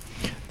letter.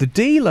 The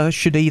dealer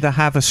should either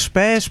have a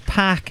spares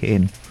pack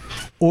in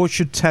or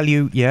should tell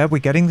you, yeah, we're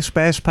getting the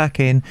spares pack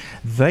in.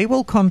 They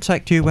will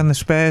contact you when the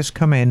spares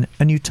come in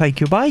and you take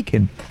your bike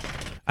in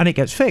and it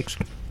gets fixed.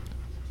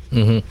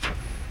 Mm-hmm.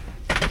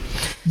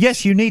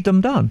 Yes, you need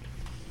them done.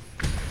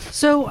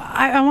 So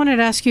I wanted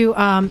to ask you,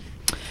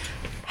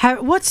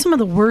 what's some of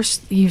the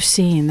worst you've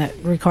seen that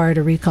required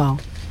a recall?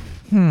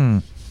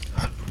 You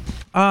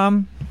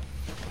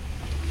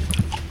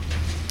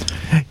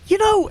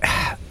know,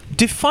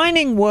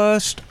 defining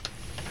worst,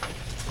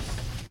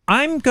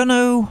 I'm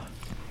gonna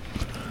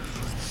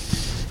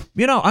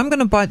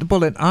bite the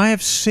bullet. I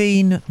have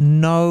seen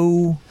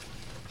no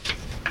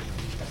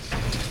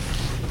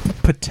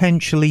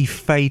potentially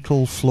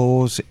fatal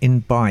flaws in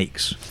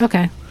bikes.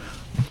 Okay.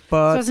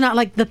 But so it's not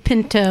like the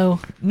Pinto.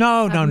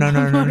 No.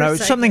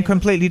 It's something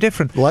completely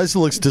different. Liza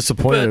looks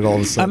disappointed all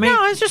of a sudden.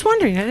 No, I was just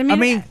wondering. I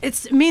mean,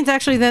 it means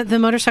actually that the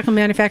motorcycle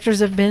manufacturers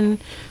have been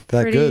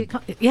that pretty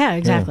good. Yeah,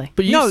 exactly. Yeah.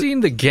 But you've seen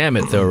the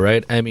gamut, though,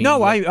 right? I mean,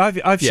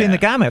 I've seen the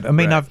gamut. I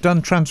mean, I've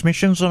done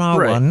transmissions on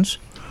R1s,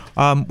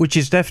 which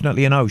is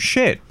definitely an oh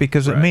shit,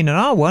 because I mean, an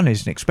R1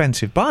 is an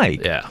expensive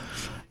bike. Yeah.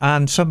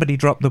 And somebody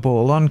dropped the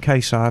ball on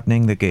case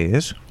hardening the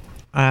gears,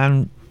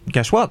 and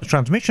guess what? The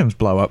transmissions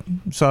blow up.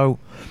 So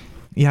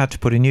you had to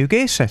put a new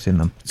gear set in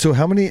them. So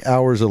how many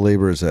hours of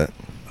labor is that?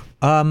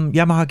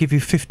 Yamaha give you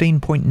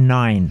 15.9.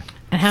 And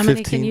how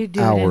many can you do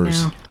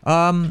hours. it in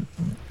now?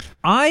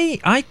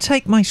 I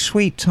take my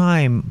sweet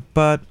time,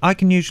 but I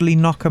can usually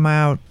knock them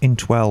out in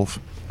 12.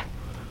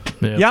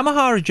 Yep. Yamaha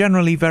are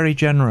generally very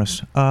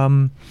generous.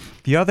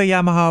 The other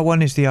Yamaha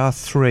one is the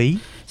R3.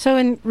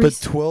 So but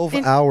 12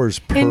 hours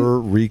per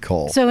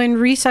recall. So in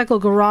Recycle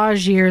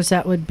Garage years,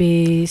 that would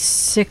be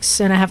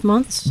 6.5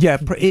 months? Yeah,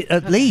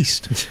 at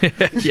least.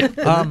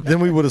 Then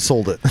we would have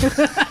sold it.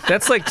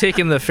 That's like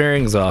taking the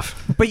fairings off.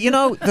 But you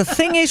know, the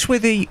thing is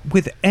with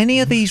any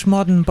of these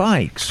modern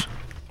bikes,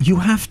 you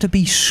have to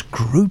be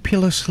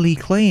scrupulously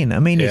clean. I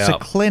mean, it's a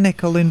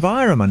clinical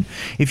environment.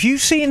 If you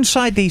see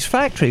inside these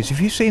factories,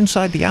 if you see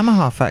inside the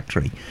Yamaha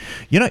factory,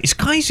 you know, it's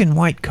guys in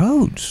white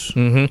coats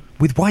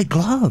with white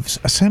gloves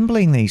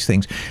assembling these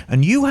things.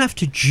 And you have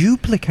to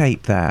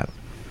duplicate that.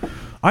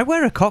 I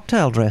wear a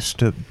cocktail dress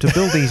to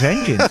build these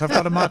engines. I've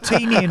got a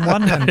martini in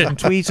one hand and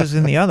tweezers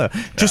in the other,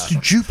 just to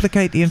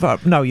duplicate the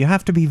environment. No, you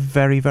have to be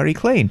very, very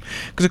clean.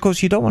 Because, of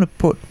course, you don't want to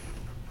put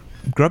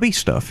grubby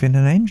stuff in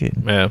an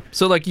engine. Yeah.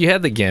 So, like, you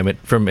had the gamut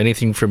from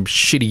anything from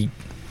shitty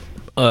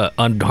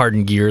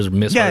unhardened gears or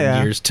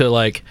mishardened gears to,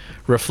 like,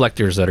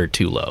 reflectors that are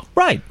too low.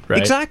 Right.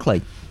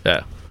 Exactly.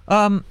 Yeah.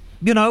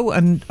 You know,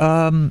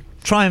 and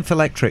Triumph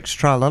Electrics,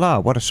 tra-la-la,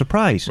 what a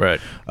surprise. Right.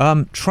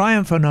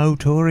 Triumph are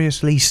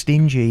notoriously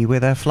stingy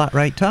with their flat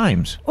rate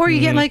times. Or you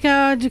get like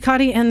a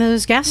Ducati and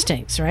those gas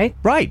tanks, right?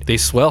 Right. They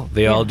swell.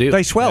 They all do.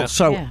 They swell. Yeah.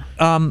 So,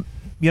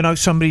 you know,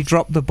 somebody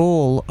dropped the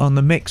ball on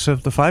the mix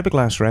of the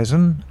fiberglass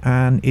resin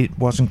and it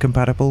wasn't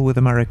compatible with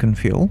American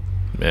fuel.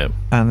 Yeah.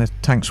 And the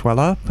tank swell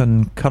up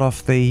and cut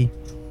off the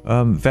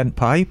vent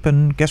pipe,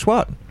 and guess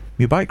what?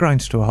 Your bike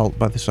grinds to a halt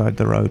by the side of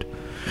the road.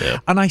 Yeah.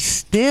 And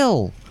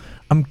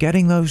I'm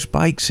getting those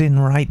bikes in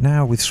right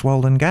now with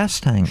swollen gas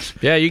tanks.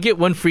 Yeah, you get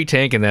one free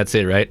tank and that's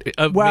it, right? Made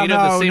of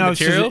the same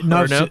material?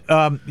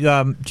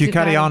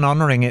 Ducati aren't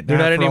honoring it. They're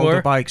not for anymore?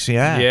 older bikes,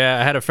 yeah. Yeah,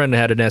 I had a friend that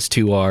had an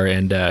S2R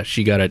and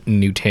she got a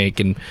new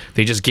tank and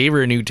they just gave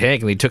her a new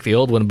tank and they took the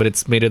old one, but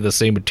it's made of the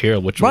same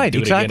material, which would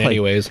do it again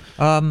anyways.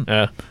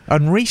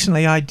 And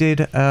recently I did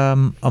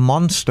a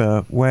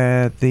Monster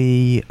where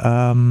the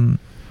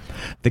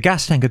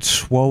gas tank had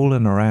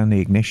swollen around the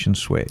ignition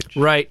switch.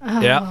 Right.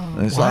 Yeah.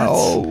 It's like,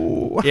 oh.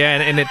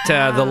 Yeah, and it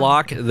the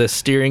lock, the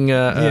steering,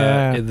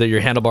 your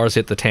handlebars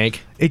hit the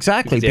tank.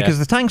 Exactly, because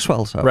the tank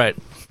swells up. Right.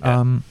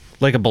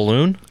 Like a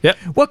balloon? Yep.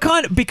 Well,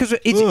 kind of, because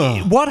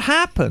what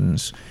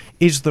happens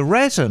is the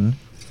resin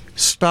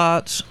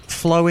starts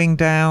flowing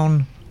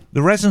down.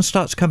 The resin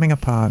starts coming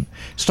apart,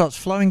 starts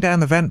flowing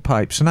down the vent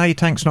pipe, so now your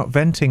tank's not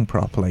venting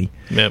properly.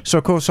 Yep. So,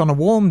 of course, on a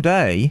warm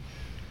day,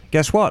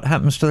 guess what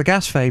happens to the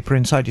gas vapor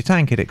inside your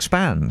tank? It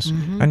expands,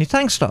 and your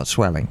tank starts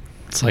swelling.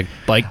 It's like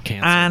bike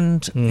cancer.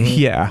 And,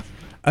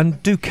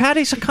 and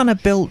Ducatis are kind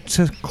of built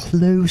to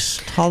close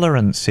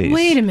tolerances.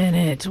 Wait a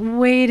minute.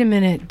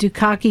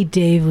 Ducati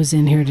Dave was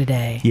in here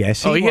today.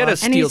 Yes, he had a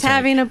steel and he's tank.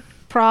 having a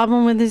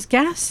problem with his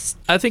gas.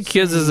 I think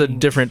his is a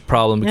different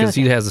problem because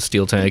he has a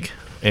steel tank,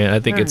 and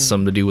I think it's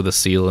something to do with a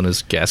seal in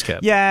his gas cap.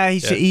 Yeah,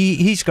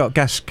 he's got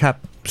gas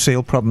cap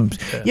seal problems.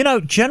 Yeah. You know,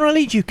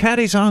 generally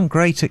Ducatis aren't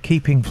great at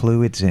keeping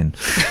fluids in.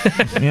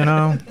 You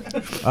know,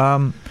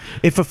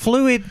 if a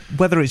fluid,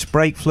 whether it's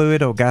brake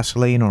fluid or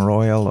gasoline or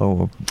oil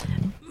or...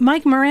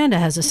 Mike Miranda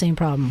has the same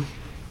problem.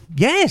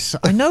 Yes,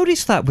 I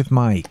noticed that with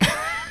Mike.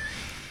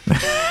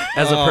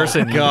 As a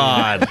person,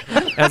 God.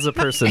 As a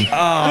person.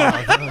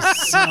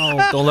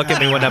 Don't look at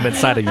me when I'm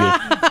inside of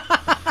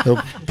you.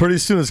 Pretty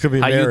soon it's gonna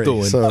be How Mary. you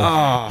doing? So.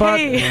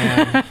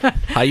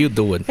 How you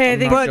doing?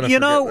 But you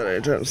know,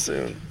 anytime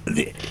soon.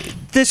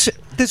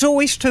 there's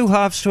always two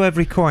halves to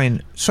every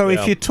coin. So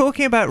if you're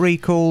talking about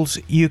recalls,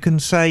 you can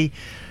say,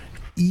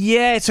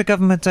 yeah, it's a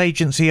government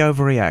agency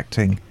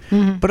overreacting.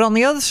 Mm-hmm. But on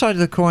the other side of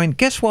the coin,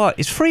 guess what?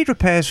 It's free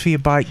repairs for your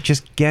bike.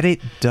 Just get it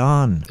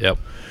done. Yep.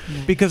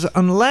 Because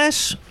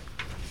unless,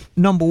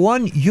 number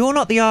one, you're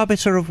not the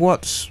arbiter of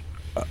what's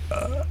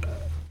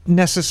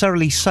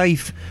necessarily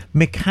safe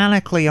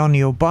mechanically on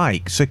your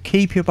bike, so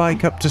keep your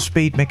bike up to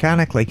speed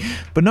mechanically.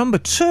 But number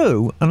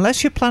two,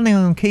 unless you're planning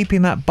on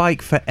keeping that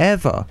bike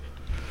forever,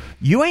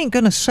 you ain't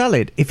going to sell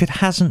it if it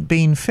hasn't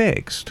been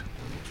fixed.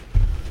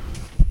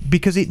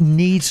 Because it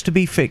needs to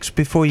be fixed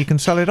before you can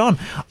sell it on.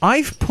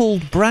 I've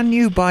pulled brand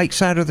new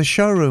bikes out of the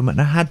showroom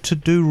and I had to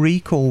do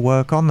recall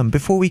work on them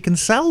before we can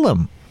sell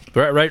them.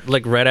 Right,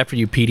 like right after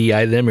you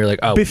PDI them, you're like,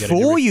 oh,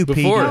 Before you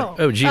before. PDI.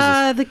 Oh,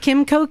 Jesus. The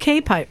Kimco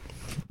K-pipe.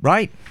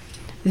 Right.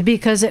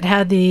 Because it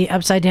had the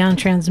upside-down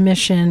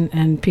transmission,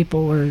 and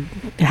people were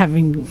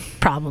having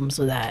problems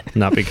with that.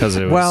 Not because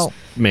it was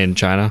made in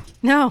China.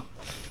 No.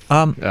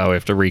 Oh, we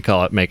have to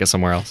recall it, make it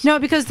somewhere else. No,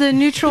 because the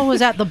neutral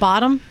was at the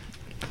bottom.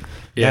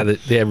 Yeah,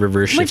 they have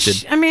reverse shifted.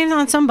 Which, I mean,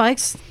 on some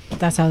bikes,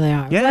 that's how they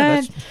are. Yeah,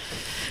 But,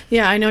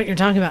 yeah, I know what you're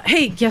talking about.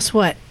 Hey, guess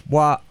what?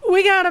 What?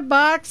 We got a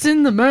box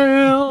in the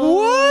mail.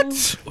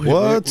 What?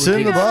 What's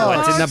in the box?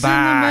 What's in the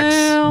box?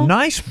 mail.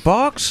 Nice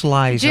box,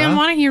 Liza. Jim,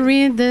 why don't you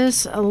read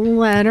this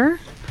letter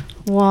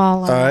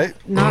while All right.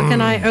 Knock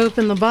and I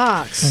open the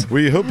box.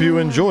 We hope you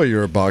enjoy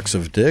your box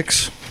of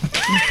dicks.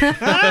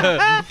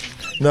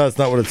 No, that's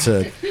not what it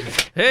said.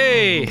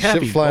 Hey,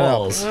 happy Shit flying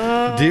balls.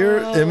 out. Dear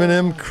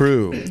M&M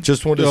crew,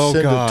 just want to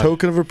send a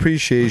token of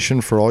appreciation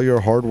for all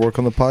your hard work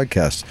on the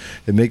podcast.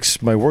 It makes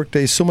my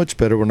workday so much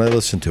better when I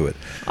listen to it.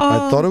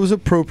 I thought it was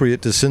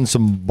appropriate to send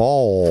some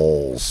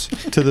balls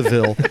to the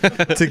Ville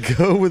to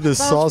go with the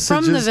Balls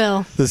sausages. from the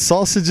Ville. The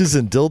sausages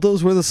and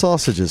dildos were the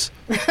sausages.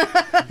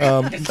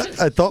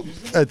 I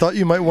thought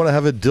you might want to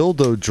have a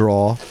dildo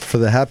draw for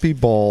the happy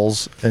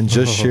balls and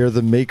just share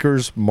the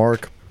maker's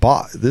mark.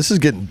 This is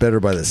getting better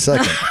by the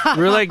second.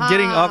 We're like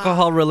getting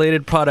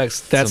alcohol-related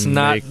products. That's Some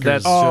not. Makers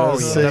That's.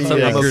 Just say I'm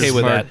okay yes.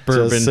 with that.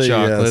 Bourbon Just say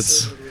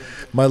chocolates. yes.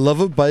 My love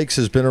of bikes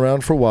has been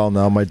around for a while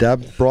now. My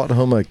dad brought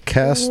home a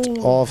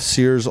cast-off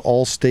Sears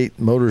All-State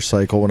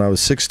motorcycle when I was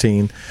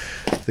 16.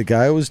 The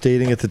guy I was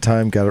dating at the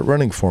time got it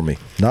running for me.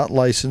 Not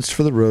licensed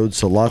for the road,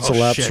 so lots of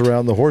laps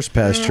around the horse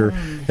pasture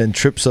and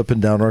trips up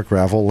and down our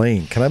gravel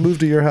lane. Can I move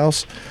to your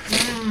house?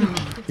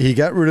 He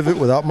got rid of it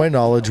without my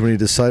knowledge when he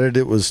decided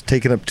it was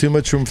taking up too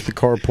much room for the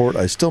carport.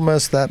 I still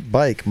missed that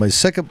bike. My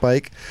second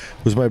bike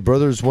was my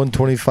brother's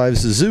 125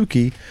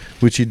 Suzuki,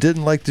 which he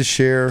didn't like to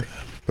share,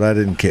 but I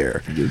didn't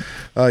care.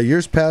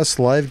 Years passed,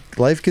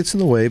 life gets in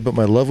the way, but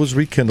my love was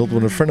rekindled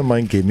when a friend of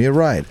mine gave me a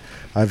ride.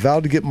 I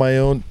vowed to get my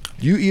own.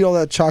 You eat all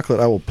that chocolate,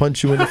 I will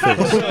punch you in the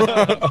face.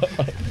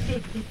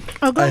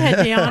 Oh, go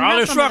ahead, Dion. Oh,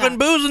 there's fucking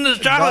booze in this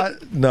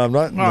chocolate. No, I'm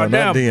not. No,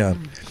 not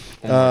Dion.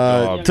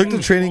 Took the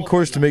training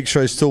course to make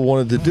sure I still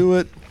wanted to do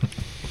it.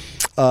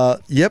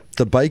 Yep,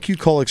 the bike you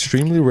call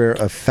extremely rare,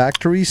 a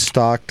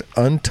factory-stocked,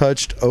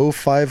 untouched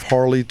 05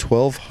 Harley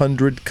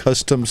 1200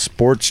 Custom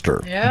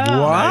Sportster. Yeah.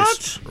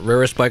 What?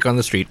 Rarest bike on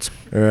the streets.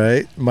 All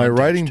right. My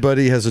riding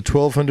buddy has a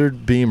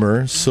 1200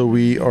 Beamer, so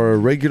we are a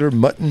regular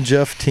Mutt and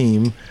Jeff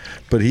team,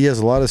 but he has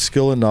a lot of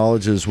skill and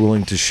knowledge and is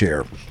willing to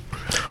share.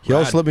 He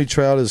also let me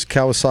try out his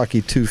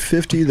Kawasaki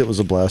 250 that was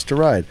a blast to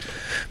ride.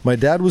 My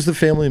dad was the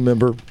family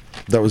member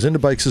that was into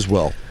bikes as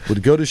well.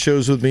 Would go to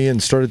shows with me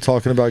and started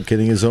talking about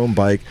getting his own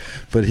bike,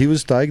 but he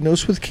was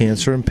diagnosed with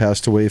cancer and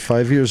passed away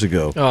 5 years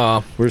ago.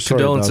 Oh, We're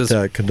sorry about condolences.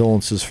 that.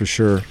 Condolences for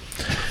sure.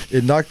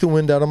 It knocked the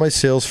wind out of my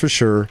sails for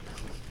sure.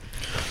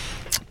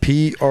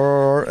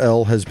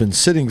 PRRL has been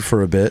sitting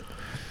for a bit,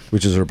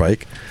 which is her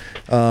bike.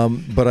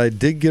 But I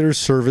did get her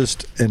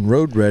serviced and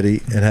road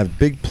ready and have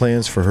big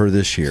plans for her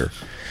this year.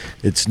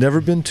 It's never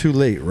been too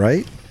late,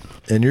 right?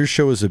 And your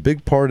show is a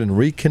big part in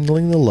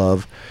rekindling the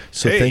love.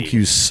 So thank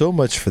you so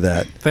much for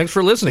that. Thanks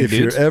for listening, If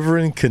dudes. you're ever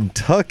in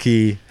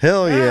Kentucky,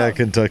 hell yeah,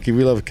 Kentucky.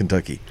 We love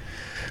Kentucky.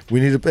 We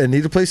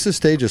need a place to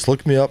stay. Just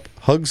look me up.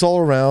 Hugs all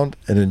around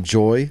and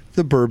enjoy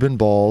the bourbon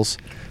balls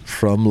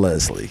from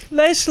Leslie.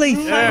 Leslie,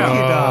 thank you,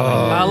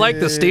 darling. I like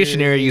the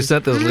stationery you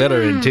sent this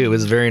letter in too.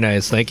 It's very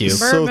nice. Thank you.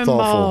 So Bourbon thoughtful.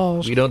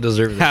 balls. We don't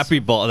deserve this. Happy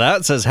ball.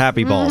 That says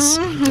happy balls.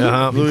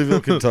 Louisville,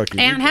 Kentucky.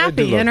 And I do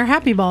happy, love and her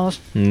happy balls.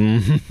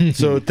 it.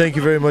 So thank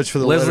you very much for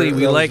the Leslie,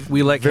 letter.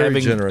 we like very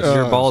having generous.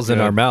 your balls in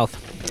our mouth.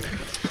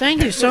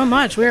 Thank you so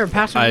much. We were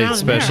passing I around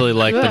especially here.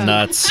 like the Ugh.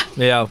 nuts.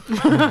 Yeah.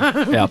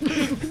 Yeah.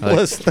 I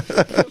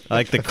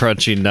like the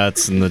crunchy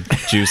nuts and the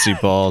juicy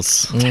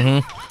balls.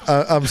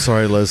 I'm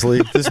sorry,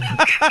 Leslie.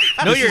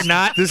 No, you're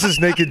not. This is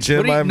Naked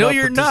Jim. I'm no, not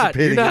you're not.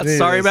 You're participating not in any of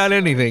sorry this. about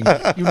anything.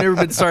 You've never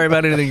been sorry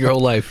about anything your whole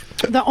life.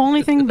 The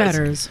only thing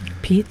better is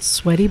Pete's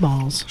sweaty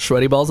balls.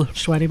 Sweaty balls.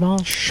 Sweaty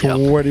balls.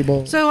 Sweaty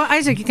balls. So,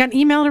 Isaac, you got an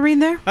email to read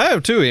there? I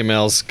have 2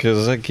 emails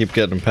because I keep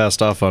getting them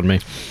passed off on me.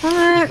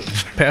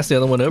 Pass the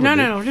other one over. No, dude.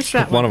 no, just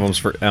that One one. of them's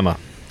for Emma,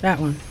 That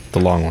one. the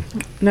long one,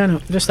 No,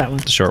 just that one.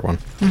 the short one.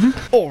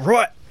 All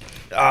right.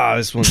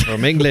 This one's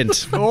from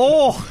England.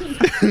 Oh,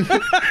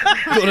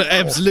 Got an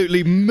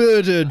absolutely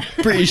murdered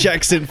British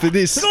accent for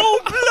this. oh,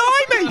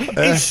 blimey!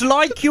 It's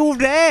like you're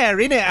there,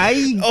 isn't it,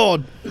 eh?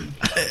 Oh,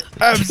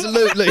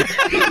 absolutely.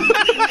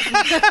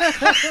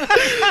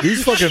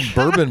 These fucking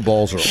bourbon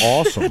balls are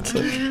awesome.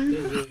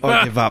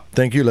 I'll give up.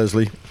 Thank you,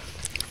 Leslie.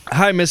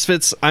 Hi,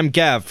 Misfits. I'm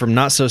Gav from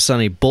not so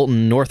sunny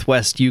Bolton,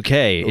 Northwest UK.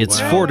 It's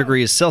 4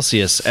 degrees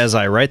Celsius as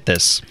I write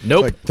this.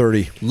 Nope. Like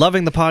 30.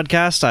 Loving the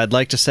podcast. I'd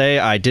like to say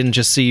I didn't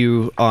just see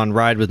you on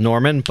Ride with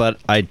Norman, but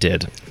I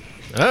did.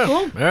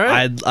 Oh, all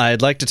right.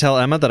 I'd like to tell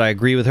Emma that I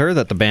agree with her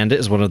that the Bandit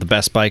is one of the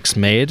best bikes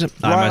made.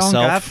 Right on,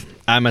 Gav.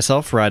 I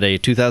myself ride a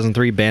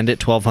 2003 Bandit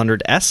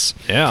 1200S.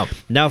 Yeah.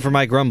 Now for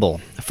my grumble.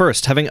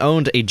 First, having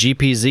owned a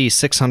GPZ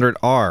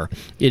 600R,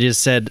 it is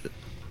said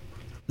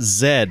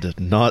Z,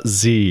 not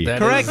Z.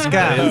 Correct,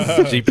 Gav.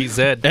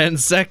 GPZ. And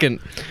second,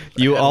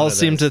 you had all one of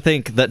seem those. to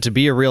think that to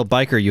be a real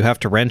biker, you have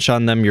to wrench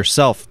on them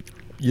yourself,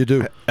 You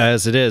do.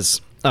 as it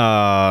is.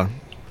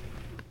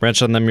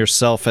 Wrench on them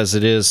yourself as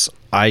it is.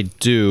 I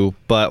do,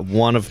 but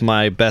one of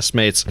my best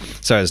mates...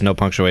 Sorry, there's no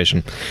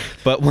punctuation.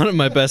 But one of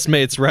my best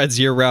mates rides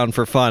year-round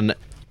for fun,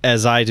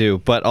 as I do,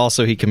 but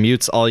also he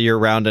commutes all year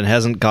round and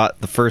hasn't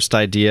got the first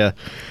idea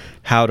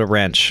how to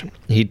wrench.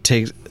 He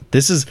takes...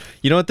 This is...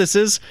 You know what this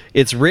is?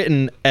 It's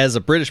written as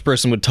a British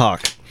person would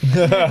talk.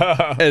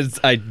 As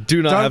I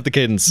do not have the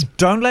cadence.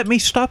 Don't let me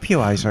stop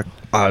you, Isaac.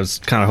 I was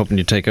kind of hoping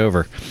you'd take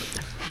over.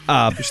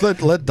 Just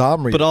let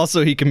Dom read. But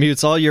also, he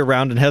commutes all year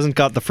round and hasn't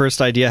got the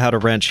first idea how to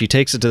wrench. He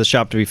takes it to the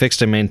shop to be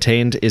fixed and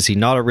maintained. Is he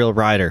not a real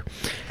rider?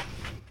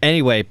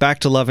 Anyway, back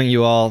to loving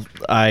you all.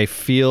 I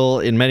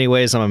feel in many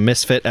ways I'm a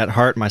misfit at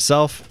heart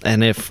myself,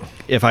 and if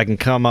I can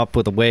come up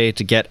with a way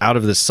to get out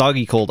of this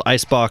soggy cold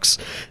icebox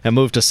and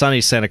move to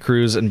sunny Santa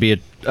Cruz and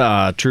be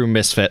a true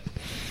misfit.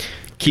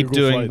 Keep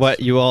Google doing Flights. what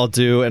you all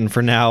do, and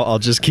for now, I'll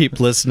just keep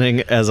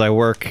listening as I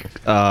work.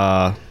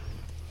 Tar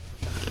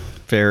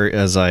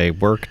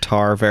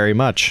very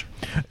much.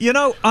 You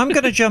know, I'm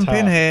going to jump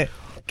in here.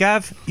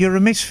 Gav, you're a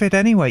misfit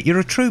anyway. You're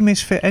a true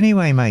misfit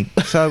anyway, mate.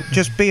 So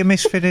just be a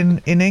misfit in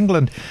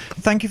England.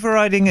 Thank you for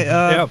riding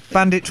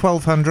Bandit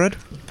 1200.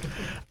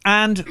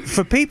 And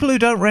for people who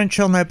don't wrench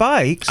on their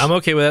bikes, I'm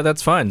okay with that.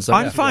 That's fine. So,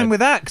 I'm fine with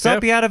that because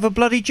I'd be out of a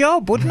bloody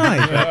job, wouldn't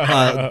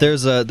I?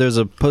 There's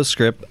a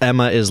postscript.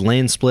 Emma is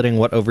lane splitting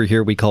what over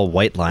here we call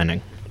white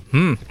lining.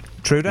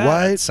 True that.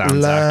 White Sounds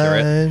line.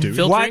 accurate.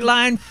 Filtering? White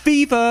line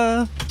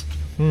fever.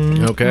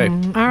 Okay.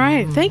 All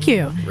right, thank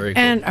you. Very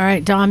cool. And all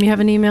right, Dom, you have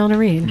an email to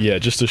read. Yeah,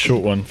 just a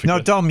short one. No,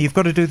 Forget- Dom, you've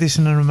got to do this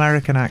in an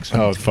American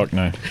accent. Oh, fuck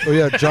no. Oh,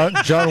 yeah,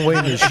 John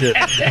Wayne is shit.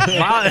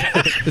 Come on,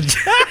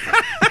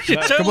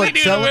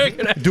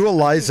 do a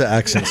Liza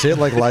accent. Say it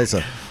like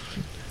Liza.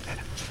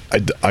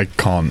 I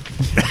can't.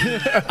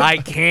 I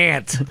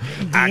can't.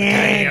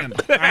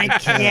 I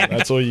can't.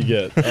 That's all you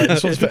get.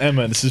 This one's for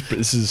Emma.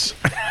 This is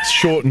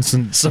short and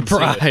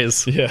Surprise.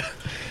 sincere. Yeah.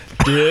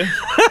 Dear.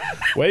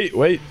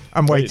 Wait.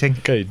 I'm waiting.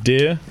 Okay,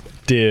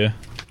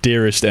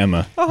 dearest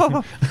Emma.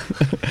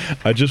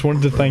 I just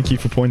wanted to thank you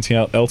for pointing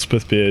out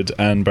Elspeth Beard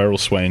and Beryl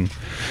Swain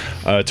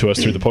to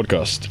us through the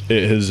podcast.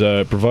 It has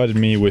provided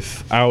me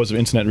with hours of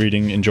internet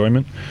reading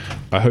enjoyment.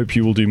 I hope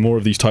you will do more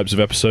of these types of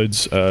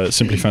episodes.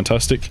 Simply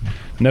fantastic.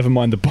 Never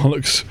mind the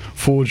bollocks.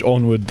 Forge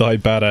onward, thy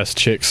badass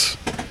chicks.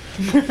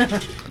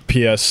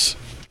 P.S.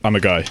 I'm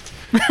a guy.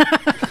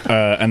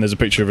 And there's a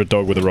picture of a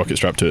dog with a rocket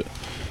strapped to it.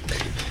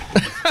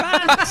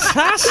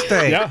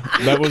 Fantastic. Yeah,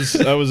 that was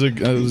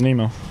an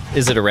email.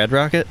 Is it a red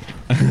rocket?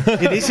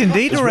 It is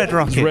indeed a red It's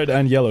rocket. red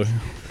and yellow.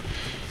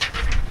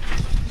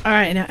 All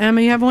right, now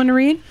Emma, you have one to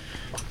read?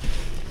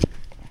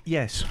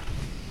 Yes.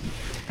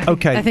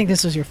 Okay. I think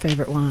this was your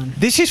favorite one.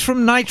 This is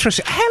from Nitrous.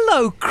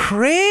 Hello,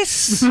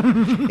 Chris.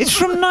 It's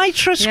from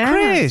Nitrous Yeah.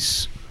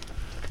 Chris.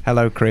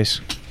 Hello, Chris.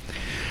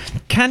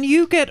 Can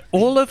you get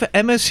all of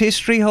Emma's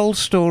History Hole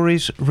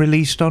stories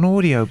released on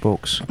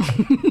audiobooks?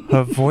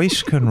 Her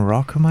voice can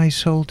rock my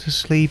soul to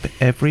sleep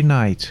every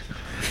night.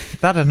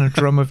 That and a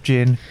drum of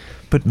gin,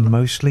 but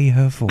mostly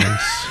her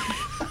voice.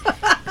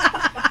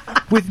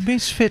 With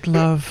misfit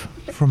love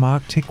from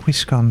Arctic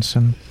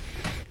Wisconsin,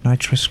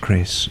 Nitrous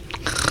Chris.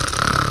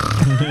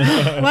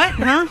 What?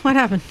 Huh? What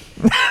happened?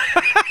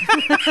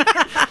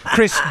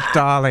 Chris,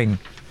 darling,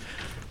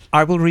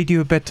 I will read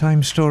you a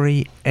bedtime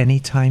story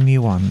anytime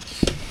you want.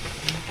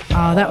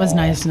 Oh, that was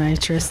nice,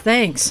 Nitrous.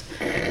 Thanks.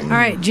 All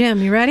right,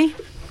 Jim, you ready?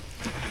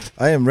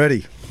 I am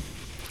ready.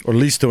 Or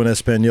listo en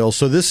español.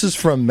 So this is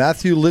from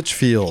Matthew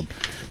Litchfield.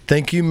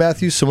 Thank you,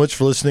 Matthew, so much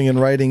for listening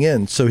and writing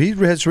in. So he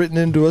has written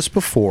into us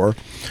before,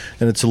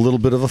 and it's a little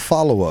bit of a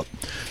follow-up.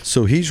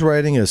 So he's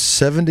writing a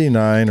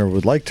 79, or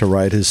would like to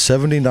write his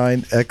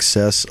 79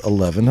 XS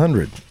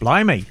 1100.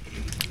 Blimey.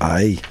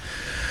 Aye.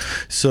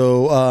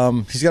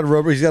 So he's got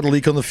a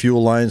leak on the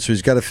fuel line, so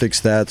he's got to fix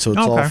that. So it's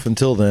Okay. off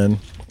until then.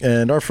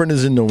 And our friend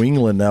is in New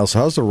England now. So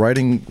how's the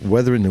riding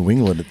weather in New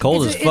England?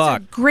 Cold as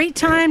fuck. It's a great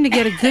time to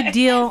get a good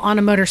deal on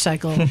a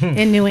motorcycle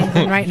in New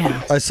England right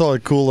now. I saw a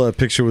cool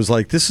picture. Was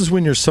like, this is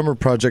when your summer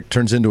project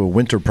turns into a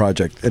winter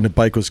project, and the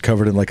bike was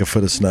covered in like a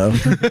foot of snow.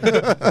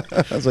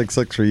 I was like,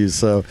 sucks for you.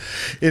 So,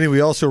 anyway,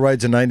 he also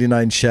rides a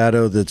 '99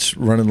 Shadow that's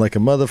running like a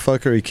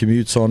motherfucker. He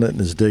commutes on it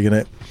and is digging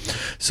it.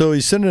 So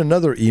he sent in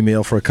another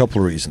email for a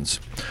couple of reasons.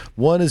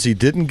 One is he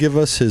didn't give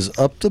us his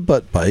up the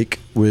butt bike,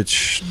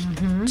 which,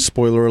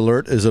 spoiler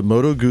alert, is a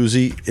Moto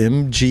Guzzi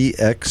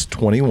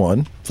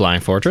MGX21.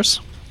 Flying Fortress.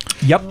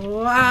 Yep.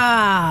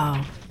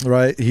 Wow.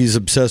 Right, he's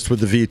obsessed with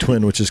the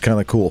V-twin, which is kind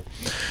of cool.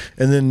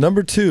 And then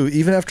number 2,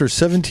 even after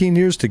 17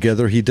 years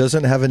together, he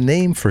doesn't have a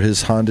name for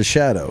his Honda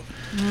Shadow.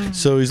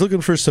 So he's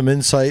looking for some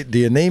insight. Do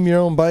you name your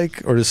own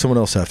bike, or does someone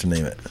else have to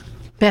name it?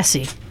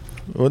 Bessie.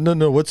 Well,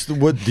 no. What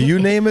do you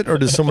name it, or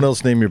does someone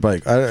else name your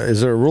bike?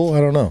 Is there a rule? I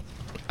don't know.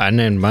 I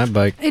named my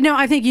bike. No,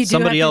 I think you do.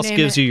 Somebody have else to name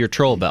gives it. you your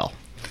troll bell.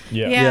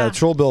 Yeah,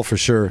 Troll Bell for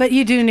sure. But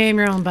you do name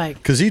your own bike.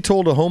 Because he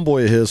told a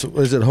homeboy of his,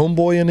 is it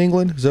homeboy in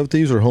England? Is that what they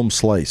use, or home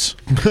slice?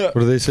 What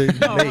do they say?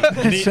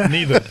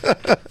 Neither.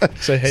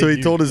 Say, hey, So he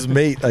you. told his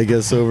mate, I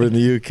guess, over in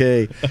the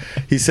UK,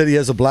 he said he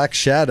has a black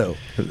Shadow.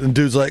 And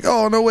dude's like,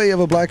 oh, no way, you have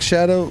a black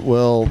Shadow?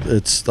 Well,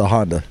 it's the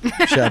Honda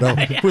Shadow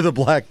with a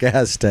black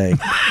gas tank.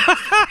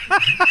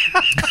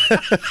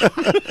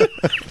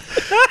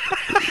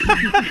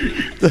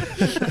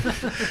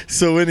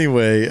 So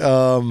anyway,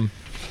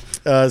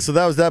 so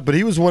that was that. But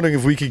he was wondering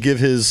if we could give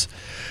his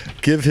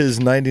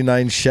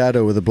 99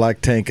 Shadow with a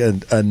black tank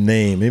a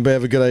name. Anybody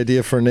have a good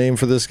idea for a name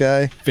for this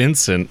guy?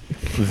 Vincent.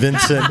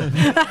 Vincent.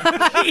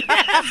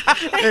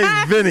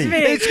 Hey, Vinny.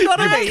 You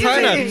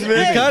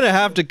kind of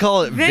have to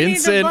call it Vinny the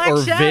Vincent Black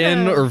or Shadow.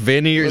 Vin or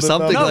Vinny or What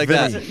something about like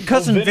Vinny? that.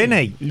 Cousin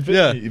Vinny.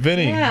 Yeah.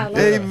 Vinny. Yeah, I love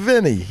Hey, it.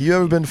 Vinny, you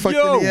ever been fucked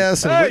Yo, in the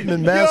ass and hey, written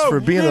in mass yo, for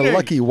being Vinny. a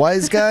lucky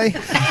wise guy?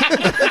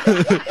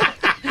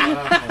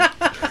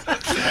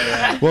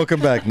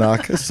 Welcome back,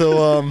 Knock.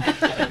 So,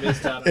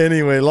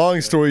 anyway, long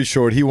story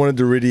short, he wanted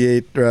to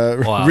radiate.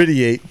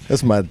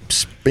 That's my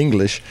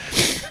Spanglish.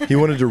 He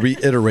wanted to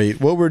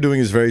reiterate what we're doing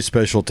is very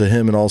special to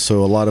him and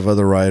also a lot of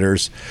other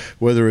riders.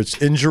 Whether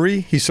it's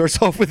injury, he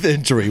starts off with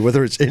injury.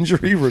 Whether it's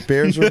injury,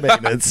 repairs, or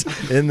maintenance,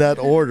 in that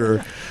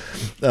order.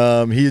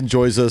 He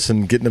enjoys us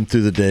and getting him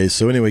through the day.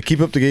 So anyway, keep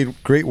up the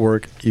great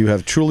work. You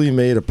have truly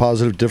made a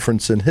positive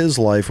difference in his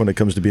life when it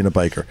comes to being a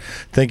biker.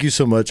 Thank you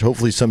so much.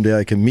 Hopefully someday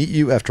I can meet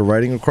you after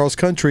riding across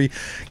country.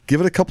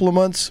 Give it a couple of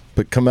months,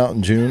 but come out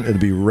in June. It'll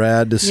be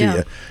rad to see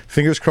you.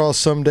 Fingers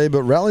crossed someday,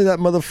 but rally that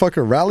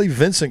motherfucker. Rally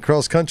Vincent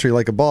cross country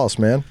like a boss,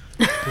 man.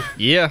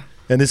 Yeah.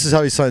 And this is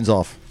how he signs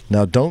off.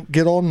 Now, don't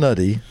get all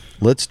nutty.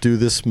 Let's do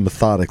this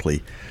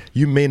methodically.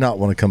 You may not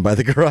want to come by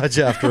the garage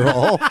after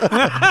all.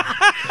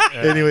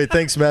 Anyway,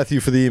 thanks, Matthew,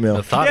 for the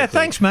email. Yeah,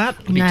 thanks,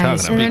 Matt.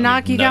 Nice. And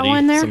Enoch, you got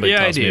one there? Somebody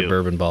Yeah, I tossed me do. a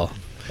bourbon ball.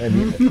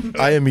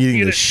 I am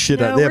eating the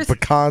shit out. They have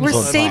pecans We're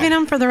on saving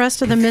them for the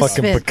rest of the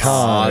fucking Misfits.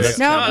 pecans.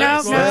 No.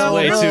 That's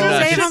way too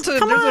nice. Save 'em.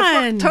 Come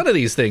on. Ton of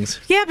these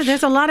things. Yeah, but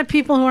there's a lot of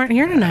people who aren't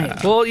here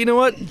tonight. Well, you know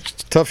what?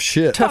 Tough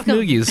shit. Tough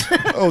noogies.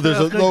 Oh,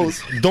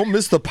 don't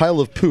miss the pile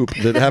of poop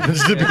that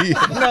happens to be.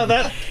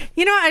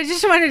 You know, I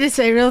just wanted to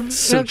say real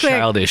quick.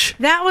 Childish.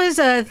 That was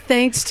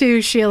thanks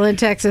to Sheila in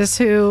Texas,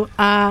 who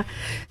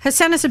has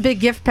sent us a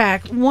big gift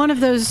pack. One of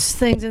those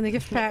things in the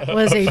gift pack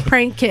was a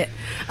prank kit,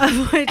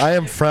 of which I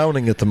am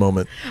frowning at the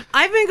moment.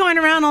 I've been going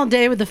around all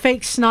day with the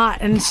fake snot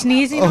and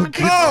sneezing on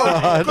people.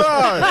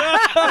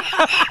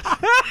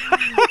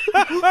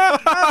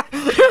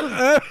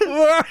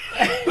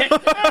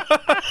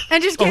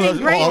 And just getting that's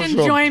great awesome.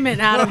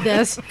 enjoyment out of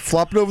this.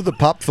 Flop it over the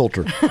pop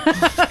filter.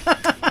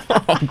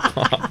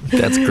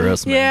 That's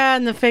gross, man. Yeah,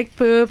 and the fake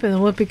poop and the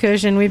whoopee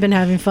cushion. We've been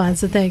having fun,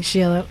 so thanks,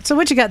 Sheila. So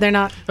what you got there,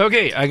 Knock?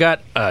 Okay, I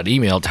got an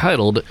email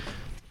titled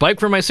 "Bike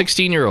for My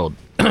 16-Year-Old."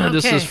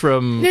 This Okay. is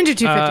from Ninja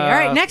 250. All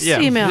right, next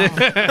yeah. email.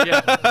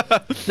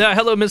 Now,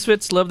 hello,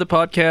 Misfits. Love the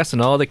podcast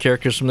and all the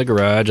characters from the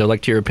garage. I'd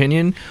like to hear your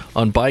opinion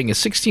on buying a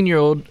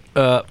 16-year-old.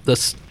 My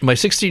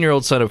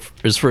 16-year-old son of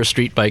his first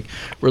street bike.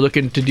 We're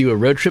looking to do a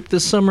road trip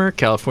this summer,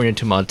 California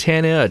to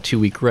Montana, a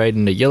 2-week ride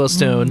into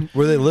Yellowstone.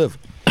 Where they live?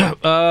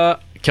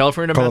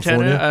 California to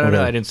Montana. I don't know.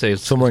 Okay. I didn't say.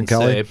 Somewhere in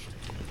Cali?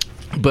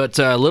 But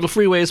little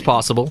freeway is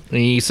possible. And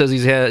he says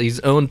he's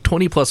owned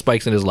 20 plus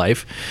bikes in his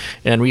life,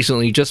 and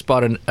recently just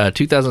bought a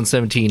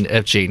 2017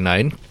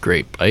 FJ9,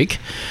 great bike.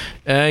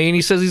 And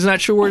he says he's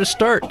not sure where to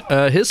start.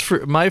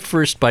 My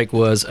first bike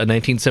was a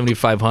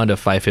 1975 Honda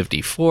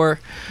 554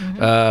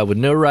 with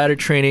no rider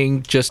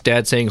training. Just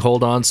dad saying,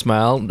 "Hold on,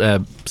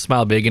 smile,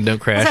 smile big, and don't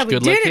crash." That's how we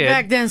Good luck, did it kid.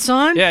 back then,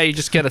 son. Yeah, he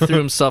just kind of threw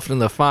himself in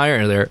the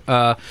fire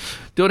there.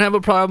 Don't have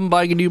a problem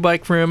buying a new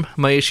bike for him.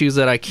 My issue is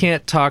that I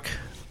can't talk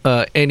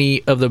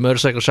any of the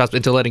motorcycle shops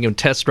into letting him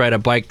test ride a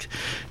bike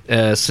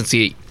since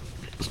he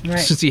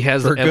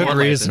has For the good M1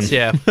 reason. license.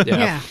 Yeah.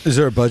 Yeah. Is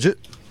there a budget?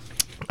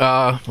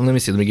 Well, let me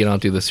see. Let me get on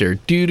through this here.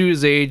 Due to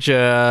his age,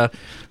 they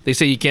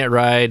say you can't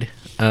ride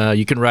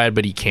You can ride,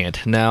 but he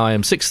can't. Now I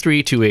am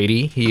 6'3",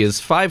 280. He is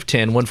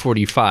 5'10",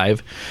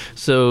 145.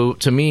 So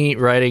to me,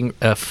 riding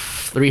a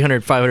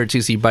 300,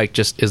 500cc bike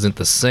just isn't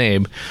the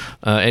same.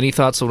 Any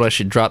thoughts on what I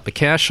should drop the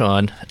cash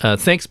on?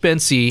 Thanks, Ben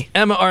C.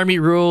 Emma Army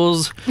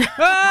rules.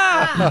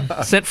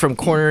 Sent from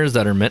corners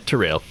that are meant to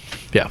rail.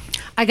 Yeah.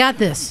 I got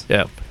this.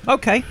 Yeah.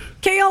 Okay.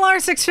 KLR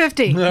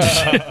 650.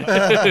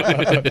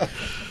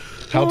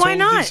 How why tall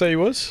not? did you say he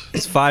was?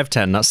 It's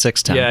 5'10", not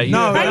 6'10". Yeah,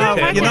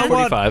 No, you know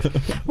what?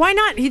 45. Why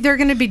not? They're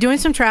going to be doing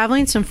some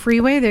traveling, some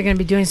freeway. They're going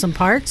to be doing some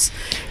parts,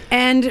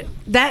 and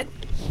that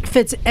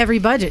fits every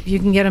budget. You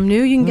can get them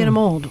new. You can get them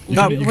old.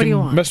 No, What do you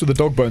want? Mess with the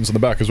dog bones on the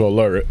back as well,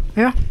 lower it.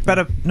 Yeah.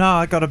 Better. No,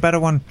 I got a better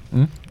one.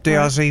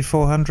 DRZ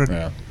 400.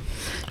 Yeah.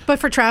 But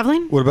for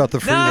traveling? What about the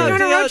freeway?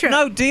 no, road trip.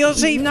 No,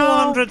 DRZ No,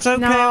 400's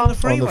okay no. on the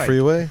freeway. On the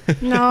freeway?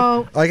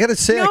 No. I gotta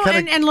say, No, I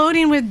kind of. and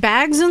loading with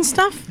bags and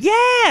stuff?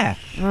 Yeah.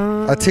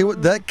 I tell you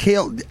what, that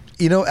KL.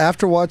 You know,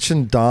 after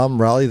watching Dom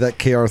rally that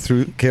KR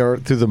through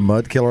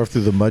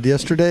the mud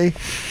yesterday,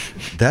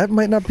 that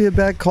might not be a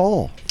bad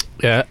call.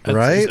 Yeah.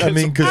 Right? I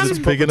mean, because it's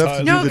big enough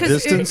to No, do the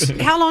distance.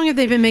 how long have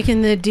they been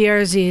making the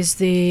DRZs,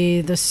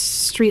 the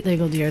street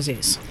legal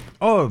DRZs?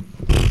 Oh,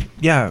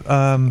 yeah.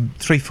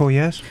 3-4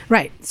 years.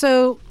 Right.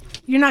 So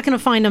you're not going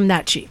to find them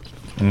that cheap.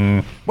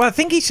 Well, I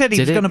think he said he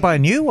Did was it? going to buy a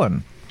new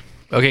one.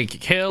 Okay,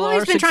 KLR Well,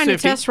 he's been trying to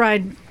 650 test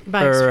ride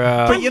bikes. or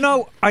But you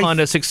know,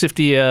 Honda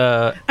 650.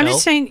 I'm L.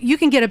 just saying you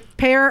can get a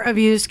pair of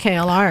used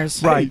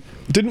KLRs. right.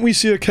 Didn't we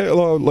see a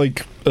KLR,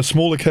 like a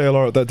smaller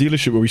KLR at that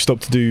dealership where we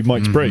stopped to do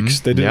Mike's brakes?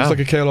 They did it was Yeah. like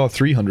a KLR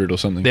 300 or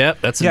something. Yeah,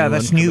 that's a Yeah, new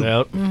that's one new.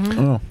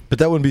 coming out. But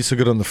that wouldn't be so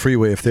good on the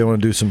freeway if they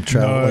want to do some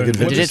travel, No. like Did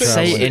adventure Did it say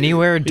traveling.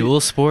 anywhere dual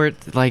sport,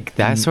 like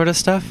that sort of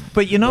stuff?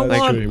 But you know what?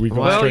 Actually, we got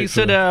Well, straight he for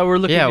said the- we're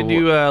looking Yeah, to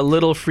do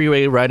little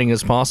freeway riding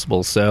as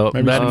possible. So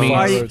Maybe that some means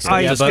fire I roads.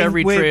 think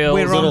discovery trails,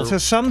 we're little onto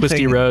something.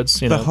 twisty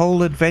roads. You The know.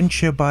 whole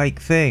adventure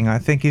bike thing, I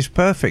think, is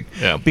perfect.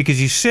 Yeah.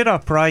 Because you sit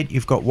upright,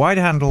 you've got wide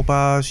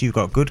handlebars, you've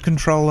got good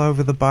control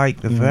over the bike.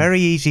 They're very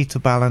easy to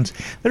balance.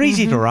 They're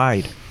easy to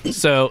ride.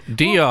 So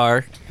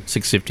DR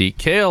 650,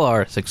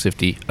 KLR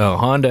 650,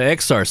 Honda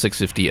XR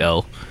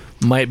 650L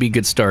might be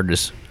good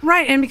starters.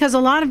 Right, and because a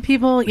lot of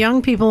people,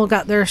 young people,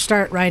 got their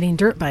start riding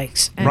dirt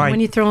bikes, and Right. when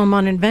you throw them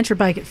on an adventure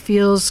bike, it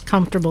feels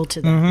comfortable to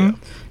them.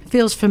 It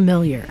feels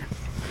familiar.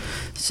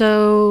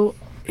 So,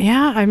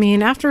 yeah, I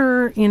mean,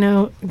 after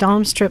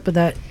Dom's trip with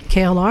that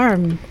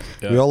KLR,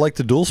 We all like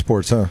the dual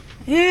sports, huh?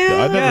 Yeah,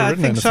 I've never Yeah, I ridden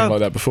think anything so. like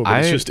that before,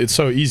 but it's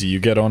so easy. You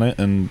get on it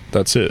and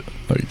that's it.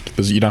 Like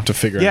you don't have to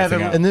figure Yeah, anything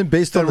the- out. And then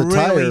based on They're the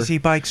real tire, easy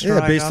bikes to yeah,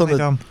 ride, based on aren't they,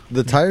 Dom?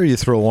 the tire you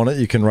throw on it,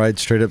 you can ride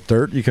straight up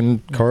dirt. You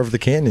can carve the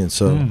canyon.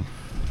 So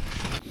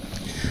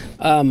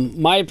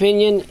My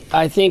opinion,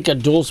 I think a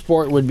dual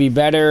sport would be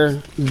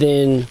better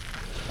than,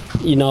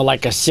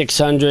 like a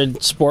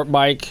 600 sport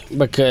bike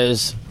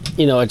because,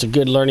 it's a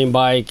good learning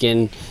bike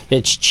and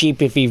it's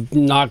cheap if he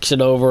knocks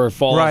it over or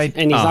falls. Right.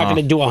 And he's not going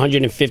to do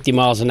 150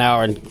 miles an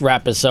hour and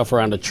wrap himself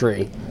around a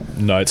tree.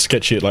 No, it's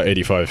sketchy at like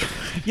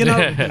 85. You know,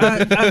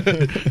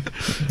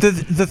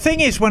 the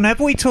thing is,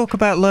 whenever we talk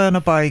about learner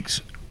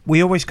bikes,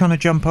 we always kind of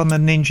jump on the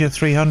Ninja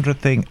 300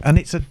 thing, and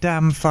it's a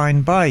damn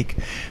fine bike.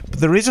 But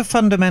there is a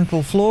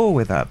fundamental flaw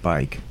with that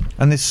bike,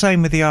 and the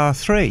same with the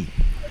R3.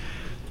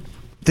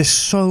 There's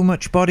so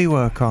much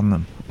bodywork on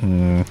them.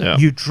 Yeah.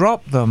 You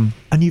drop them,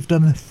 and you've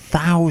done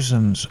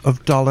thousands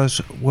of dollars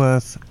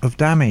worth of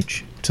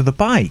damage to the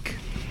bike.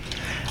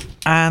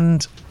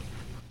 And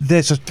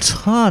there's a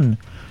ton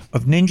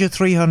of Ninja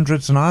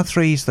 300s and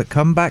R3s that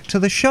come back to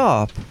the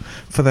shop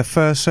for their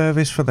first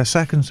service, for their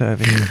second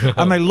service.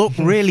 And they look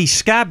really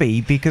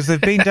scabby because they've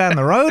been down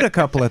the road a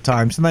couple of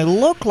times and they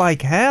look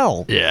like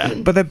hell. Yeah.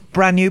 But they're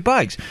brand new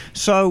bikes.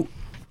 So,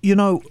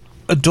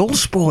 a dual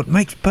sport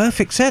makes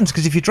perfect sense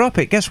because if you drop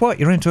it, guess what?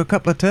 You're into a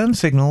couple of turn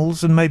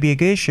signals and maybe a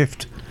gear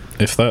shift.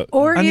 If that.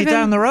 or And you're even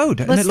down the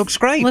road, and let's- it looks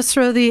great. Let's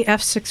throw the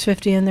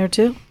F650 in there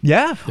too.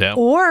 Yeah. Yeah.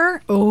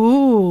 Or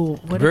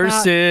what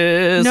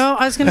Versus. About, no,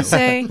 I was going to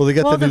say. Well, they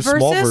got the new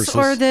small Versus Versus.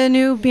 or the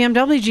new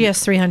BMW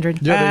GS300.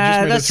 Yeah, they just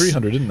made a that's-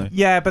 300, didn't they?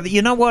 Yeah, but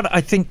you know what? I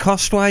think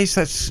cost-wise,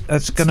 that's going to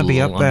It's a be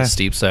little up on there. the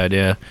steep side,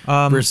 yeah.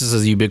 Versus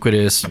is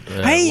ubiquitous.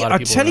 Hey, I'll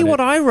tell you what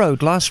I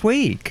rode last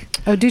week.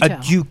 Oh, do A tell.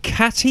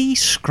 Ducati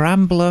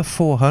Scrambler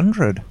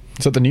 400.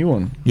 Is that the new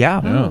one? Yeah.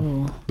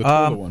 Yeah. The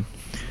taller one.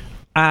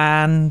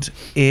 And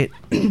it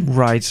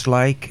rides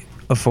like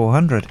a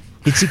 400.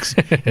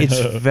 It's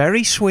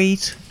very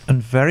sweet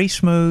and very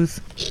smooth,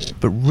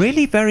 but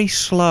really very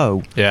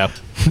slow Yeah.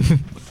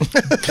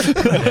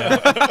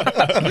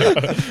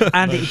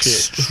 and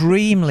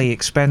extremely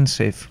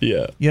expensive.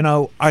 Yeah.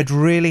 I'd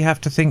really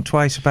have to think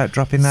twice about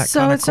dropping that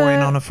kind of coin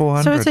on a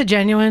 400. So it's a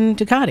genuine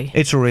Ducati.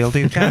 It's a real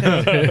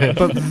Ducati,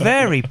 but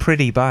very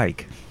pretty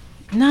bike.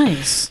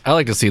 Nice. I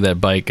like to see that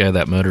bike,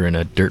 that motor in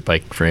a dirt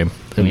bike frame.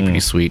 That'd be pretty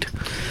sweet.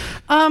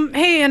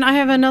 Hey, and I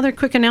have another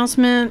quick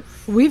announcement.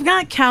 We've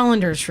got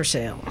calendars for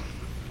sale.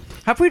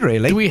 Have we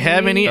really? Do we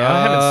have any?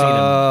 I haven't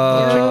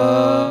seen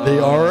them. They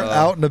are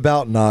out and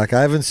about, Knock.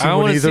 I haven't seen I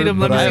one want to either. see them.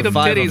 Let but me I see them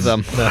five of titties.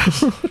 them.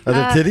 Are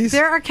there titties?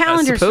 There are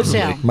calendars for supposedly.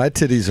 sale. My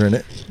titties are in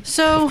it.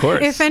 So,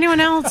 course. if anyone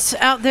else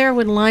out there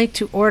would like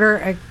to order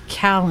a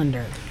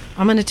calendar,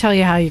 I'm going to tell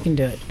you how you can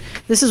do it.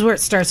 This is where it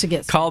starts to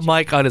get. Call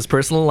Mike on his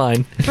personal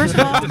line. First of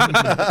all,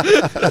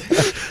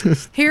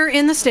 here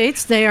in the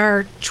States, they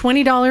are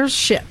 $20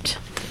 shipped.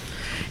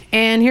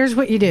 And here's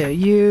what you do.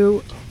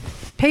 You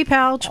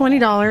PayPal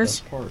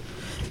 $20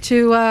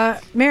 to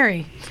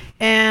Mary.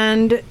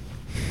 And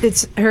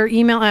her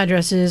email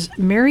address is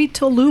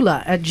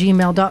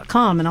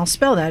marytallula@gmail.com. And I'll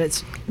spell that.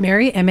 It's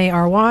Mary,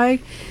 MaryTallulah,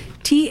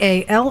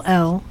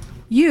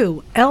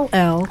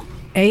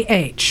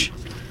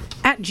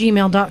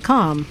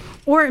 @gmail.com.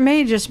 Or it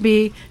may just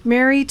be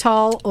Mary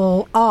Tall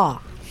Ol Ah.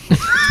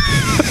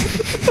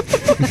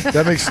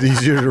 That makes it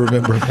easier to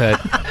remember.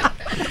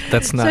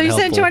 That's not So you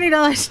helpful. send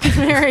 $20 to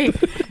Mary,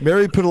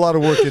 Mary put a lot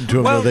of work into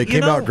them, Well, though. They you came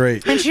know- out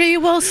great. and she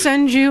will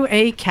send you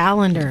a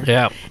calendar.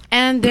 Yeah.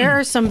 And there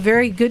are some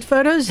very good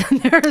photos,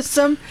 and there are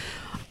some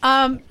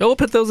Oh, we'll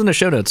put those in the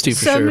show notes too,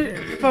 for sure.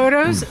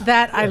 photos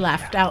that I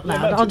laughed out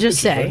loud. I'll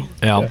just say,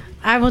 Yeah.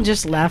 I will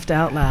just laughed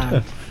out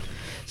loud.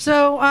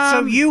 So,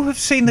 So you have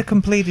seen the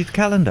completed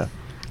calendar?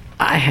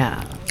 I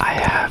have.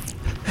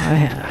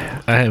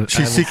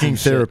 She's seeking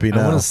therapy I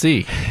now. want to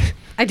see.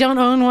 I don't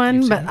own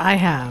one, but I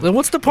have. Then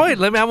what's the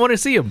point? I want to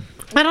see them.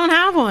 I don't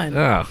have one.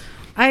 Oh,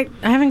 I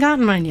haven't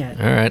gotten mine yet.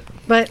 all right.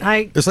 But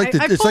I It's like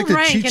the- I it's like pulled the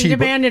rank and Chi-Chi bar-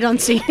 demanded on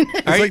seeing it.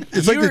 It's like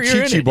the you're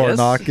in Chi-Chi it, bar, yes?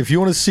 Knock. If you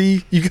want to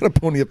see, you got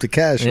to pony up the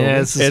cash. Yeah, homie.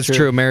 this is It's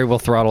true. Mary will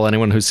throttle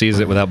anyone who sees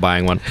it without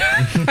buying one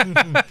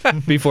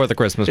before the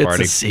Christmas It's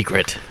party. a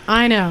secret.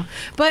 I know.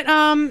 But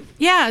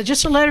yeah,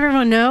 just to let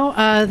everyone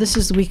know, this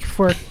is the week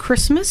before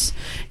Christmas.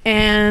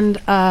 And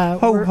we're,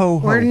 ho, ho.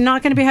 we're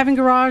not going to be having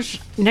Garage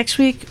next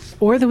week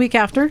or the week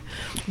after.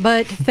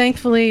 But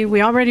thankfully,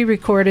 we already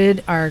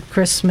recorded our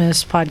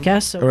Christmas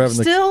podcast. So We're we're having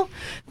the- still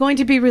going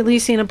to be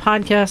releasing a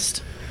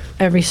podcast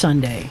every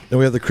Sunday. And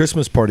we have the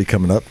Christmas party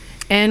coming up,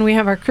 And we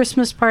have our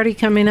Christmas party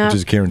coming up, which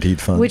is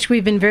guaranteed fun. which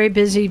we've been very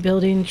busy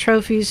building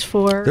trophies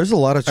for. There's a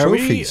lot of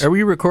trophies. Are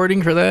we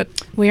recording for that?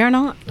 We are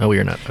not. Oh, we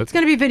are not. It's Okay.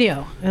 going to be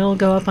video. It'll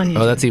go up on YouTube.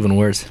 Oh, that's even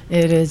worse.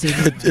 It is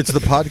even. It's the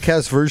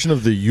podcast version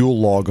of the Yule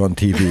log on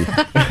TV.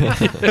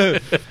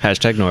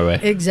 Hashtag Norway.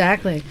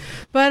 Exactly.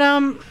 But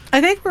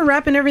I think we're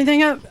wrapping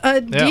everything up.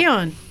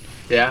 Dion,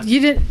 Yeah.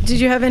 did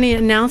you have any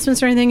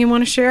announcements or anything you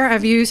want to share? Are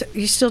you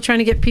still trying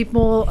to get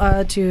people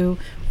to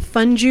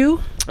fund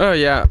you? Oh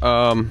yeah.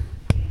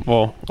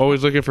 Well,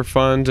 always looking for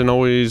funds and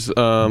always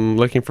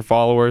looking for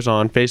followers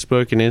on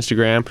Facebook and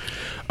Instagram.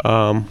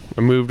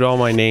 I moved all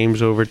my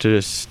names over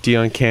to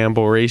Dion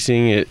Campbell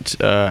Racing. It's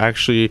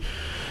actually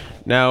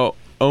now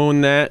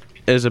own that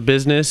as a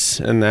business,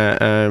 and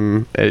that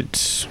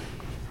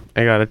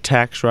I got a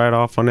tax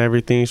write-off on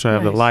everything, so I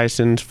have the Nice.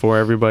 license for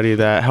everybody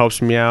that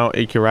helps me out.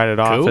 You can write it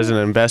off Cool. as an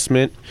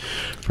investment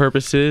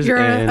purposes. You're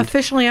and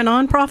officially a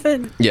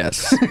nonprofit?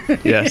 yes,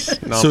 yes.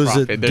 So is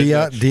nonprofit. it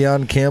There's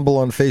Dion Campbell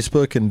on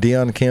Facebook and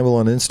Dion Campbell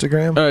on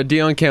Instagram?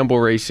 Dion Campbell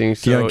Racing.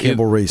 So Dion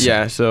Campbell Racing.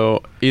 Yeah,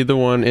 so either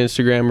one,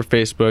 Instagram or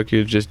Facebook,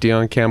 it's just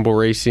Dion Campbell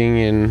Racing,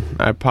 and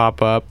I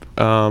pop up.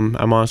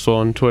 I'm also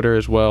on Twitter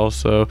as well.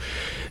 So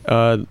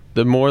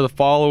the more the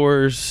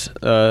followers,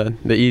 the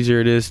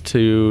easier it is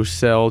to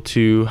sell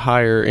to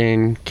higher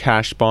in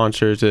cash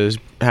sponsors as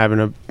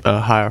having a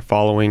higher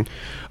following.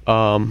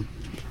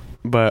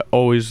 But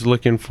always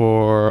looking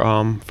for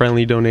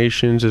friendly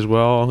donations as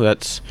well.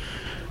 That's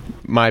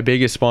my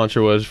biggest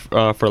sponsor was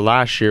for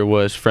last year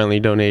was friendly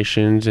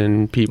donations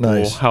and people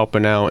Nice.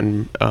 helping out,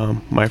 and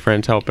my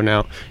friends helping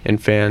out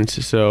and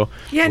fans. So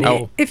Yeah,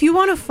 and if you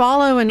want to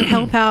follow and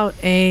help out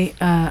a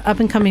up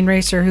and coming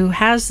racer who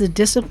has the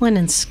discipline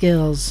and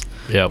skills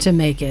Yep. to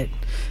make it,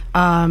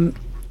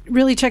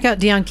 really check out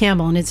Dion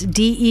Campbell, and it's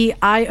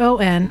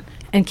Deion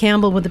and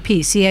Campbell with a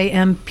P,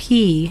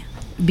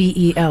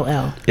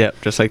 CampBell. yeah,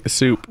 just like the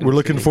soup. We're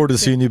looking forward to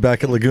seeing you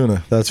back at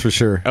Laguna. That's for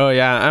sure. Oh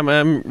yeah,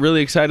 I'm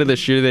really excited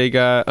this year. They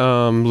got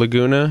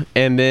Laguna,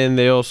 and then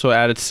they also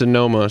added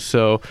Sonoma.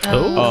 So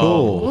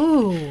Cool.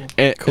 Ooh.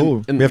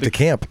 Cool. We have to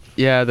camp.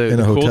 Yeah, the In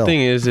a cool hotel.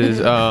 thing is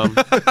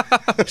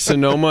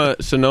Sonoma,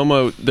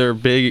 they're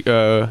big.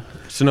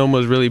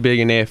 Sonoma's really big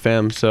in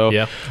AFM, so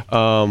Yeah.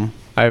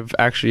 I've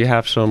actually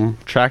have some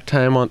track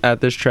time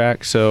at this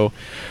track, so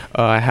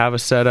I have a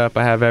setup.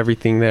 I have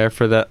everything there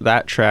for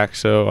that track.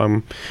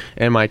 So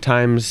and my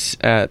times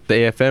at the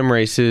AFM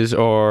races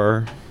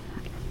are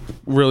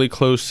really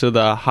close to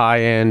the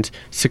high end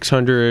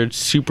 600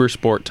 super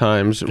sport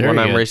times Very when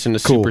I'm good. racing the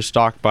Cool. super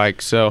stock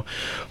bike. So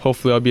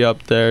hopefully I'll be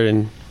up there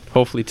and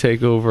hopefully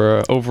take over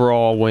a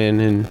overall win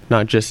and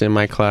not just in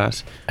my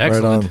class.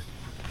 Excellent. Right on.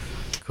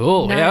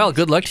 Cool. Nice. Yeah, well,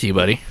 good luck to you,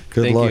 buddy.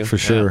 Good Thank luck you. for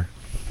sure.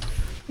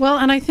 Well,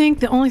 and I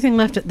think the only thing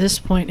left at this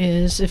point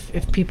is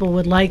if people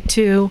would like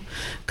to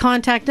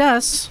contact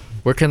us,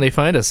 Where can they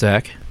find us,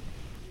 Zach?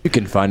 You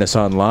can find us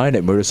online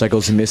at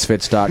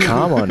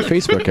motorcyclesandmisfits.com, on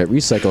Facebook at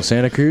Recycle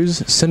Santa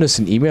Cruz. Send us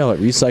an email at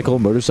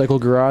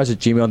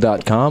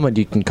recyclemotorcyclegarage@gmail.com, and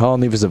you can call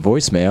and leave us a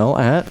voicemail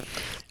at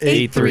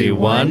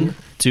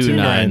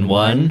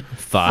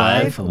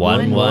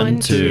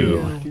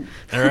 831-291-5112.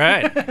 All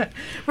right.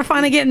 We're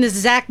finally getting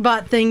this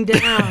Zachbot thing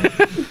down.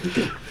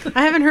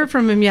 I haven't heard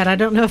from him yet. I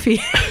don't know if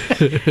he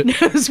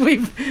knows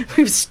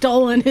we've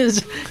stolen his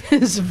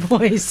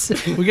voice.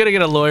 We got to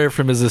get a lawyer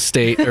from his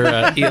estate, or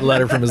a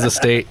letter from his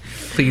estate.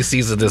 Please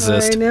cease and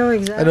desist. I know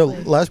exactly. I know.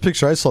 Last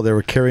picture I saw, they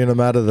were carrying him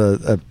out of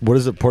the what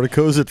is it,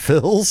 porticos at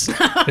Phil's?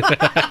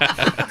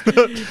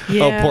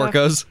 Yeah. Oh,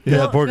 Porcos.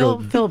 Yeah, Porco.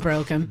 Phil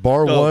broke him.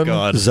 Bar Oh, one,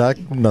 God. Zach,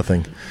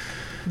 nothing.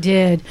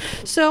 Did.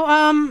 So,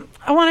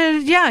 I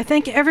wanted to, I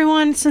thank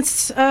everyone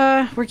since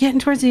we're getting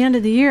towards the end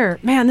of the year.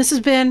 Man, this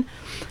has been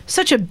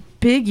such a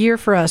big year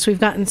for us. We've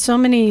gotten so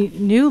many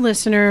new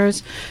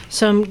listeners,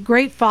 some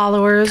great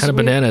followers. Kind of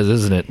bananas,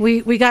 isn't it?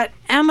 We got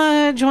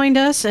Emma joined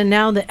us, and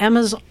now the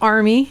Emma's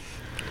Army.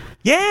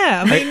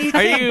 Yeah, I mean,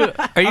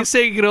 Are you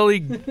saying you can only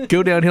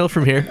go downhill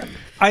from here?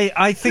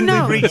 I think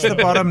No. we've reached the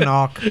bottom,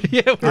 Knock.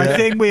 I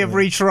think we have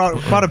reached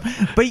rock bottom.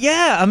 But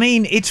yeah, I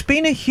mean, it's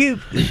been a huge...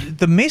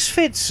 The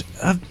Misfits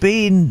have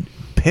been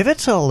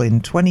pivotal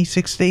in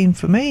 2016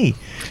 for me.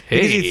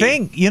 Because you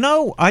think,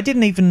 I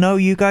didn't even know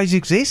you guys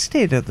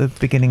existed at the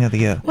beginning of the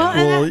year. Well,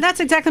 and that's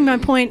exactly my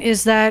point,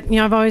 is that,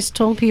 I've always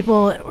told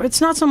people,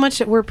 it's not so much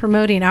that we're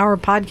promoting our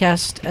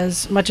podcast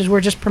as much as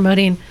we're just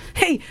promoting,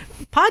 hey,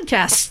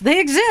 podcasts, they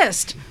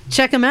exist.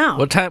 Check them out.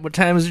 What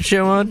time is the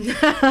show on?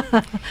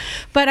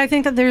 But I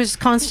think that there's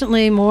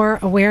constantly more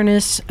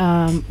awareness,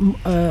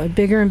 a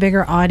bigger and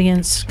bigger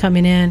audience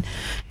coming in.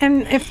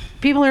 And if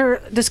people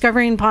are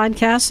discovering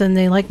podcasts and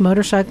they like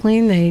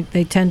motorcycling,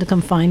 they tend to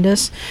come find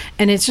us.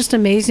 And it's just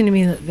amazing to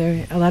me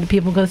that a lot of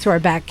people go through our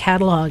back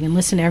catalog and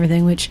listen to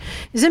everything, which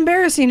is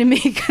embarrassing to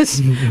me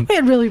because we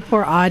had really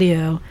poor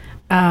audio.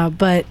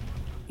 But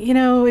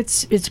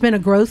it's been a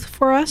growth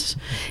for us,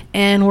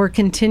 and we're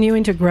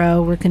continuing to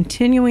grow. We're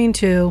continuing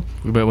to...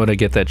 We might want to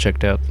get that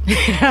checked out.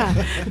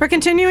 We're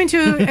continuing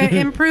to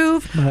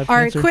improve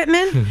our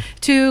equipment,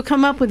 to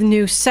come up with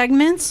new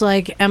segments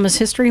like Emma's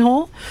History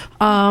Hole.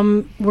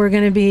 We're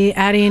going to be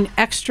adding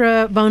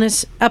extra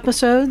bonus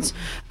episodes.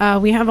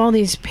 We have all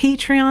these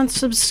Patreon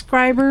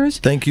subscribers.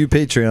 Thank you,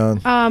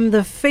 Patreon. The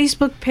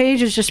Facebook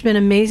page has just been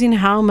amazing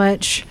how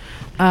much...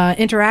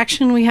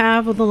 interaction we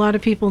have with a lot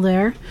of people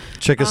there.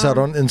 Check us out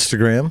on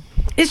Instagram.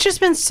 It's just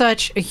been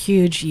such a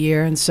huge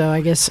year, and so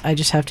I guess I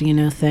just have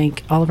to,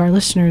 thank all of our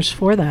listeners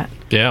for that.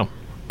 Yeah.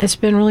 It's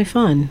been really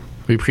fun.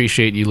 We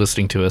appreciate you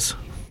listening to us.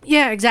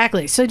 Yeah,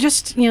 exactly. So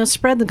just,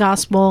 spread the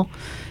gospel.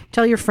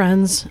 Tell your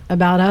friends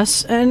about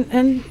us,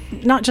 and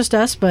not just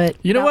us, but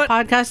what?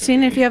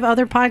 Podcasting. If you have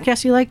other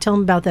podcasts you like, tell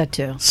them about that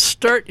too.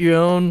 Start your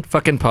own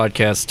fucking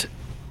podcast.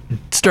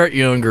 Start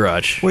your own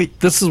garage. Wait.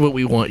 This is what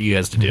we want you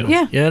guys to do.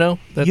 Yeah.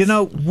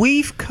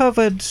 We've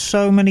covered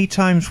so many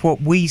times what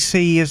we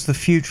see as the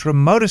future of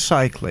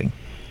motorcycling,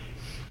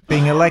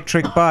 being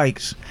electric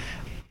bikes.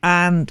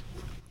 And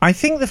I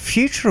think the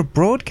future of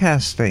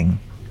broadcasting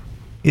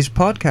is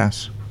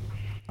podcasts.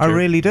 I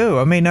really do.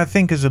 I mean, I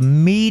think as a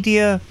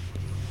media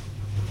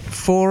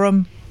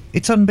forum,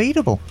 it's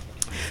unbeatable.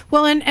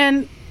 Well,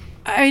 and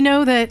I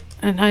know that,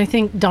 and I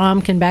think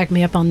Dom can back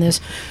me up on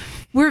this,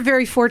 we're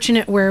very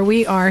fortunate where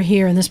we are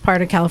here in this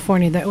part of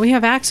California that we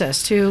have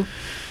access to,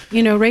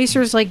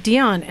 racers like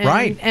Dion. And,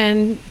 right.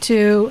 And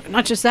to,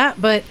 not just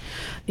that, but,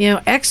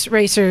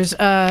 ex-racers,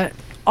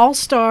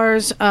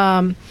 all-stars, we've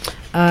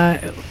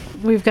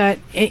got,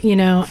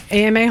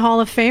 AMA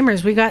Hall of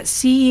Famers, we've got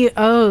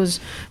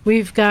CEOs,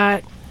 we've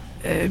got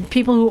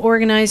people who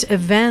organize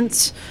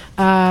events.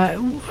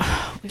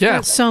 We've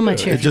got so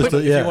much here. If you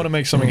want to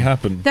make something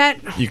happen,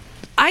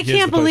 I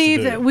can't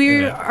believe that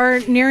we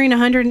are nearing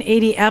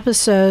 180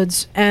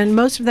 episodes, and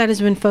most of that has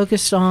been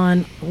focused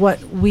on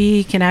what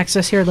we can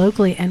access here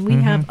locally, and we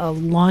have a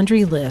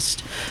laundry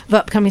list of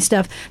upcoming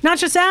stuff. Not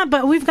just that,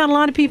 but we've got a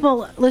lot of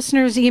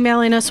listeners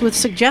emailing us with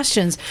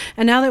suggestions,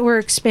 and now that we're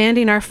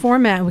expanding our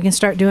format, we can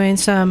start doing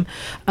some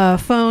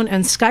phone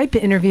and Skype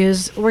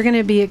interviews. We're going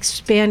to be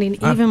expanding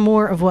even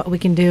more of what we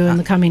can do in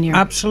the coming year.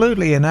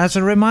 Absolutely, and as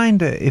a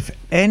reminder, if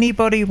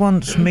anybody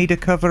wants me to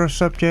cover a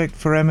subject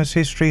for Emma's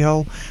History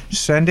Hole,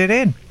 send it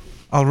in.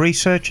 I'll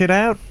research it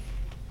out,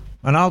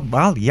 and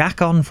I'll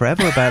yak on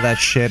forever about that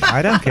shit.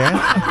 I don't care.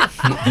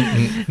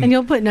 And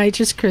you'll put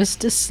Nitrous Chris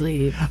to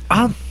sleep.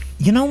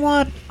 You know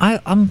what? I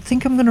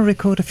think I'm going to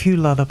record a few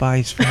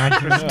lullabies for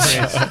Nitrous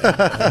Chris.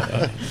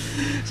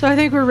 So I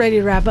think we're ready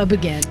to wrap up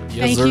again.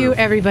 Thank you,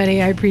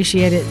 everybody. I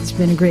appreciate it. It's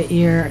been a great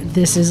year.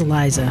 This is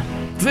Liza.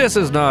 This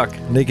is Knock.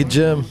 Naked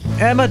Jim.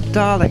 Emma,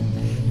 darling.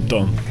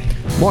 Dom.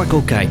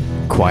 Michael K.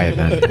 Quiet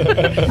man.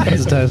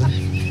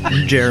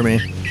 Jeremy.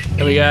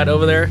 And we got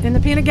over there In the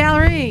Peanut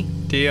Gallery.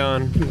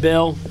 Dion.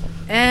 Bill.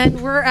 And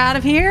we're out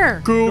of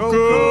here.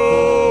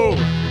 Go.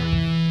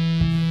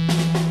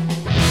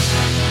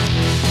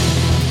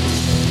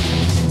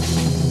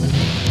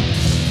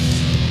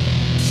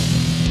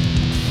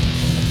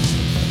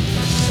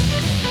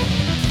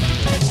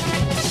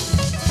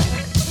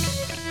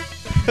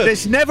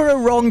 There's never a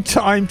wrong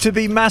time to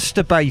be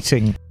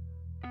masturbating.